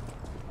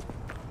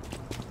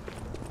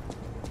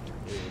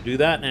 We'll do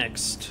that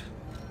next.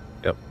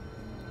 Yep.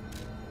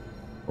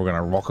 We're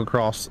gonna walk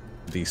across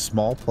the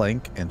small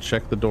plank and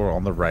check the door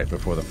on the right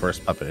before the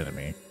first puppet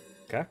enemy.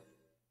 Okay. I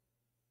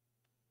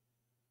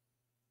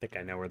think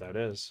I know where that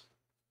is.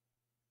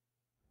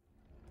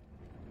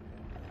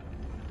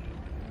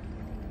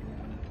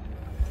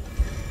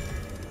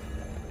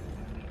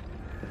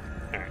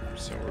 Alright,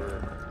 so we're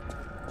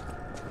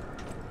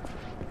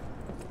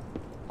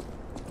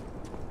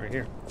right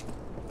here.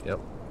 Yep.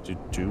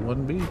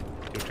 221B.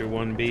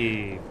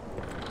 221B.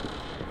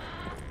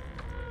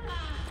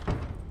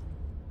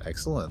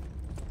 Excellent.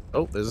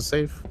 Oh, there's a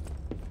safe.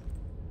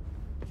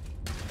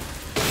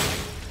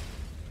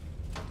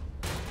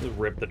 Just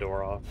rip the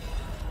door off.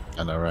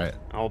 I know, right?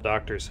 All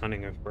doctors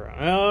hunting for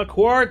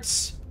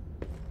quartz.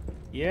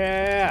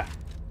 Yeah.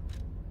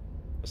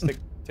 Let's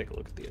take a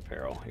look at the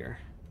apparel here.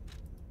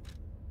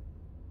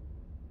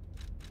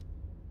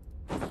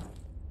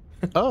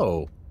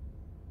 Oh.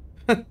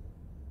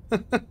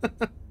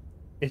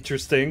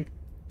 Interesting.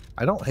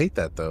 I don't hate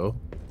that though.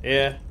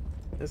 Yeah.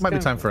 Might be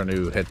time for a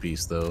new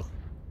headpiece though.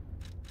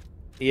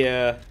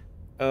 Yeah.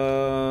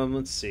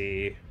 Let's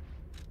see.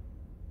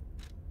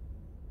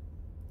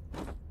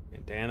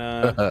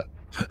 Bandana.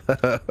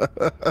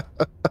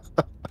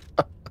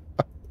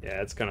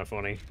 Yeah, it's kind of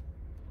funny.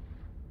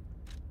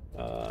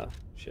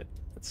 Shit.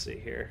 Let's see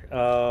here.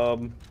 Top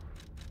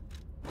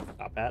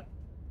hat.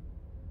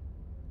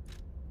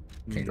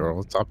 Can't go wrong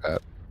with top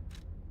hat.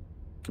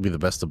 Could be the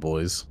best of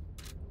boys.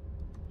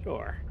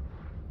 Sure.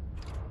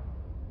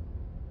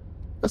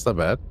 That's not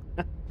bad.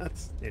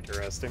 That's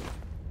interesting.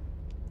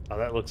 Oh,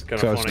 that looks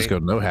kind So of let's funny. just go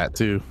no hat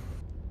too.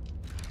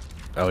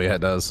 Oh yeah,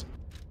 it does.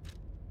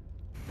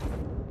 There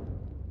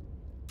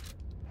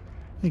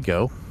you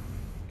go.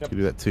 Yep. You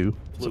do that too.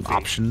 It's an Floofy.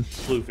 option.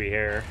 Floofy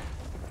hair.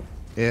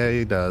 Yeah,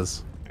 he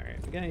does. All right.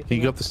 We got anything Can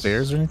you go up the else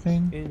stairs or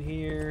anything? in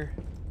here?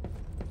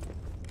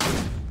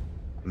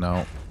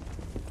 No.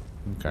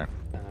 Okay.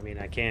 I mean,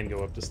 I can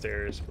go up the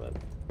stairs, but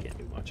can't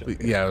do much up here.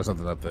 Yeah, there's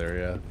something up there.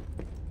 Yeah.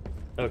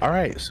 Okay. All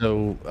right.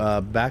 So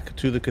back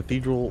to the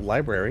cathedral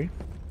library.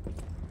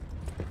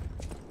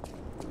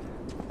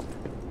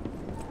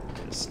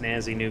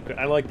 Snazzy new coat.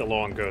 I like the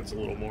long coats a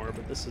little more,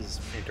 but this is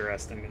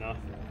interesting enough.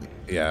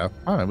 Yeah.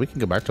 All right. We can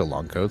go back to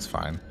long coats.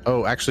 Fine.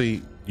 Oh,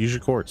 actually, use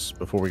your quartz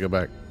before we go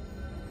back.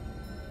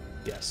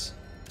 Yes.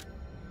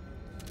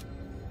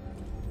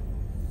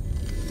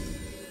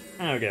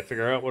 Now we gotta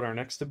figure out what our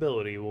next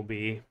ability will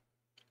be.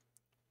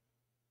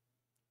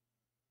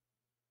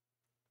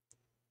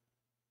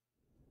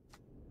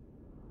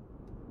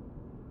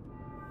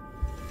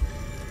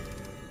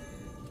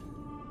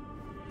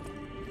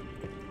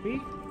 Me?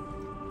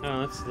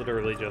 Oh, that's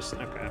literally just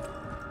okay.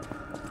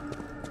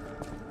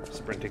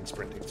 Sprinting,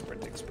 sprinting,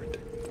 sprinting,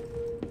 sprinting.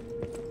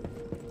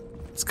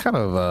 It's kind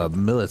of a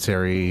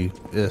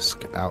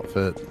military-esque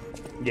outfit.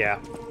 Yeah.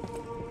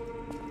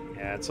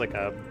 Yeah, it's like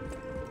a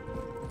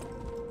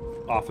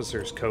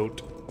officer's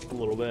coat a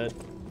little bit.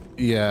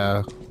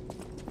 Yeah.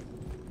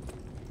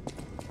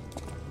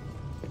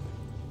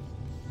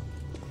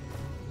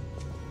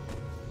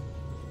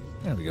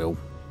 There we go.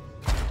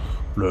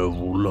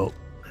 Level up.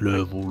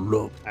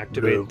 Level up.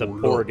 Activate the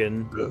level up,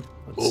 Porgan.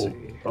 Let's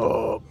see.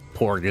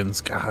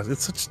 Porgans. God,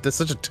 that's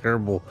such a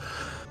terrible.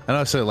 I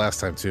know I said it last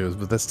time too,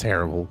 but that's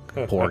terrible.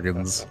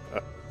 Porgans.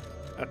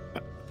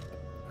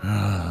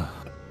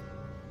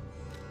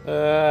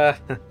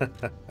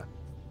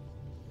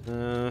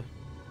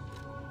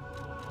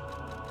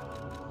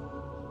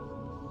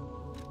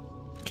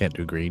 Can't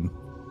do green.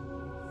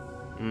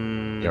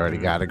 You already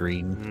got a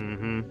green.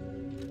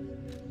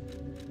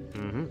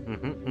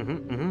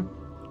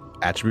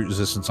 Attribute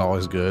resistance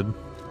always good.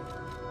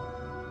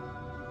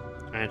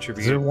 Attribute.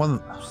 Is there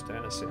one?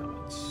 Status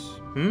ailments.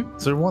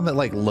 Is there one that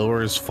like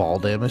lowers fall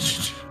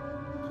damage?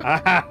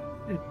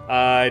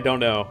 I don't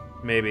know.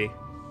 Maybe.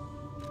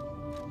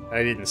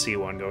 I didn't see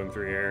one going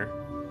through here.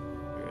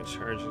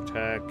 Charge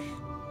attack.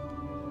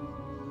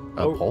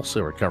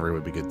 Pulsar recovery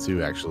would be good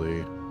too,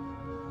 actually.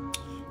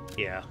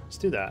 Yeah, let's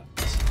do that.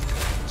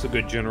 It's a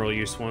good general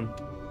use one.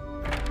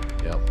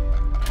 Yep.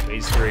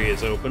 Phase 3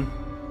 is open.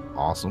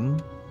 Awesome.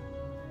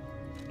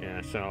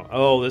 Yeah, so...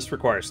 Oh, this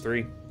requires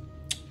 3.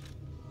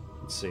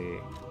 Let's see.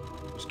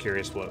 Just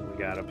curious what we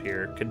got up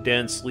here.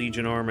 Condensed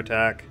Legion arm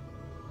attack.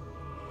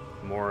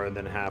 More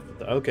than half of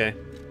the... Okay.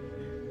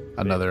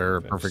 Another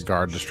perfect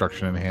guard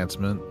destruction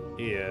enhancement.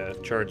 Yeah,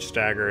 charge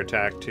stagger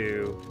attack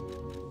 2.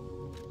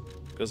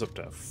 Goes up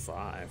to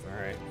 5,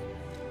 alright.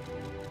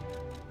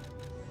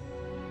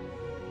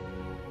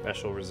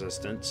 Special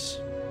resistance.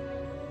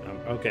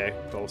 Okay,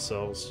 pulse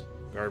cells.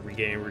 Guard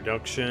regain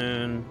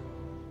reduction.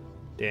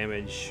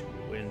 Damage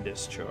when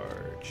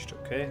discharged.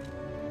 Okay.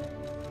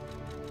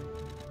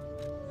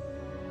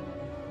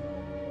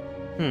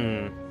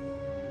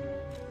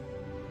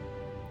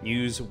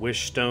 Use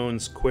wish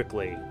stones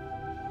quickly.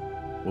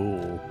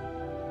 Ooh.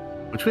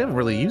 Which we haven't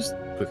really used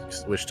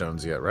wish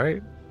stones yet,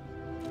 right?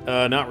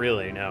 Not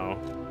really, no.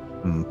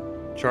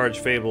 Charge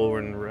Fable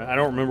when... I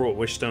don't remember what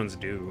wish stones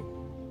do.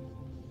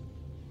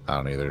 I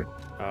don't either.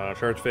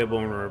 Charge Fable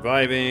when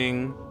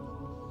reviving.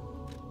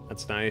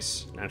 That's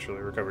nice.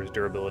 Naturally recovers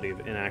durability of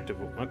inactive...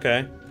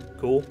 Okay,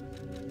 cool.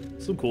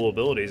 Some cool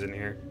abilities in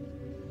here.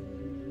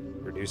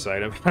 Reduce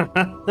item.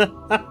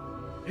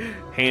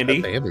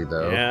 Handy. That's handy,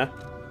 though. Yeah.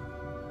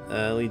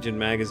 Legion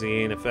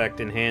magazine effect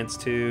enhanced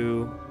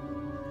 2.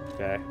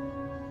 Okay.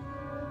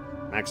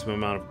 Maximum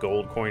amount of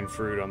gold coin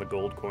fruit on the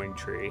gold coin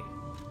tree.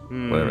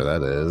 Whatever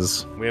that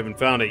is. We haven't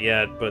found it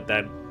yet, but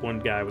that one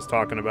guy was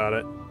talking about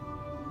it.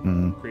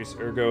 Increase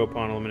ergo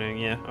upon eliminating.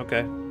 Yeah,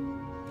 okay.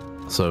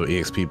 So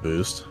EXP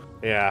boost.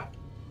 Yeah.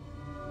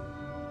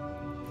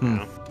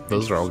 Yeah.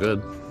 Those are all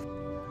good.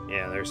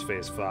 Yeah, there's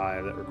phase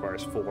 5 that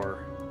requires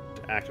 4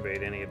 to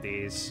activate any of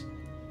these.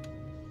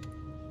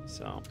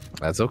 So.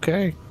 That's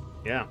okay.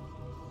 Yeah.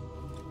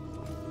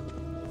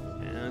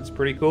 And it's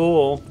pretty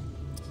cool.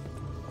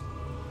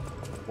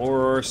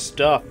 More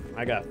stuff.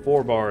 I got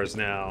 4 bars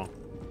now.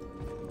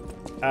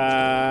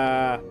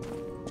 I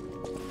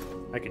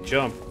can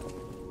jump.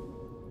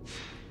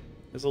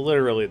 It's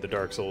literally the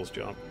Dark Souls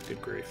jump.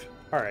 Good grief.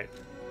 Alright.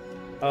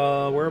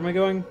 Where am I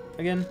going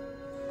again?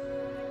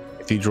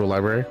 Cathedral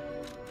library.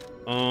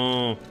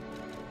 Oh.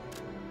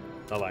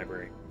 The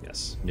library.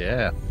 Yes.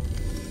 Yeah.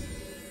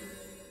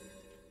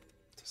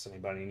 Does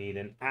anybody need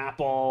an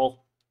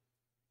apple?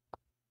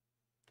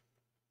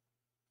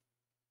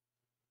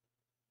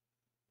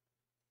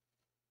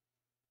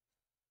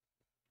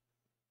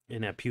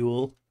 In a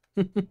pule.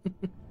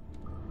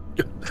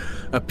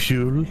 A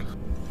pule?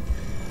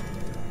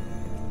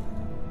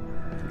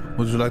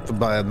 Would you like to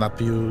buy a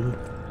napule?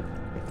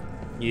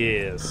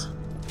 Yes.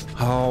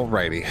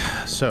 Alrighty,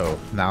 so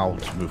now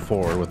to move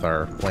forward with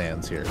our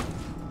plans here.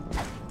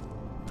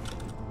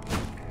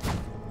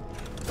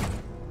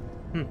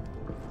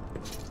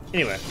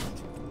 Anyway.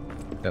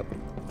 Yep.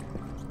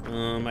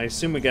 I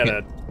assume we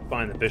gotta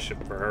find the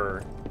bishop for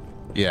her.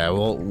 Yeah,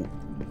 well,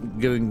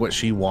 getting what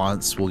she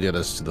wants will get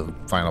us to the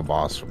final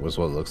boss, was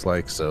what it looks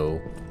like, so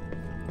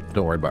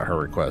don't worry about her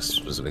request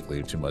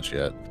specifically too much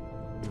yet.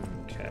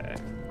 Okay.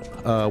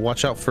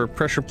 Watch out for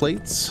pressure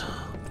plates.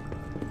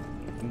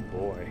 Oh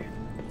boy.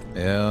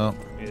 Yeah.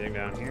 Anything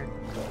down here?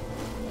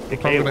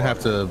 Probably gonna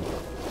have to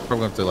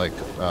like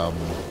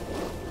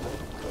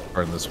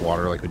burn this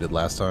water like we did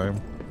last time.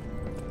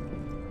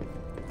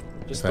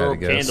 Just throw a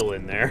candle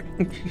in there.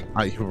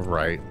 You were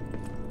right.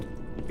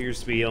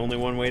 Appears to be only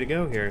one way to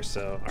go here,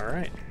 so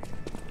alright.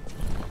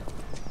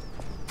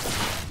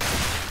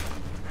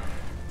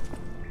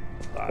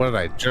 What did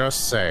I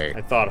just say?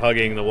 I thought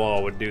hugging the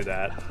wall would do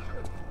that.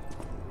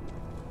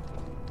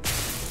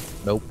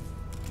 Nope.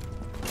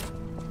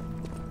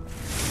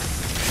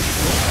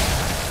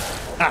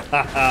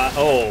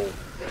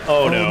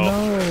 Oh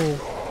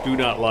no. Do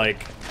not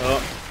like.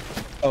 Oh,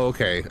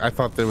 okay. I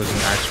thought there was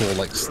an actual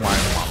like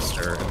slime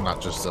monster and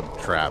not just a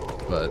trap,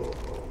 but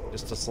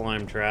just a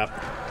slime trap.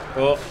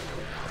 Oh.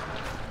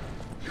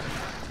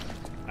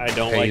 I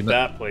don't hey, like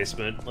that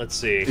placement. Let's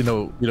see. You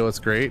know what's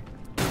great?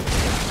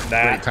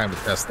 That. Great time to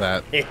test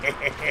that.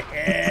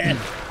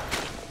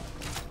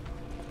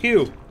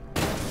 Q.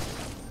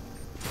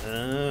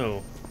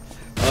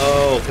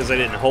 Oh, because I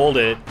didn't hold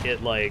it,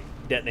 it like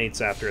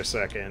detonates after a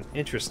second.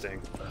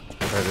 Interesting.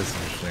 That is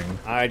interesting.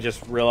 I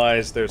just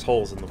realized there's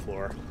holes in the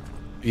floor.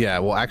 Yeah,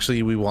 well,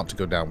 actually, we want to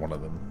go down one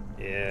of them.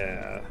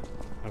 Yeah.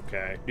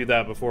 Okay. Do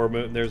that before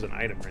moving. There's an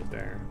item right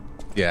there.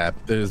 Yeah,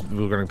 we're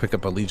going to pick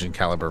up a Legion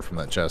caliber from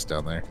that chest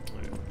down there.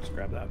 Right, just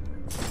grab that.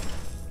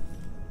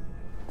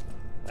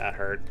 That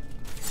hurt.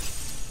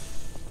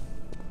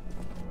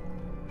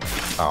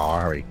 Oh,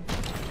 hurry.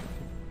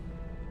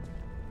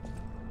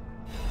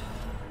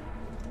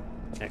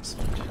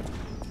 Excellent.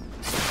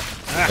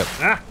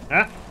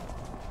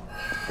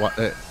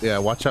 Yeah,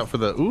 watch out for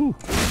the... Ooh!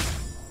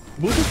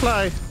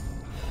 Multiply!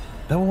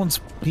 That one's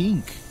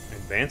pink.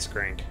 Advanced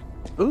crank.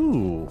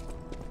 Ooh.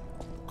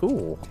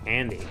 Cool.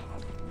 Handy.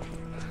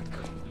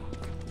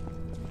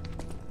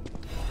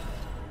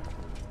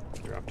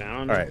 Drop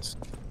down. Alright.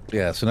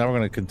 Yeah, so now we're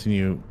going to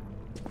continue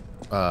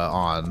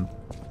on.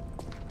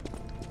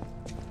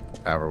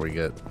 However we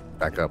get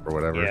back up or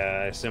whatever.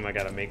 Yeah, I assume I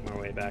gotta make my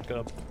way back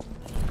up.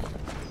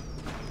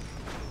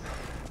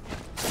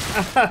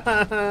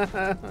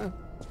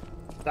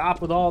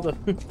 Stop with all the...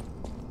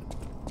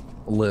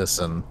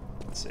 Listen.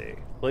 Let's see.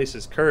 Place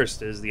is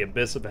cursed. It is the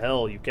abyss of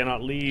hell. You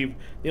cannot leave.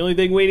 The only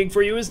thing waiting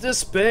for you is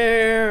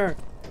despair.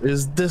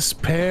 Is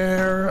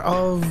despair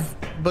of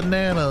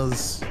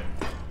bananas.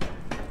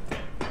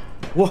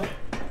 What?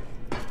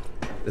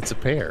 It's a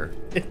pear.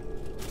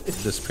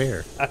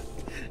 Despair.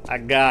 I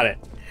got it.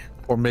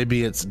 Or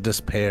maybe it's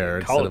despair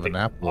instead of an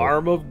apple.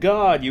 Arm of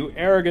God, you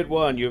arrogant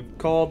one. You've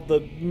called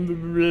the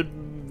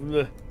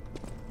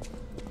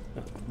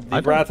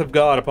wrath of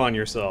God upon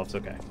yourselves.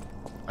 Okay.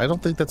 I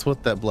don't think that's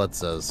what that blood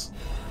says.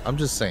 I'm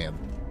just saying.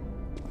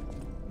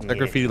 That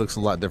graffiti looks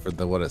a lot different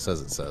than what it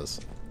says.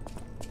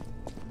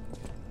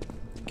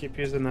 Keep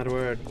using that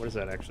word. What does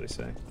that actually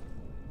say?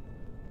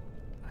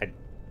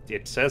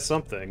 It says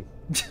something.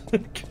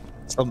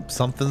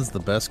 Something's the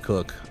best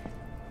cook.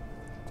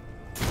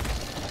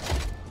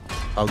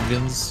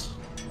 Huggins?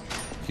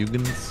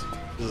 Hugans?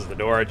 This is the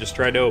door I just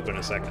tried to open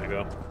a second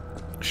ago.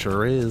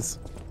 Sure is.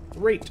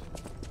 Great.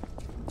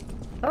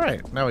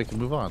 Alright, now we can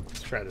move on.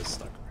 Let's try this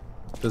sucker.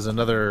 There's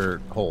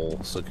another hole,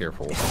 so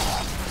careful.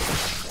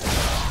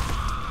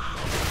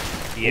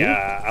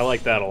 Yeah, I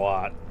like that a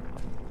lot.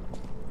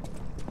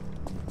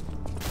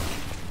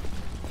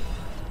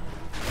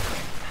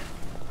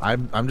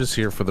 I'm just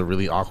here for the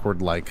really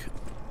awkward, like,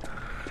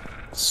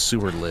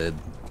 sewer lid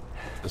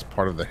as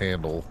part of the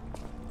handle.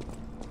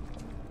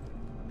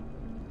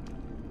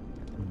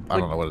 I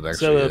don't know what it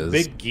actually is. So the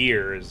big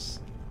gear is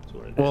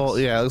what it well,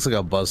 is. yeah, it looks like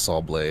a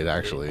buzzsaw blade,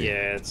 actually.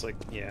 Yeah, it's like,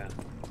 yeah.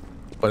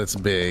 But it's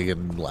big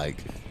and, like...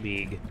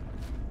 Big.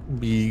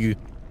 Big.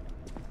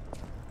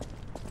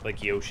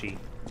 Like Yoshi.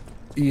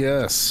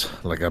 Yes,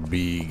 like a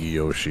big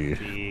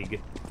Yoshi.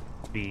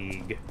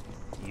 Big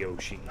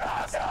Yoshi.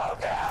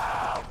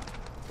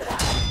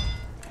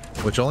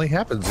 Which only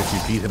happens if you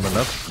feed him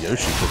enough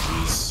Yoshi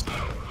cookies.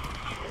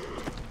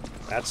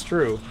 That's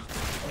true.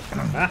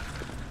 Ah.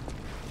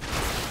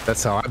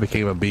 That's how I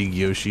became a big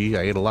Yoshi.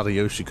 I ate a lot of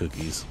Yoshi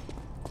cookies.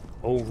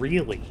 Oh,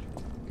 really?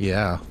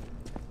 Yeah.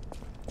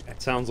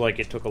 That sounds like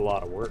it took a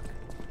lot of work.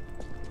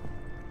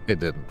 It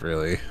didn't,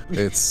 really.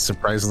 It's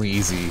surprisingly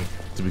easy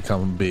to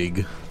become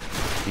big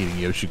eating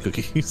Yoshi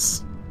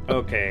cookies.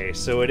 Okay,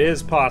 so it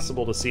is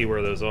possible to see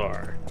where those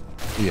are.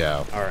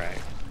 Yeah. Alright.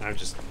 I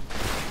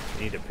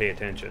need to pay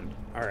attention.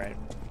 Alright.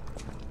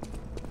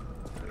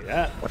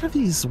 that. What are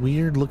these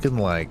weird looking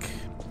like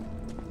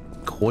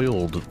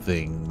coiled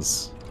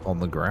things on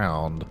the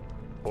ground?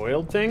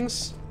 Coiled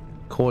things?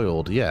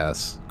 Coiled,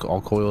 yes.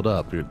 All coiled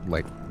up. You're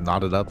like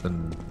knotted up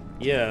and...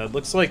 Yeah, it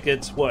looks like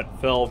it's what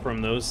fell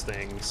from those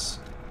things.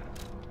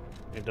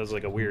 It does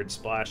like a weird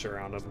splash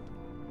around them.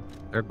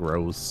 They're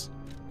gross.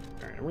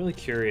 Alright, I'm really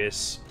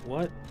curious.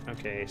 What?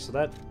 Okay, so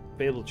that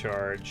fatal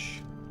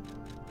charge.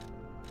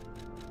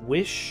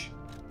 Wish?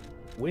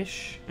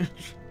 Wish?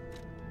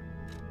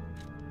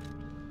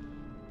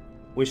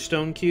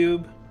 Wishstone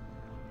cube?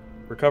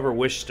 Recover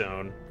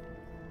Wishstone.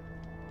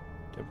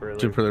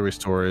 Temporarily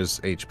restores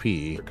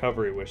HP.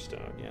 Recovery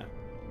Wishstone, yeah.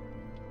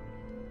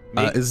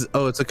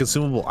 It's a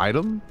consumable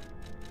item?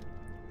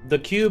 The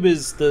cube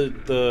is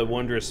the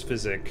wondrous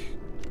physic.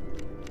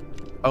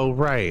 Oh,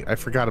 right. I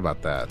forgot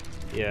about that.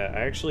 Yeah,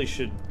 I actually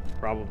should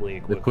probably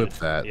equip it.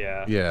 That.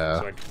 Yeah. Yeah.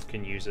 So I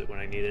can use it when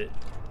I need it.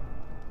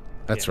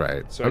 That's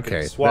right. So okay. I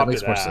can swap that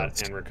makes it more out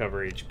sense. and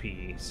recover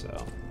HP,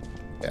 so...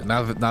 Yeah,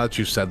 now that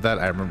you've said that,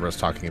 I remember us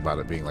talking about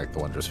it being like the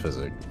wondrous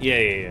physic.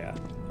 Yeah,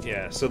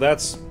 so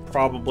that's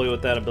probably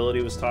what that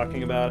ability was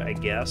talking about, I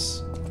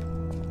guess.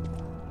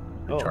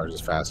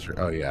 Charges faster.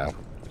 Oh yeah.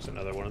 There's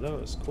another one of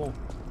those. Cool.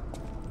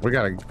 We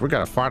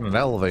gotta find an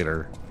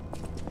elevator.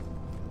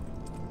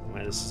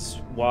 This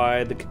is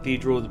why the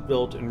cathedral was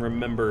built and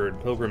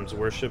remembered. Pilgrims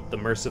worship the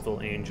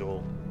merciful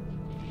angel.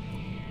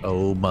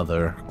 Oh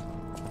mother.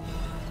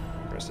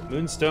 Crescent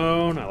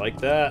Moonstone, I like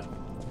that.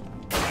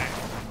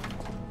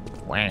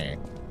 Wang.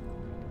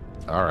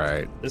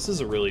 Alright. This is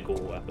a really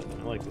cool weapon.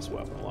 I like this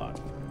weapon a lot.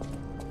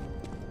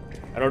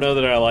 I don't know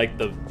that I like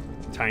the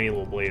tiny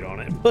little blade on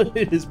it, but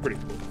it is pretty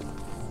cool.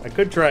 I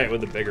could try it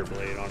with a bigger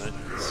blade on it.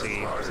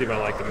 See if I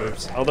like the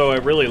moves. Although I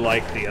really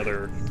like the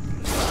other.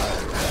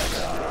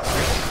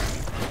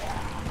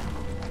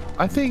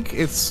 I think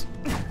it's...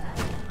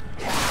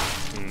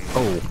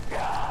 Oh.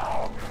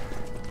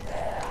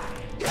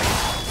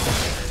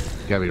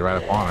 You gotta be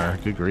right up on her.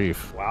 Good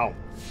grief. Wow.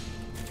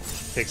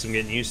 Takes some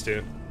getting used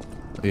to.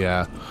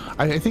 Yeah.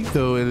 I think,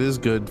 though, it is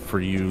good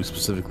for you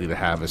specifically to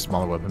have a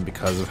smaller weapon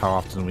because of how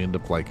often we end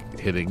up, like,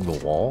 hitting the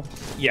wall.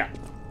 Yeah.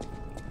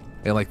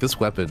 And, like, this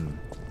weapon,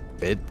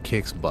 it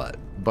kicks butt.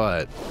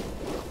 But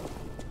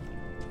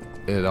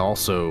it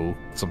also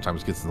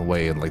sometimes gets in the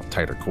way in, like,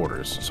 tighter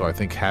quarters. So I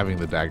think having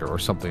the dagger or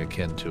something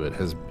akin to it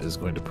is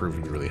going to prove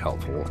to be really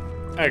helpful.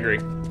 I agree.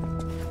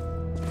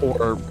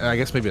 Or, I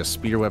guess, maybe a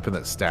spear weapon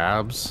that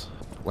stabs.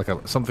 Like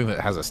something that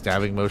has a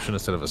stabbing motion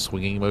instead of a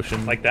swinging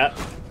motion. Like that?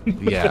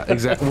 Yeah,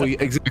 exactly. Well,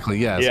 exactly,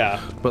 yes. Yeah.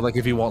 But like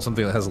if you want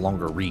something that has a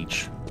longer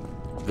reach,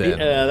 then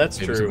yeah, that's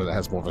maybe true. something that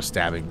has more of a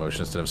stabbing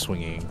motion instead of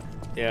swinging.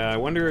 Yeah, I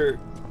wonder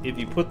if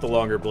you put the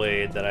longer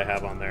blade that I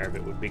have on there, if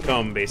it would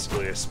become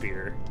basically a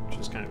spear, which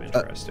is kind of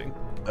interesting.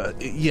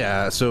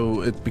 Yeah,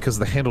 so because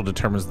the handle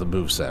determines the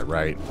moveset,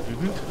 right?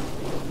 Mm-hmm.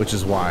 Which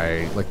is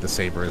why like the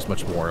saber is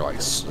much more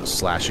like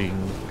slashing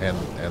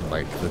and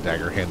like the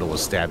dagger handle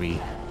was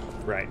stabby.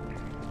 Right.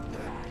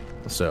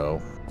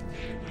 So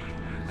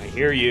I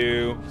hear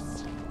you.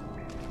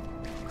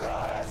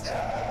 I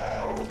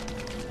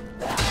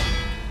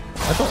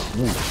don't.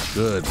 Ooh,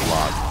 good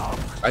block.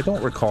 I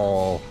don't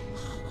recall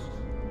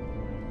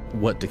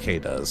what decay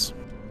does.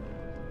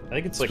 I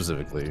think it's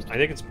specifically. I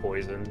think it's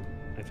poison.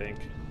 I think.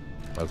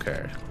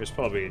 Okay. There's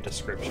probably a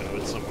description of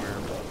it somewhere.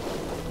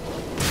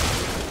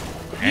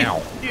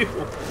 Ow.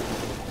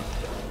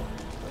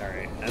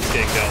 Alright, that's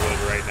getting dealt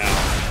with right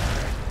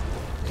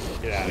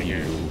now. Get out of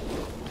here.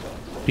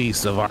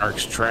 Piece of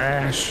Ark's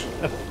trash.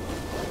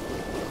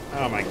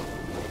 Oh my.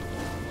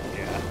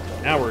 Yeah.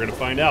 Now we're gonna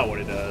find out what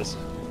it does.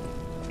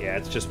 Yeah,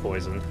 it's just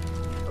poison.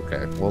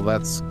 Okay, well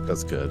that's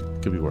good.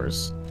 Could be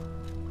worse.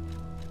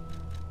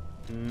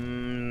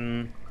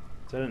 Is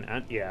that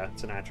an yeah,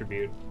 it's an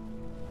attribute.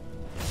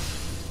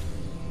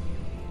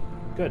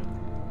 Good.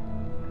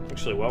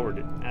 Actually, while we're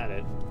at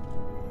it.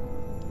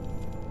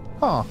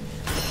 Huh.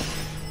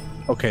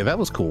 Okay, that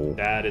was cool.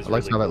 That is I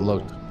like really how that cool.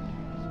 looked.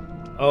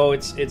 Oh,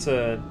 it's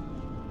a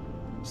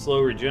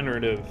slow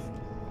regenerative.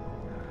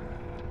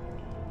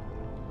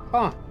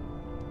 Huh.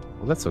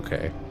 Well, that's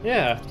okay.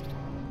 Yeah.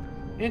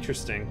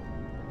 Interesting.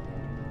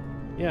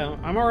 Yeah,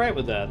 I'm alright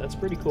with that. That's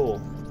pretty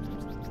cool.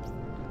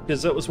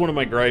 Because that was one of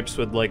my gripes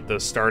with, like, the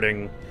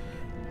starting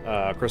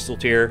crystal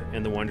tier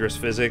and the wondrous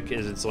physic,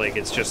 is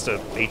it's just a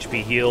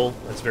HP heal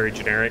that's very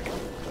generic.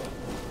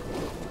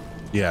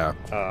 Yeah.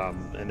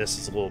 And this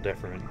is a little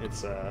different.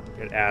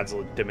 It adds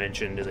a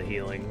dimension to the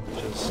healing,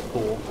 which is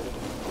cool.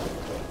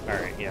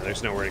 Alright, yeah,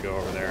 there's nowhere to go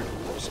over there.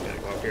 I'm just gonna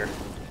go up here.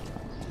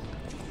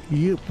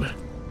 Yep.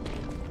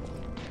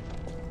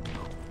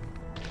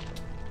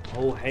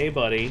 Oh, hey,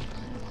 buddy.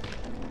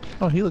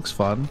 Oh, he looks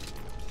fun.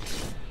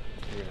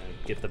 We're gonna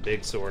get the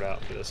big sword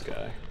out for this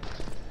guy.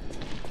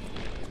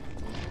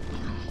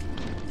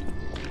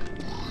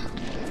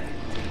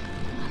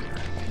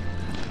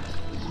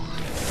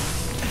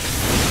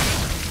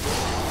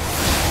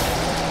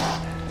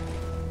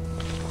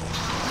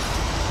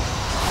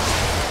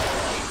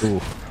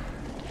 Ooh.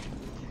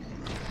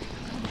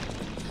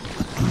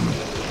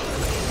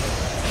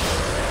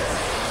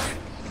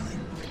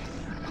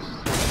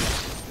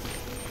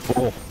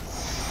 Oh.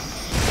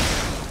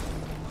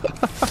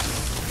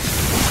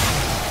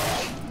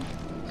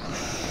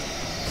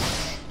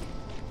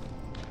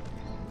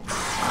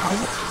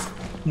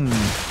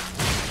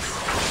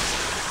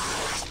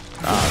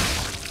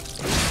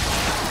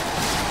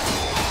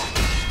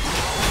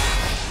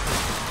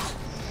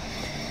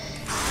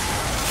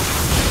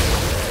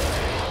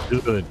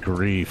 Good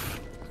grief.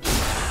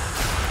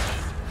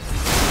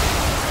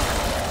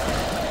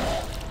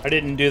 I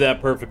didn't do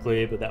that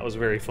perfectly, but that was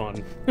very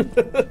fun.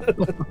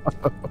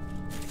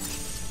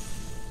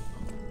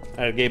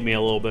 That gave me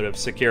a little bit of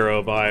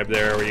Sekiro vibe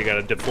there, where you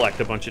gotta deflect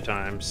a bunch of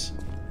times.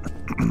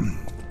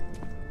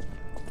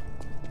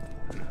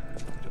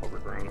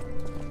 Overgrown.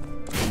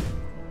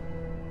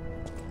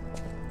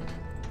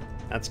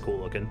 That's cool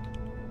looking.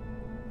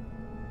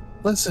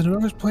 Listen,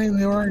 whoever's playing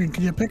the organ,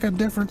 can you pick a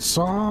different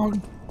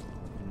song?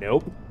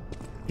 Nope.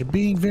 You're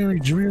being very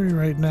dreary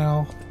right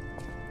now.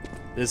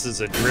 This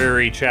is a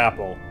dreary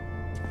chapel.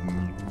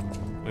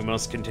 We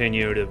must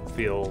continue to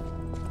feel...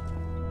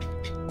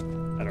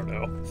 I don't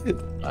know.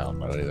 I don't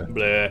know either.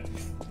 Bleh.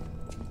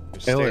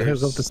 Hey, look,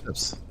 here's up the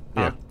steps.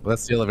 Huh? Yeah,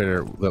 that's the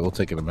elevator that we'll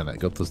take in a minute.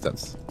 Go up the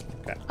steps.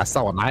 Okay. I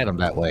saw an item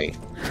that way.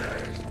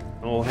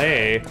 Oh,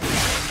 hey.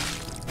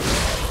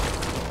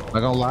 Not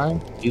gonna lie,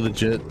 he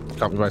legit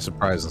caught me by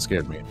surprise and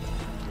scared me.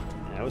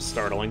 That was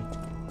startling.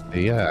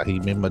 Yeah, he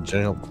made my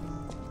jump.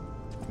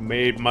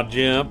 Made my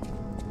jump.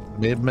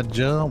 Made my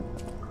jump.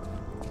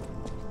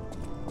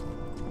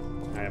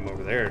 I am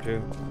over there,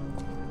 too.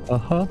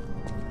 Uh-huh.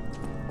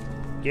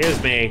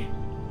 Excuse me.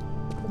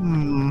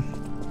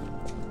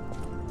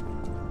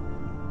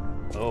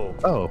 Oh.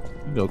 Oh,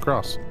 you can go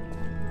across.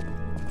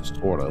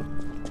 Sort of.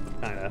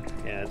 Kinda.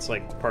 Yeah, it's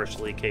like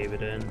partially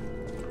caved in.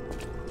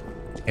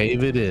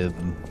 Cave it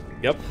in.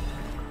 Yep.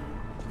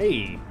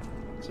 Hey.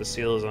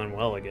 Cecile's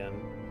unwell again.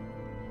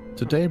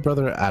 Today,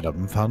 Brother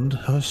Adam found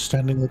her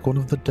standing like one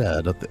of the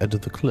dead at the edge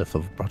of the cliff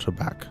of brought her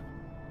back.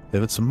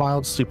 If it's a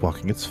mild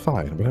sleepwalking, it's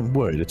fine, but I'm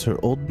worried it's her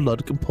old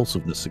blood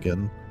compulsiveness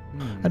again.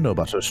 I know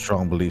about her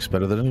strong beliefs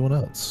better than anyone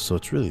else, so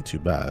it's really too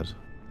bad.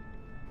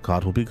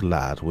 God will be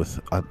glad with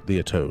the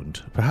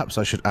atoned. Perhaps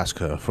I should ask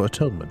her for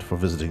atonement for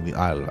visiting the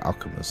Isle of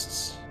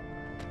Alchemists.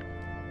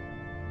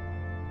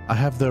 I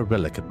have their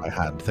relic in my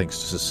hand, thanks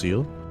to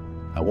Cecile.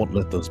 I won't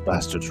let those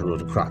bastards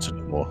ruin Krat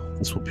anymore.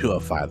 This will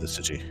purify the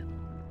city.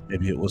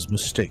 Maybe it was a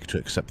mistake to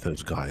accept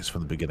those guys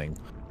from the beginning.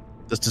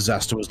 This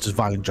disaster was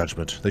divine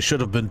judgment. They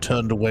should have been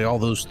turned away all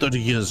those 30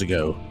 years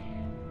ago.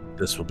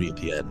 This will be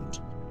the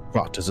end.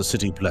 Krat is a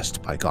city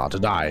blessed by God,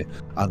 and I,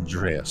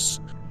 Andreas,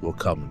 will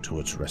come to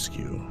its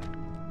rescue.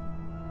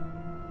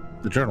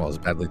 The journal is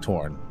badly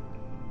torn.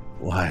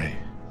 Why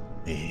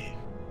me?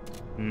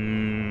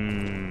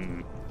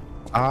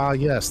 Ah,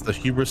 yes, the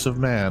hubris of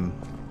man.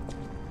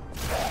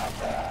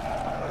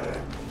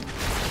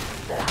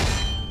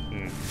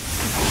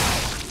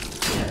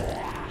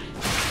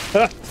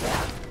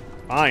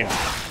 Fine.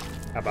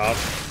 How about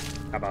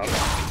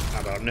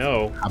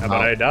no? How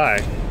about I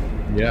die?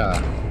 Yeah.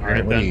 All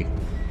right then.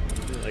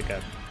 Like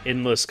a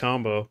endless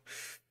combo.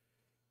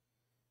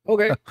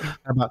 Okay.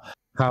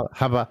 How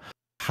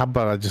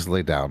about I just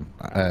lay down?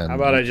 And How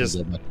about I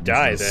just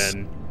die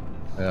then?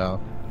 Yeah.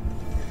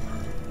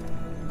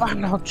 Why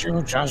don't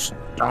you just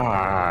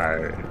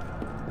die?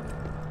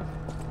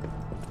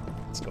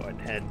 Let's go ahead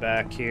and head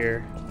back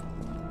here.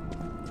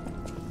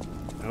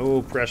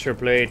 No pressure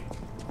plate.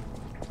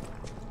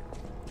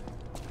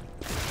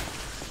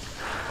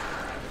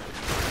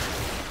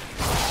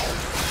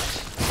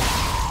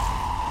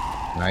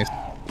 Nice.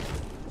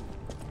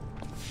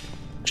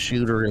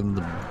 Shooter in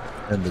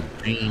the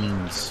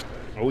jeans.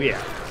 Oh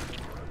yeah.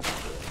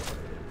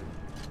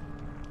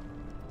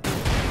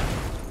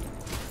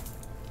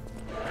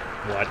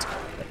 What?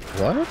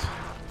 What?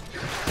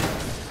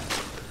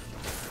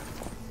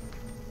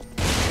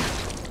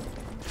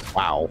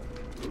 Wow.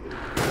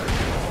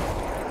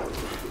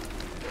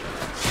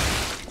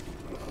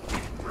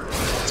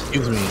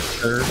 Excuse me,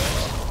 sir.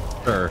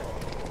 Sir.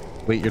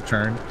 Wait your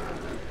turn.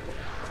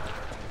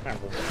 I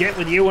will get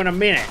with you in a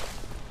minute.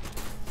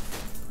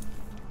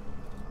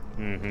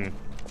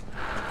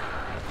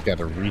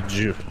 Gotta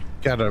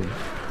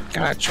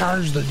gotta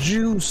charge the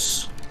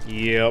juice.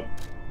 Yep.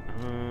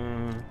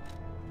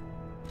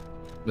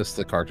 Missed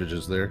the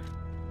cartridges there.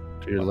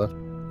 To your left.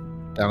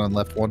 Down on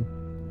left one.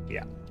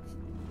 Yeah.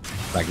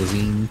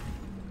 Magazine.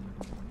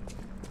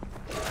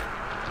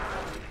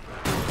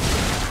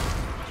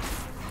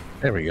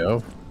 There we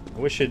go. I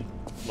wish it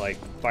like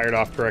fired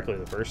off correctly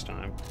the first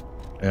time.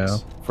 Yeah.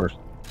 First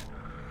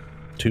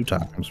 2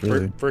 times,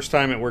 really. First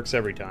time it works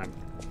every time.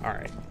 All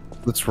right.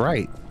 That's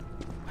right.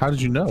 How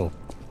did you know?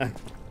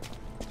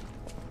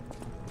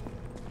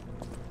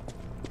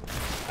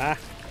 Ah.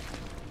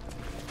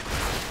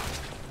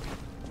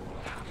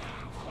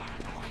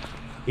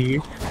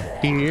 Here.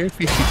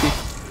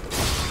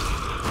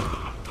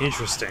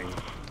 Interesting.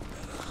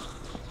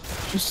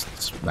 Just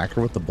smack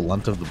her with the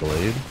blunt of the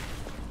blade.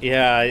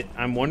 Yeah,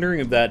 I'm wondering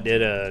if that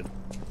did a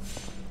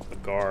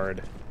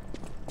guard.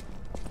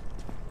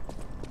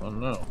 Oh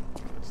no.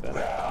 Is that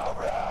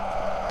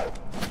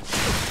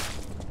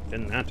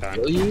Didn't that time.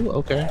 Kill you?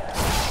 Okay.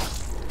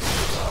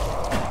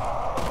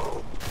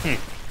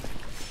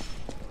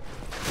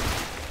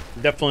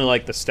 Definitely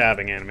like the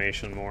stabbing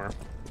animation more.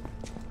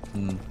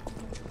 Hmm.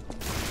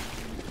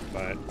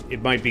 But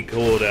it might be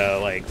cool to,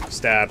 like,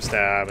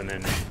 stab, and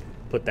then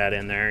put that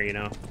in there, you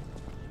know?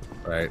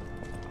 Right.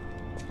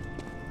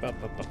 And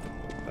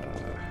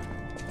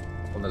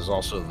there's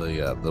also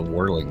the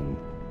whirling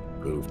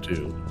move,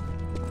 too.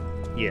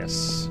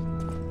 Yes.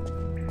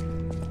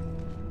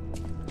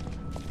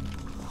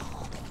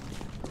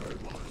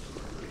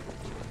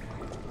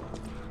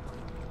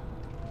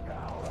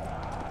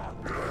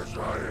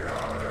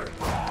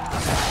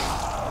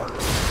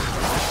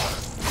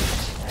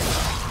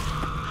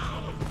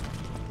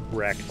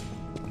 Wrecked.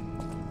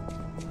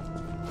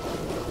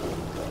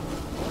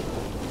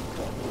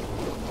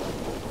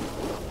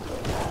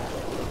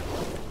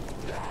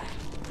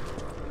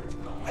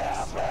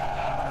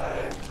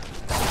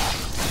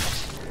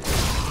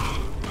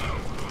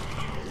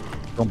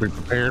 Don't be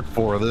prepared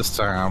for this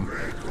time.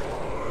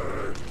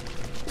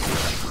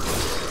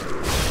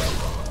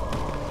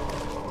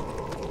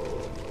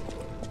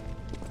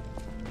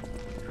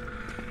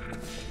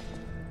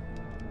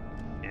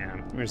 Yeah,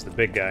 where's the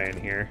big guy in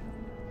here?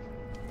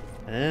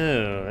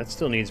 Oh, that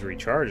still needs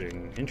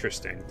recharging.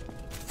 Interesting.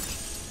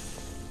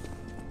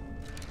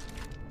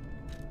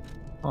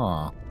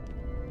 Aw.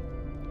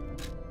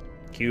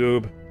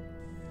 Cube.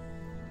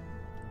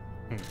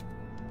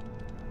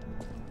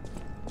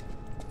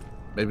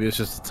 Maybe it's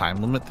just a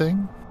time limit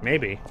thing?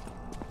 Maybe.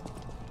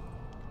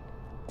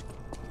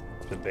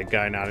 Is the big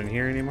guy not in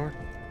here anymore?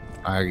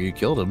 You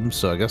killed him,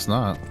 so I guess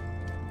not.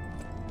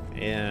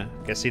 Yeah,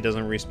 guess he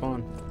doesn't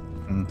respawn.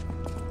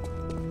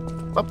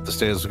 Up the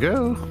stairs we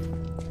go.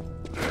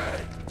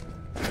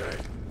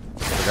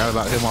 Forgot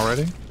about him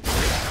already?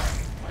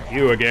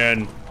 You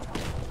again.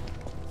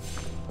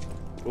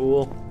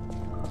 Cool.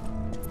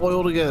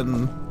 Foiled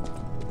again.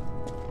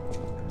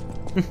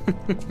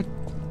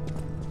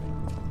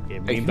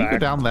 Give Hey, me can back. you go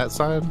down that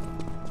side?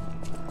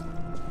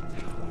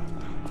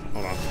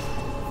 Hold on.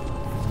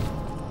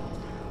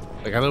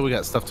 Like, I know we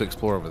got stuff to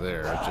explore over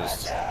there. It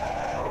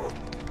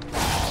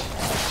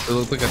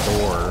looked like a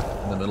door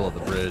in the middle of the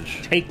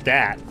bridge. Take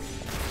that.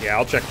 Yeah,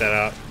 I'll check that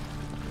out.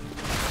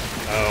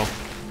 Oh.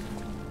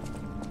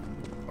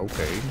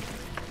 Okay.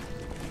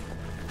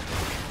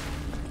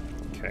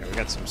 Okay, we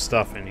got some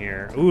stuff in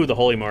here. Ooh, the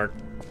holy mark.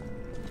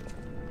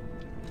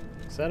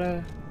 Is that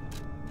a...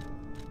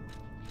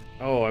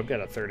 Oh, I've got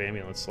a third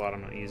ambulance slot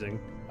I'm not using.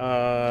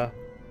 I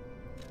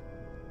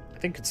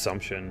think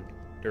consumption,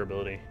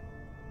 durability.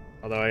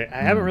 Although I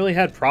haven't really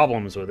had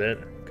problems with it.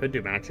 Could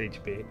do max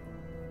HP.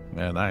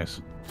 Yeah,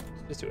 nice.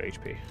 Let's do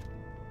HP.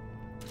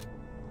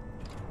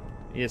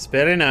 It's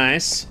very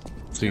nice.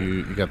 So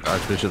you got the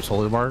Archbishop's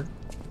Holy Mark?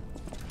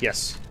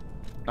 Yes.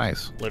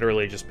 Nice.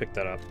 Literally just picked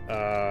that up.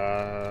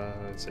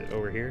 Is it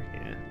over here?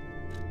 Yeah.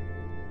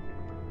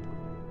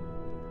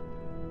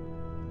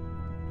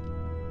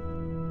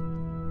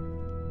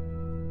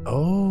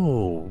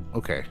 Oh,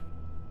 okay.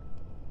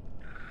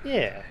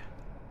 Yeah.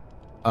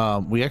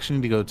 We actually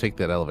need to go take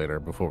that elevator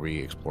before we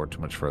explore too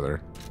much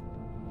further.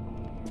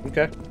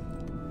 Okay.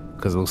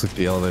 Because it looks like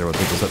the elevator will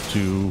take us up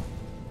to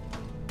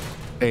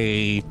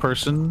a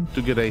person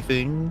to get a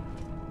thing.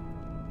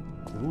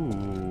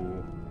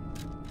 Ooh.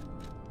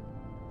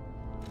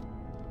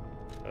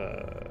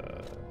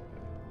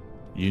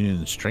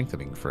 Union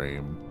strengthening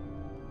frame.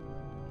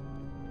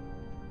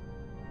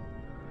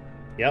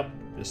 Yep.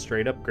 Just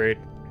straight upgrade.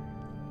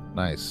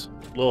 Nice.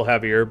 A little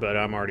heavier, but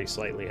I'm already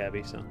slightly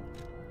heavy, so.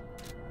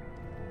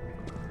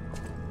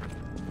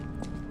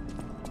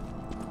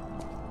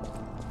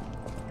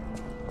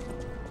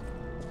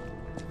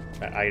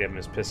 That item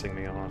is pissing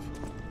me off.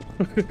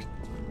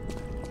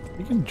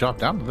 You can drop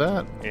down to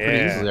that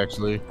pretty easily,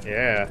 actually.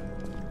 Yeah.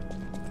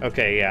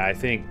 Okay, yeah, I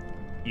think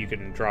you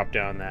can drop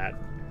down that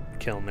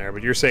kiln there,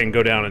 but you're saying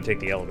go down and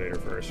take the elevator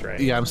first, right?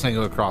 Yeah, I'm saying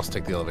go across,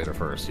 take the elevator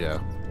first, yeah.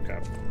 Okay.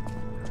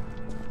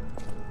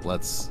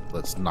 Let's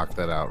knock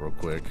that out real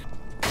quick.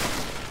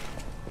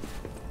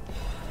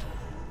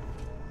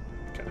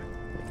 Okay.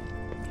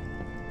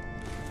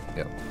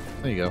 Yep.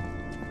 There you go.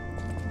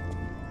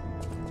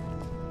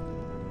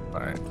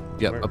 Alright.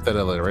 Yep, Where? up that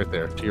elevator right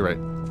there. To your right.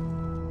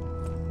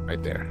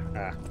 Right there.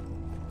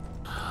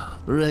 Ah.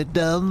 Right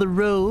down the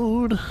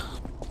road.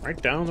 Right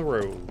down the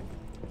road.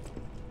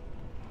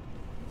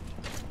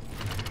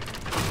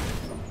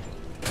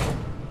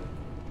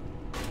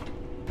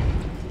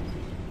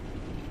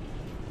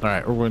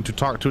 Alright, we're going to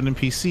talk to an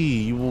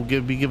NPC. You will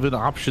be given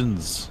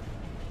options.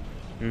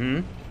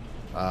 Mm-hmm.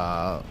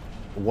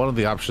 One of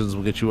the options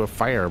will get you a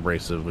fire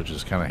abrasive, which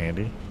is kind of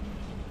handy.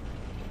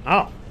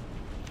 Oh.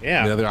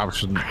 Yeah. The other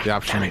option, I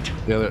can't find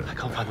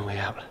the way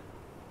out.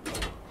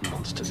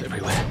 Monsters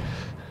everywhere.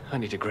 I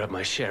need to grab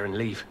my share and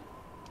leave.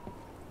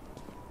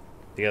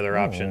 The other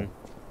option.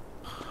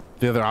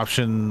 The other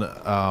option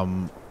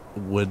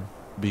would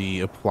be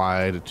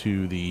applied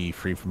to the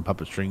Free from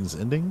Puppet Strings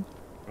ending.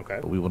 Okay.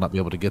 But we will not be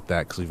able to get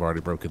that because we've already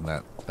broken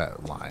that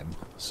line.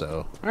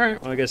 So. All right.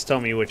 Well, I guess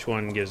tell me which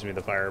one gives me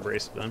the fire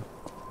abrasive then.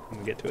 when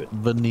we get to it.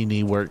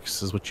 Vanini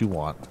works is what you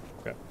want.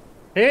 Okay.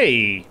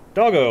 Hey,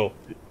 doggo.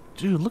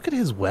 Dude, look at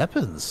his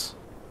weapons.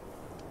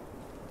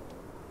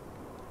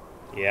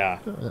 Yeah.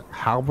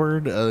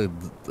 Halberd.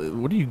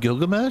 What are you,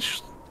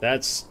 Gilgamesh?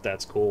 That's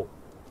cool.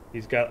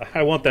 He's got.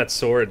 I want that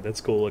sword.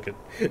 That's cool looking.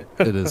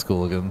 It is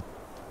cool looking.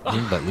 I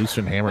think that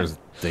Lucian hammer is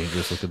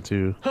dangerous looking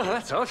too. Oh,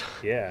 that's odd.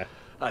 Yeah.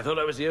 I thought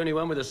I was the only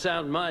one with a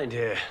sound mind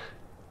here.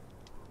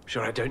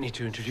 Sure, I don't need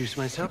to introduce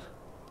myself.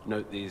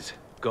 Note these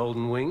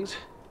golden wings.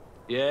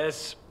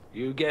 Yes,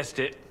 you guessed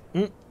it.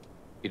 You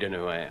don't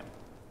know who I am.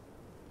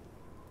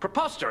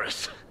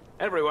 Preposterous!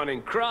 Everyone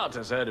in Krat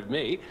has heard of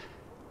me.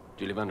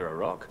 Do you live under a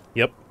rock?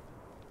 Yep.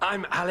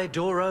 I'm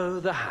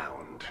Alidoro the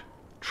Hound,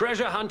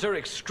 treasure hunter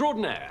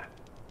extraordinaire.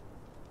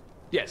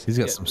 Yes. He's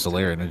got some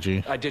Solaire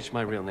energy. I ditched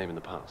my real name in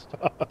the past.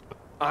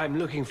 I'm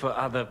looking for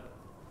other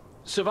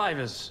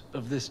survivors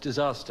of this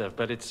disaster,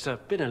 but it's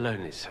been a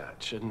lonely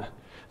search, and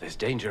there's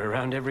danger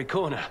around every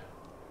corner.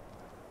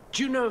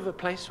 Do you know of a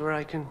place where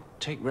I can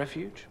take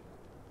refuge?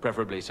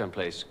 Preferably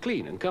someplace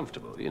clean and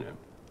comfortable, you know,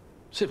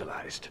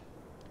 civilized.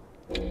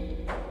 Tell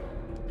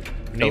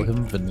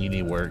him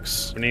Vanini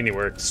works. Panini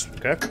works.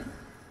 Okay.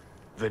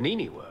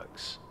 Vanini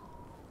works.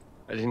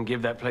 I didn't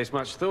give that place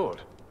much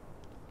thought.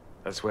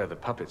 That's where the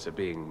puppets are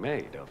being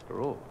made,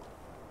 after all.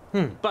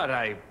 But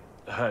I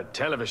heard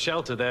tell of a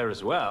shelter there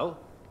as well.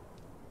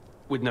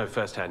 With no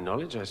first-hand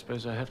knowledge, I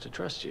suppose I have to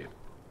trust you.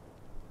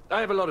 I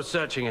have a lot of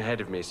searching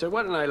ahead of me, so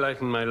why don't I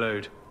lighten my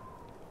load?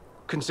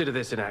 Consider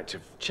this an act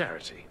of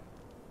charity.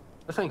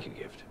 A thank you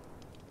gift.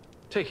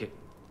 Take it.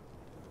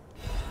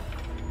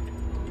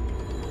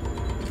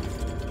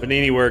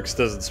 Panini works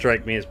doesn't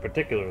strike me as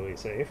particularly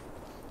safe.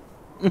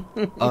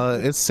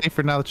 It's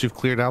safer now that you've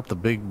cleared out the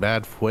big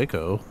bad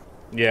Fuego.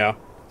 Yeah.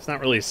 It's not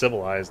really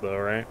civilized though,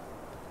 right?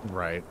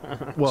 Right.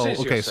 Well, Since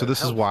you're okay, so this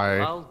is helpful, why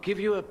I'll give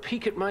you a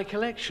peek at my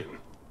collection.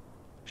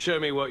 Show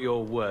me what you're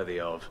worthy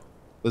of.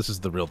 this is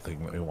the real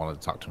thing that we wanted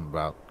to talk to him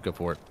about. Go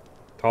for it.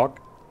 Talk.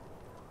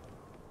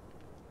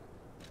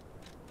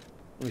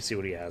 Let me see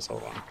what he has.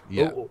 Hold on.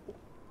 Yeah. Ooh.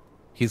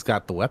 He's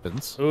got the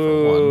weapons. For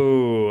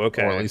Ooh, one,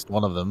 okay. or at least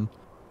one of them.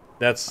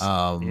 That's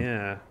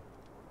yeah.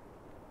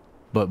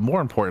 But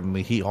more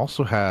importantly, he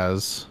also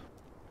has.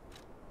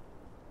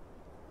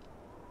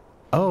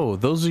 Oh,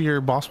 those are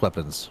your boss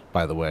weapons,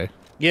 by the way.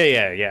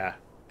 Yeah.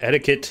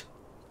 Etiquette.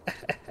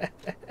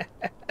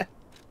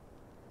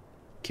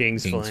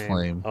 King's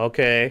Flame.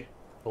 Okay.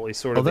 Holy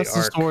Sword of the Ark.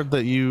 That's the sword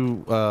that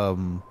you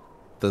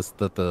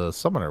that the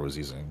summoner was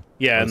using.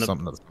 Yeah, and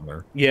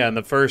and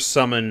the first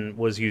summon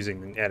was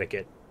using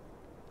Etiquette.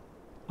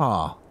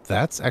 Ah,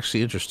 that's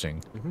actually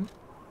interesting. Mm-hmm.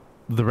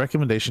 The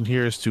recommendation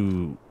here is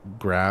to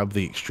grab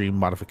the Extreme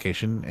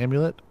Modification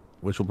Amulet,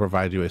 which will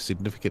provide you a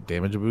significant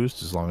damage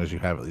boost as long as you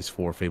have at least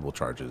 4 Fable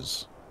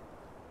charges.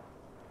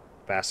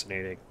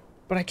 Fascinating.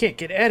 But I can't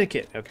get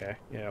Etiquette. Okay.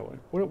 Yeah,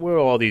 what do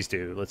all these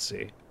do? Let's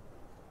see.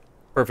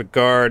 Perfect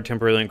Guard,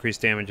 temporarily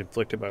increased damage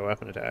inflicted by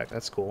weapon attack.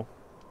 That's cool.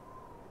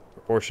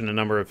 Proportion to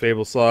number of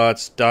Fable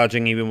slots,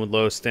 dodging even with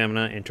low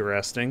stamina.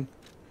 Interesting.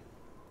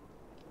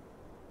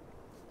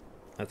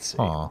 Let's see.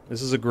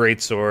 This is a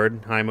great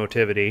sword. High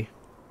motivity.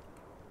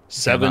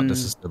 7. Not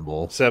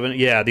disassemble. 7.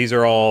 Yeah, these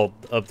are all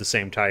of the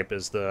same type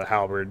as the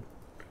halberd.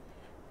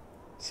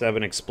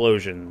 7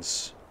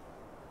 explosions.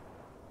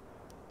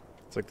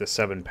 It's like the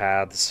 7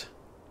 paths.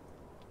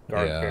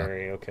 Guard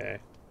parry. Okay.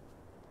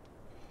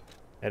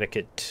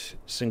 Etiquette.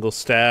 Single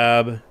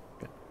stab.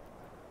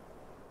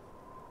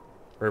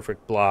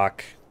 Perfect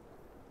block.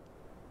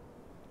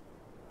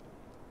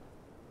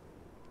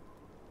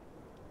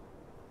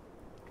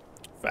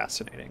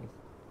 Fascinating.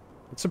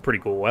 It's a pretty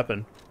cool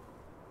weapon.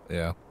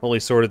 Yeah. Holy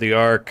Sword of the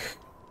Ark.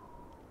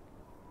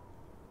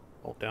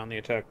 Hold down the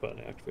attack button.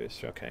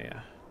 Activate. Okay,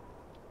 yeah.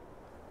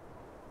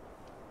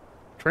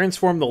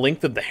 Transform the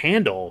length of the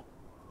handle.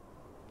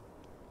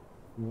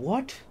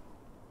 What?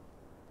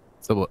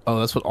 So, oh,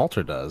 that's what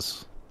Alter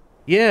does.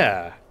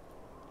 Yeah.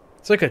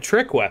 It's like a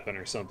trick weapon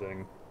or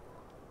something.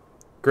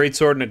 Great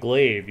sword and a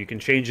glaive. You can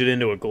change it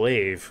into a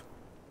glaive.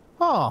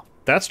 Oh.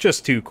 That's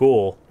just too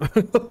cool.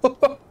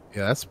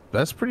 Yeah,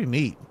 that's pretty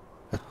neat.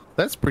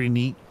 That's pretty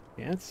neat.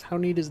 Yeah, how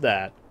neat is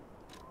that?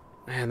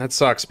 Man, that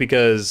sucks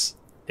because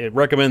it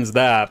recommends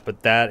that,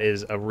 but that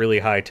is a really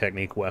high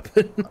technique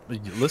weapon.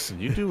 Listen,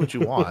 you do what you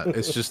want.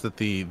 It's just that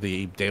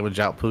the damage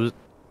output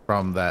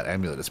from that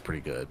amulet is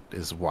pretty good,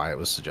 is why it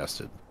was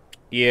suggested.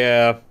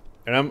 Yeah,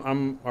 and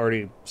I'm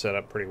already set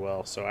up pretty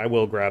well, so I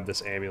will grab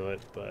this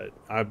amulet, but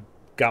I've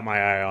got my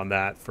eye on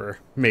that for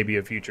maybe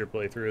a future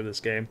playthrough of this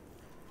game.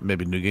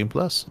 Maybe New Game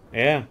Plus.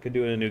 Yeah, could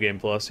do it in New Game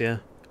Plus, yeah.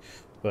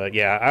 But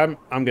yeah,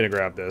 I'm gonna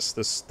grab this.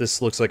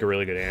 This looks like a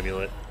really good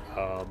amulet.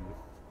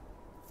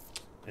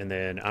 And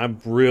then I'm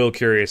real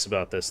curious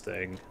about this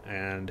thing,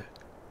 and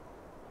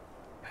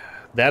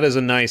that is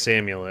a nice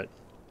amulet,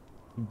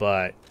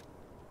 but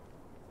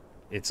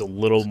it's a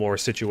little more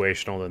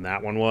situational than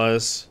that one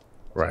was.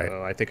 Right.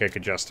 So I think I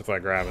could justify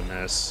grabbing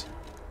this.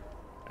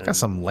 Got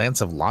some Lance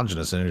of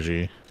Longinus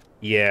energy.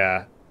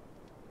 Yeah.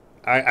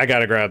 I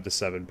gotta grab the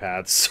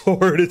 7-path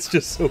sword. It's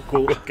just so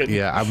cool looking.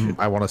 Yeah,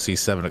 I want to see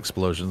 7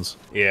 explosions.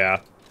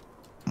 Yeah.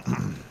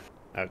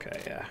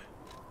 Okay, yeah.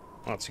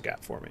 What else you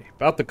got for me?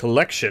 About the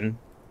collection.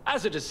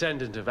 As a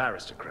descendant of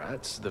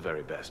aristocrats, the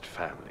very best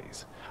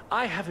families,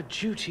 I have a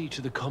duty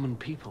to the common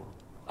people.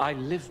 I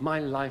live my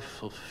life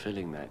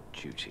fulfilling that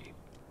duty.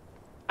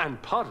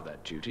 And part of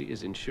that duty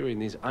is ensuring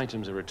these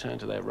items are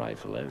returned to their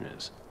rightful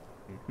owners.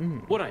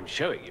 What I'm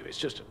showing you is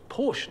just a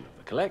portion of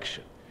the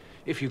collection.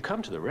 If you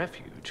come to the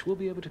refuge, we'll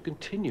be able to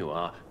continue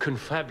our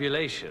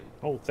confabulation.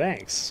 Oh,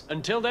 thanks.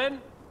 Until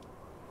then,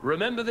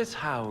 remember this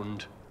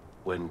hound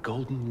when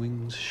golden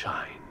wings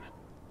shine.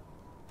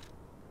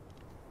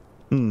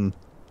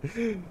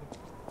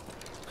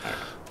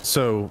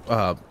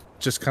 So,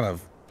 just kind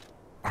of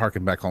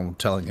harken back on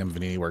telling him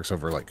Vanini works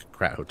over like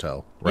Krat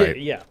Hotel, right?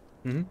 Yeah.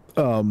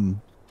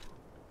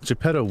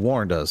 Geppetto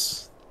warned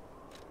us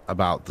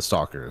about the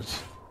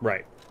stalkers.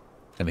 Right.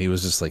 And he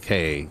was just like,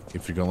 hey,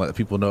 if you're going to let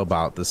people know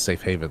about this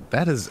safe haven,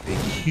 that is a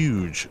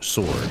huge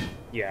sword.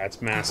 Yeah,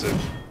 it's massive.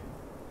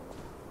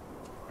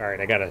 All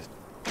right, I gotta...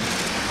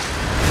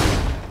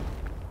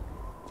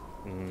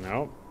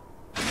 Nope.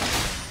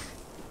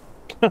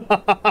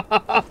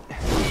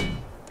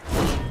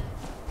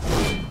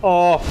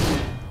 Oh,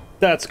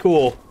 that's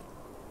cool.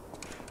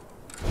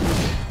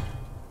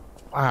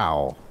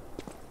 Wow.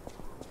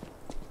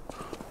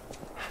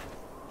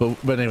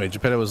 But anyway,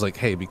 Geppetto was like,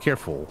 hey, be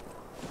careful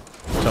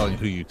telling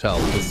who you tell.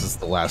 This is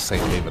the last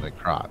safe haven in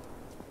Krat.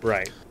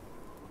 Right.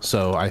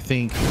 So I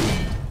think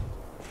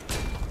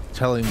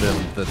telling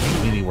them that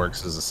Vanini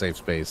works as a safe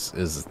space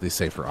is the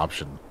safer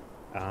option.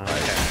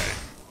 Okay.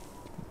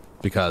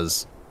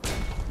 Because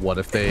what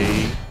if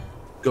they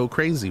go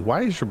crazy?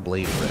 Why is your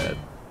blade red?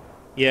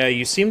 Yeah,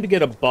 you seem to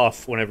get a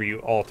buff whenever you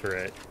alter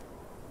it.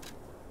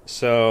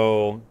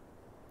 So...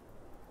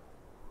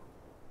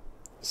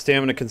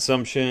 Stamina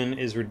consumption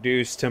is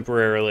reduced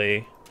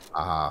temporarily.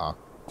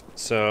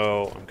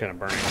 So I'm kind of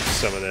burning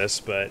some of this,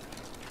 but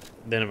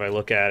then if I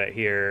look at it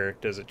here,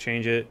 does it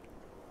change it?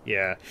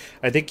 Yeah.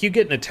 I think you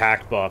get an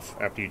attack buff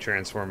after you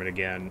transform it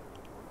again.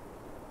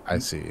 I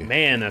see.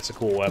 Man, that's a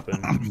cool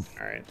weapon.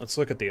 Alright, let's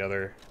look at the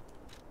other.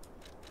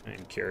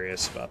 I'm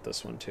curious about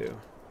this one too.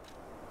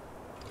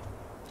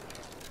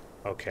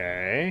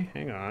 Okay,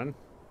 hang on.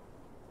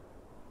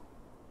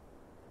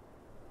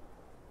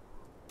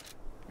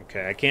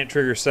 Okay, I can't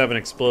trigger 7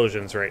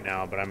 explosions right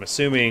now, but I'm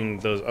assuming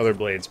those other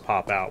blades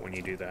pop out when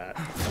you do that.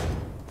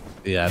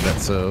 Yeah,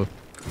 that's so.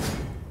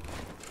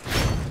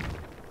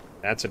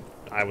 That's a...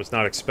 I was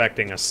not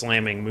expecting a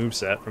slamming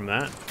moveset from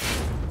that.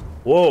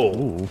 Whoa!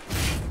 Ooh.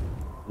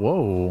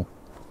 Whoa.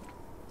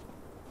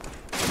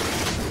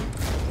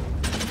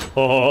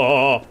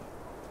 Oh!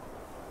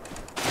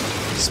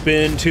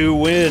 Spin to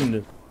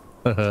win!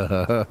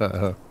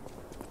 I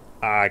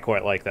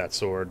quite like that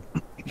sword.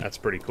 That's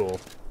pretty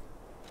cool.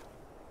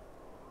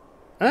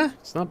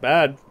 It's not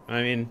bad.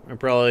 I mean, I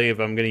probably,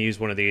 if I'm going to use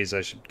one of these, I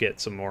should get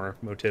some more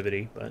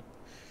motivity, but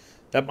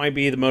that might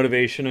be the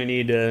motivation I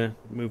need to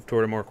move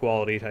toward a more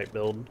quality type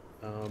build.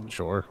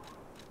 Sure.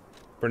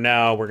 For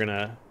now, we're going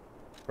to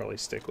probably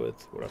stick with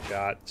what I've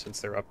got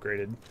since they're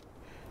upgraded.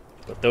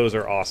 But those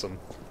are awesome.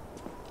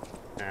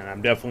 And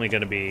I'm definitely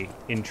going to be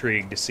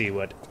intrigued to see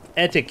what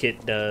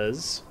etiquette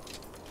does.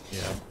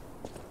 Yeah.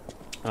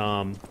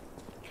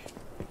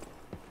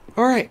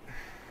 Alright.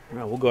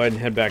 Well, we'll go ahead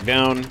and head back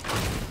down.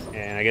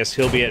 And I guess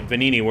he'll be at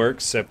Vanini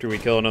Works after we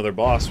kill another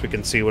boss. We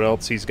can see what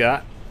else he's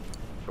got.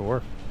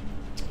 Sure.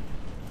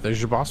 There's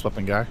your boss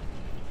weapon, guy.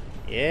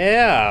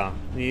 Yeah,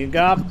 you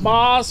got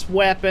boss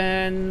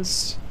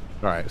weapons.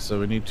 All right,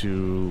 so we need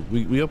to...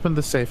 We opened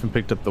the safe and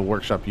picked up the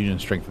Workshop Union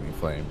Strengthening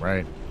Flame,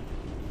 right?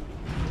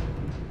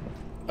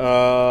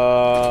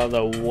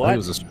 The what? It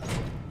was a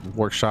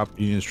Workshop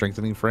Union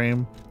Strengthening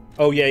Frame.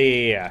 Oh,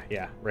 yeah,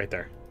 right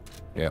there.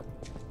 Yep.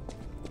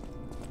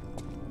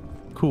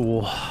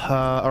 Cool.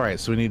 All right,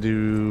 so we need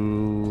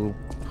to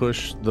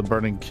push the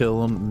burning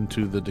kiln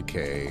into the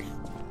decay.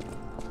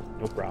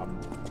 No problem.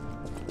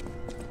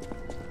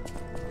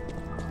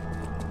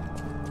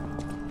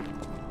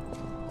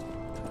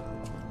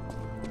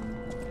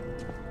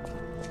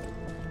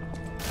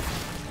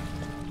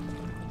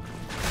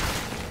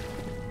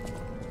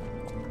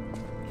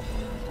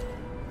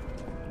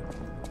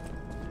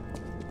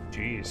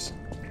 Jeez.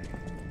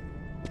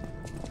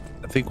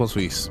 I think once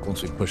we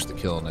push the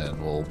kiln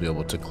in, we'll be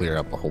able to clear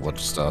up a whole bunch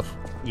of stuff.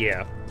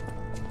 Yeah.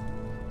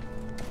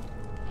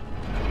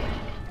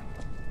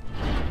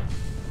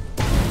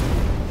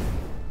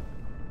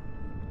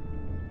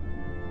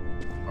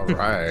 All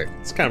right.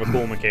 It's kind of a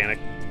cool mechanic.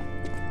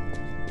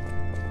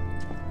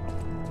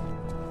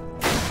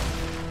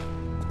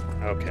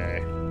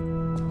 Okay.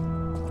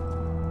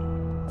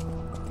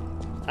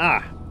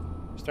 Ah,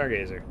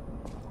 Stargazer.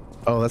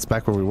 Oh, that's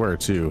back where we were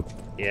too.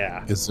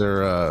 Yeah. Is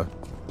there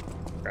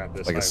Grab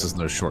this. I guess item. there's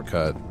no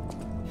shortcut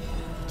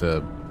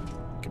to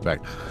get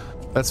back.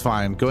 That's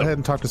fine. Go ahead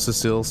and talk to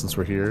Cecile since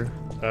we're here.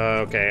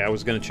 Okay, I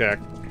was gonna check.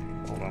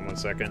 Hold on 1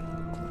 second.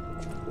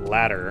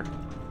 Ladder.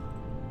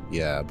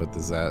 Yeah, but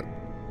does that...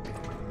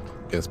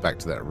 get us back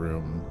to that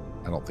room.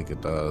 I don't think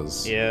it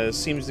does. Yeah, it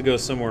seems to go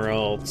somewhere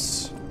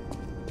else.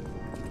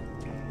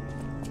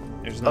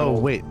 There's no... Oh,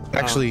 wait.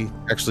 Actually,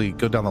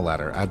 go down the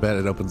ladder. I bet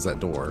it opens that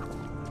door.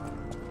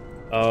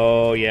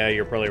 Oh, yeah,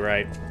 you're probably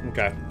right.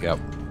 Okay. Yep.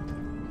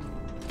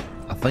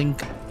 I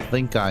think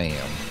I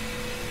am.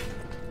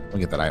 Let me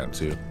get that item,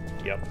 too.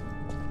 Yep.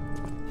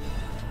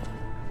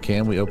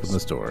 Can we open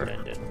this door?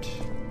 Pendant.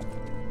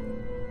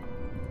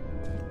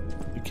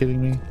 You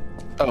kidding me?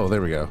 Oh,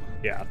 there we go.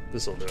 Yeah,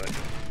 this'll do it.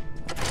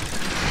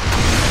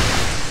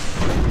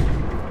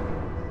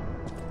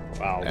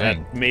 Wow,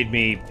 Dang. that made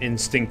me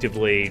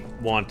instinctively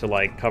want to,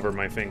 like, cover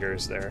my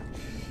fingers there.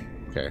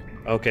 Okay.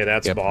 Okay,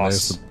 that's Yep,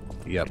 boss.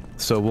 Yep.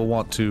 So we'll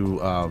want to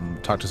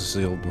talk to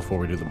Cecile before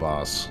we do the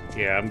boss.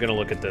 Yeah, I'm gonna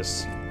look at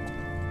this.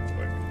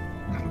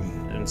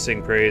 And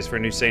sing praise for a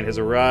new saint has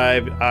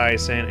arrived. I,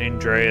 Saint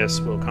Andreas,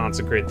 will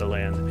consecrate the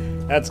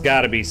land. That's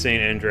gotta be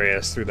Saint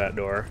Andreas through that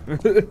door.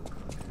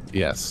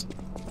 Yes.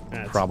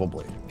 That's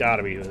Probably.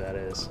 gotta be who that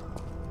is.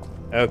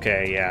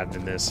 Okay, yeah,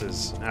 then this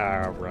is...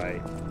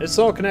 Alright. This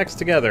all connects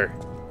together.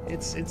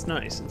 It's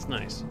nice, it's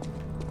nice.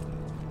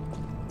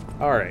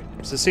 Alright,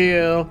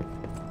 Cecile.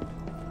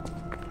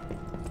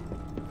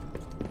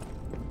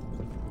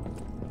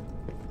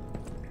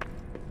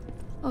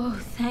 Oh,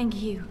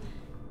 thank you.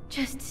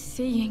 Just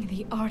seeing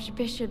the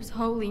Archbishop's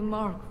holy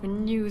mark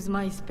renews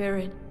my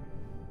spirit.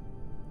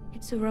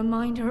 It's a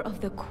reminder of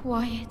the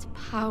quiet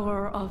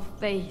power of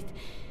faith.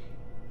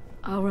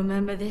 I'll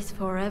remember this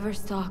forever,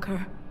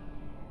 Stalker.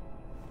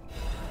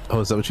 Oh,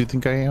 is that what you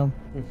think I am?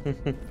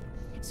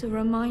 It's a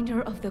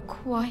reminder of the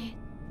quiet...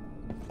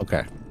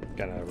 Okay.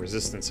 Got a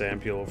resistance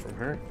ampule from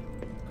her.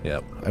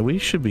 Yep. We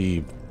should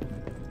be...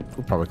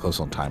 We're probably close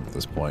on time at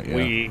this point,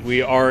 yeah.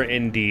 We are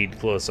indeed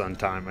close on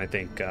time. I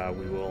think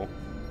we will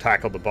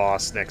tackle the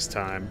boss next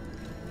time.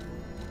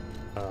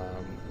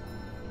 I'm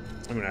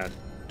gonna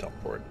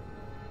teleport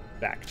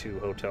back to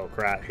Hotel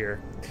Krat here.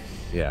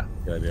 Yeah,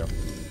 good idea.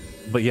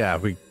 But yeah,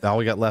 all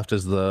we got left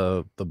is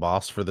the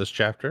boss for this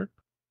chapter.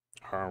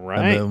 All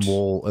right. And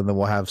then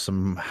we'll have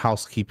some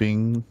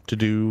housekeeping to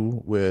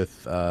do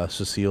with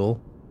Cecile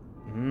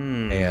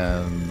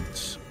and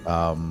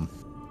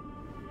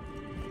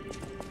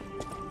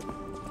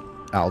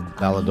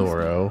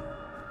Alidoro.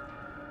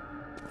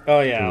 Oh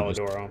yeah,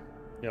 Alidoro.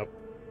 Yep.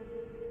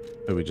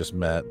 Who we just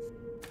met.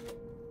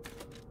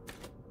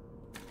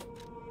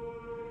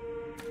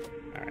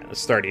 Alright,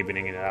 let's start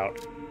evening it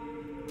out.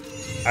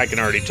 I can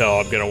already tell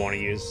I'm gonna want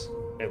to use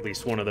at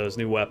least one of those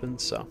new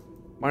weapons, so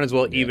might as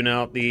well even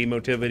out the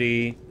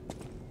motivity,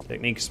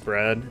 technique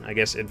spread, I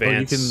guess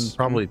advance. Well, you can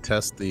probably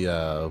test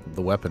the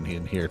weapon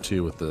in here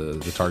too with the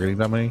targeting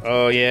dummy.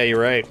 Oh yeah, you're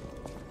right.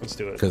 Let's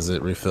do it. Because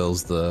it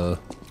refills the...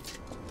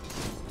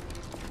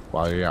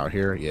 While you're out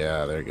here?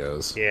 Yeah, there it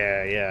goes.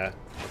 Yeah, yeah.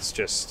 Let's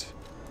just...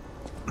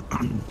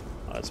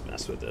 let's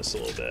mess with this a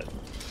little bit.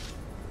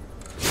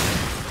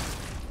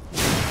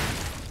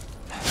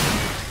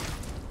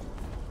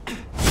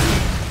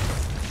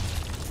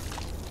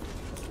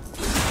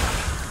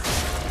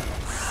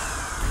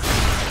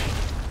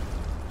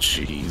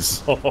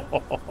 Jeez.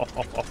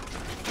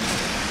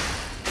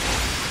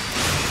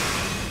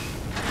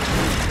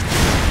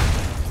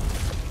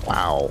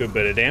 Wow. Good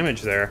bit of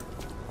damage there.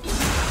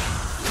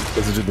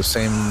 Does it do the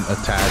same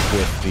attack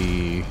with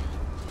the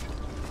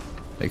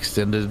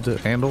extended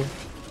handle?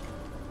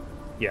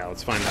 Yeah,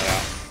 let's find that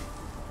out.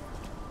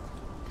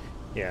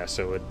 Yeah,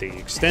 so with the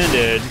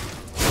extended...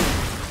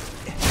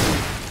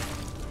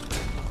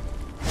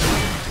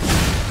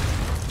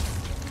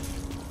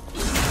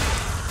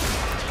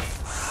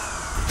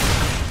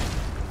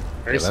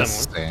 Very yeah, that's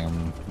similar. the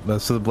same.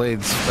 So the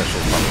blade's special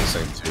is probably the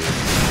same too.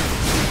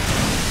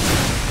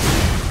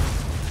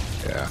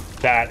 Yeah.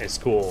 That is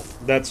cool.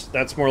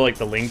 That's more like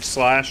the linked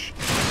slash.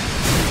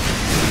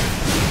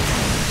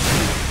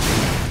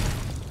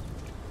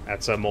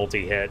 That's a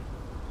multi-hit.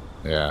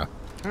 Yeah.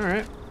 All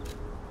right.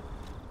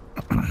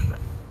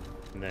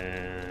 And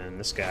then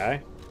this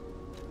guy.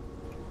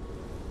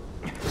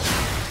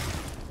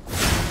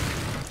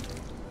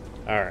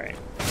 All right.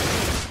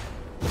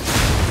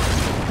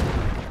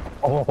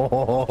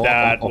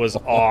 That was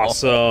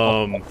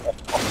awesome.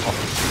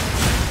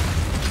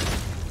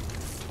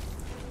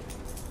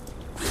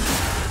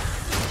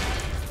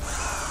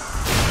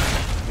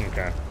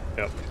 Okay.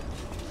 Yep.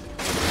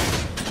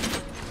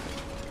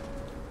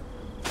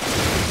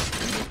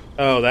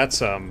 Oh,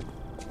 that's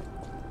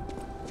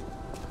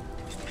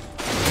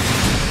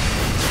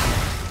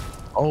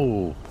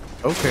Oh,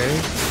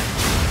 okay.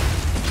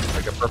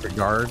 Like a perfect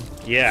guard.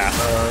 Yeah.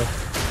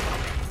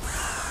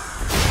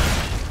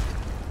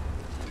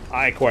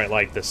 I quite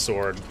like this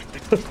sword.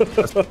 And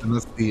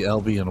that's the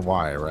LB and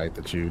Y, right?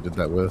 That you did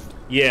that with?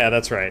 Yeah,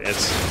 that's right.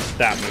 It's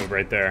that move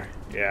right there.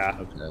 Yeah.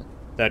 Okay.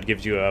 That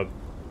gives you a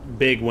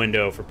big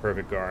window for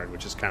perfect guard,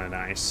 which is kind of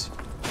nice.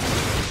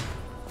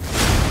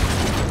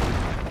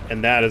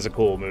 And that is a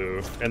cool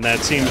move. And that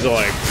seems to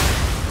like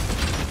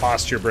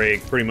posture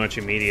break pretty much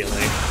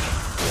immediately.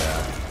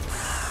 Yeah.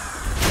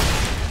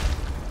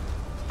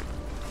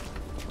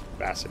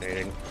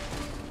 Fascinating.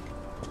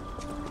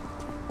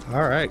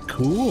 All right,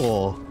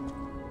 cool.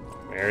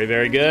 Very,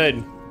 very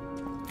good.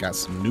 Got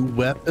some new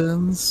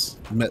weapons.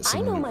 Met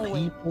some new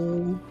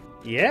people.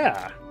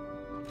 Yeah.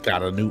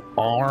 Got a new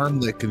arm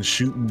that can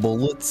shoot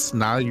bullets.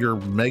 Now you're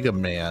Mega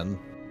Man.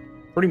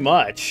 Pretty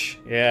much.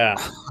 Yeah.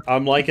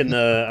 I'm liking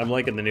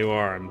the new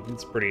arm.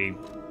 It's pretty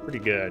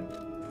good.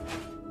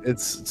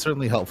 It's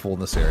certainly helpful in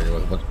this area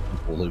with a bunch of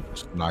people who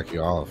just knock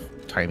you off.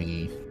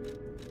 Tiny.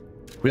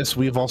 Yes,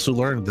 we've also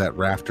learned that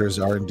Rafters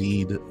are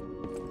indeed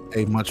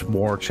a much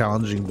more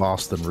challenging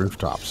boss than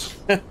Rooftops.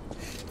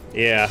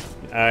 Yeah,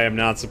 I am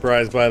not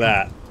surprised by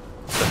that.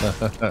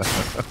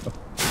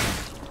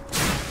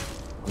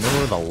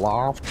 Remember the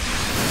loft?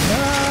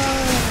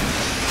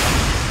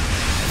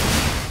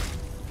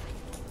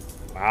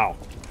 Wow.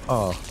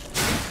 Oh.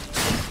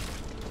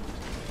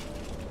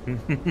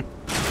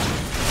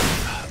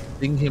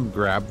 Seeing him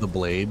grab the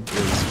blade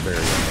is very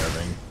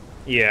unnerving.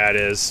 Yeah, it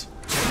is.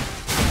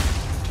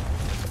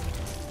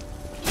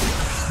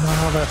 That's not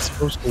how that's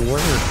supposed to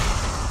work.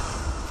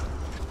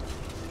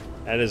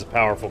 That is a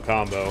powerful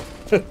combo.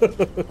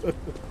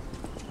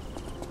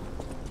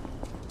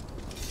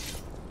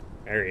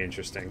 Very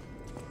interesting.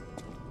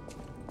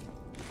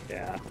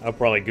 Yeah, I'll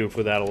probably goof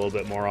with that a little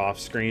bit more off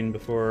screen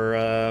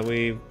before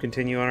we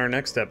continue on our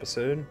next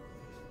episode.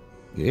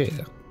 Yeah.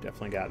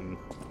 Definitely gotten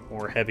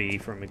more heavy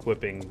from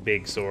equipping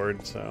big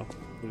sword, so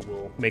we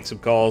will make some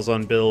calls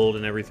on build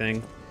and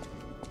everything.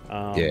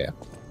 Yeah.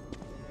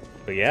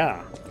 But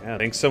yeah,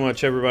 thanks so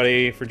much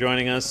everybody for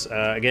joining us.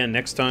 Again,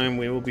 next time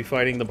we will be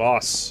fighting the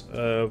boss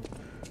of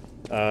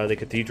the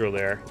cathedral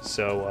there.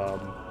 So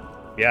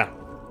yeah,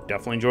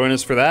 definitely join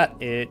us for that.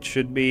 It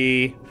should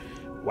be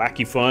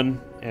wacky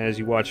fun as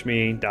you watch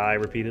me die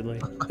repeatedly.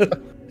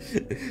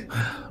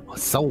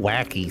 So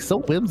wacky, so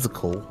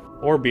whimsical.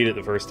 Or beat it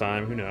the first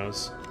time, who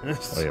knows?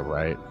 Oh yeah,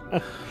 right.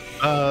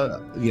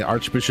 Yeah,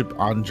 Archbishop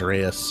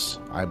Andreas,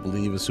 I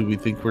believe, is who we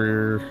think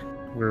we're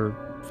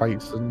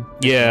fighting.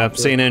 Yeah,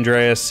 St.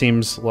 Andreas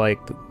seems like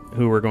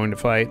who we're going to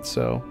fight,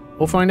 so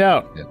we'll find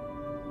out.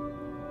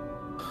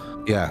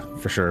 Yeah,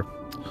 for sure.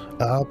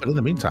 But in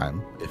the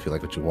meantime, if you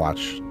like what you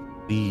watch,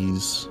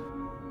 please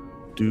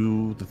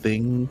do the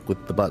thing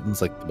with the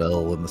buttons like the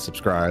bell and the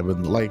subscribe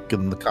and the like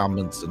and the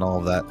comments and all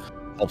of that.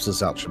 Helps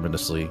us out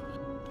tremendously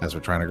as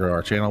we're trying to grow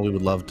our channel. We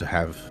would love to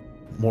have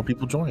more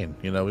people join.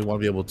 You know, we want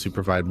to be able to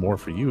provide more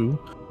for you,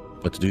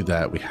 but to do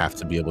that, we have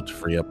to be able to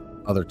free up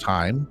other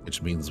time,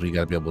 which means we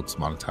got to be able to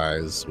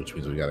monetize, which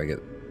means we got to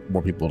get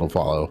more people to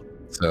follow.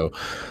 So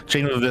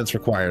chain of events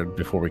required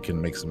before we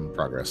can make some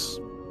progress.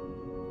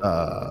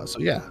 So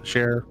yeah,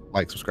 share,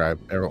 like, subscribe,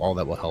 all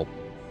that will help.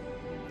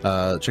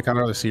 Check out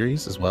our other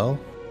series as well.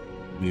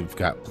 We've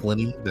got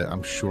plenty that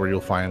I'm sure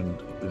you'll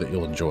find that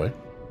you'll enjoy,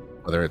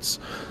 whether it's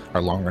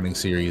our long-running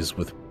series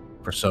with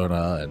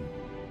Persona and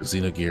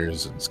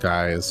Xenogears and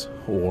Skies,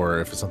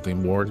 or if it's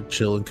something more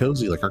chill and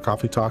cozy like our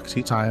Coffee Talk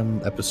Tea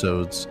Time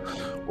episodes,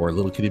 or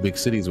Little Kitty Big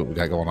Cities, what we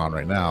got going on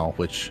right now,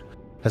 which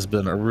has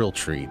been a real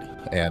treat,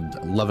 and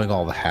loving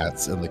all the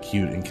hats and the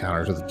cute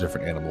encounters with the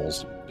different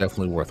animals.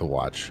 Definitely worth a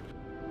watch,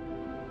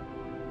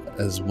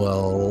 as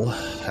well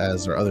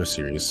as our other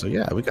series. So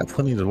yeah, we got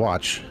plenty to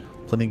watch,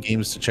 plenty of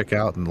games to check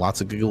out, and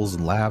lots of giggles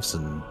and laughs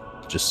and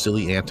just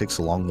silly antics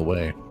along the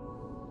way.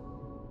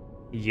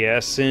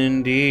 Yes,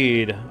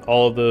 indeed.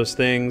 All of those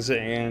things.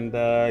 And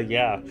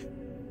yeah,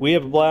 we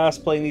have a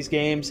blast playing these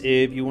games.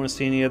 If you want to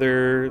see any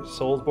other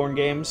Soulsborne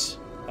games,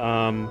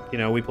 you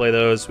know, we play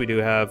those. We do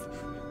have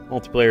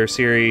multiplayer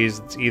series.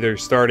 It's either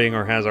starting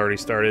or has already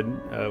started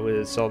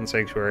with Salt and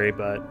Sanctuary,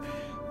 but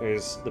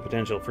there's the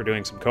potential for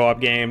doing some co-op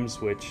games,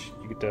 which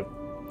you get to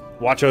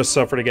watch us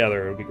suffer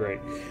together. It would be great.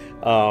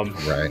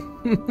 Right.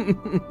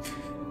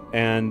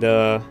 And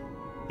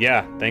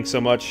yeah, thanks so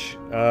much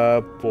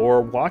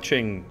for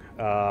watching.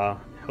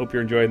 Hope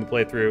you're enjoying the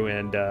playthrough,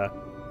 and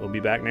we'll be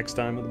back next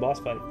time with the boss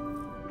fight.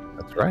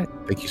 That's right.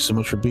 Thank you so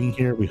much for being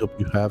here. We hope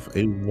you have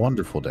a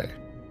wonderful day.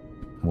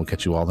 And we'll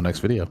catch you all in the next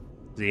video.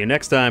 See you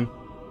next time.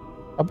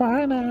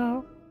 Bye-bye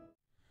now.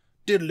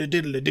 Diddly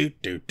diddly do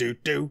do do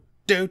do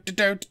do do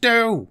do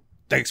do.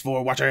 Thanks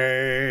for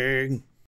watching.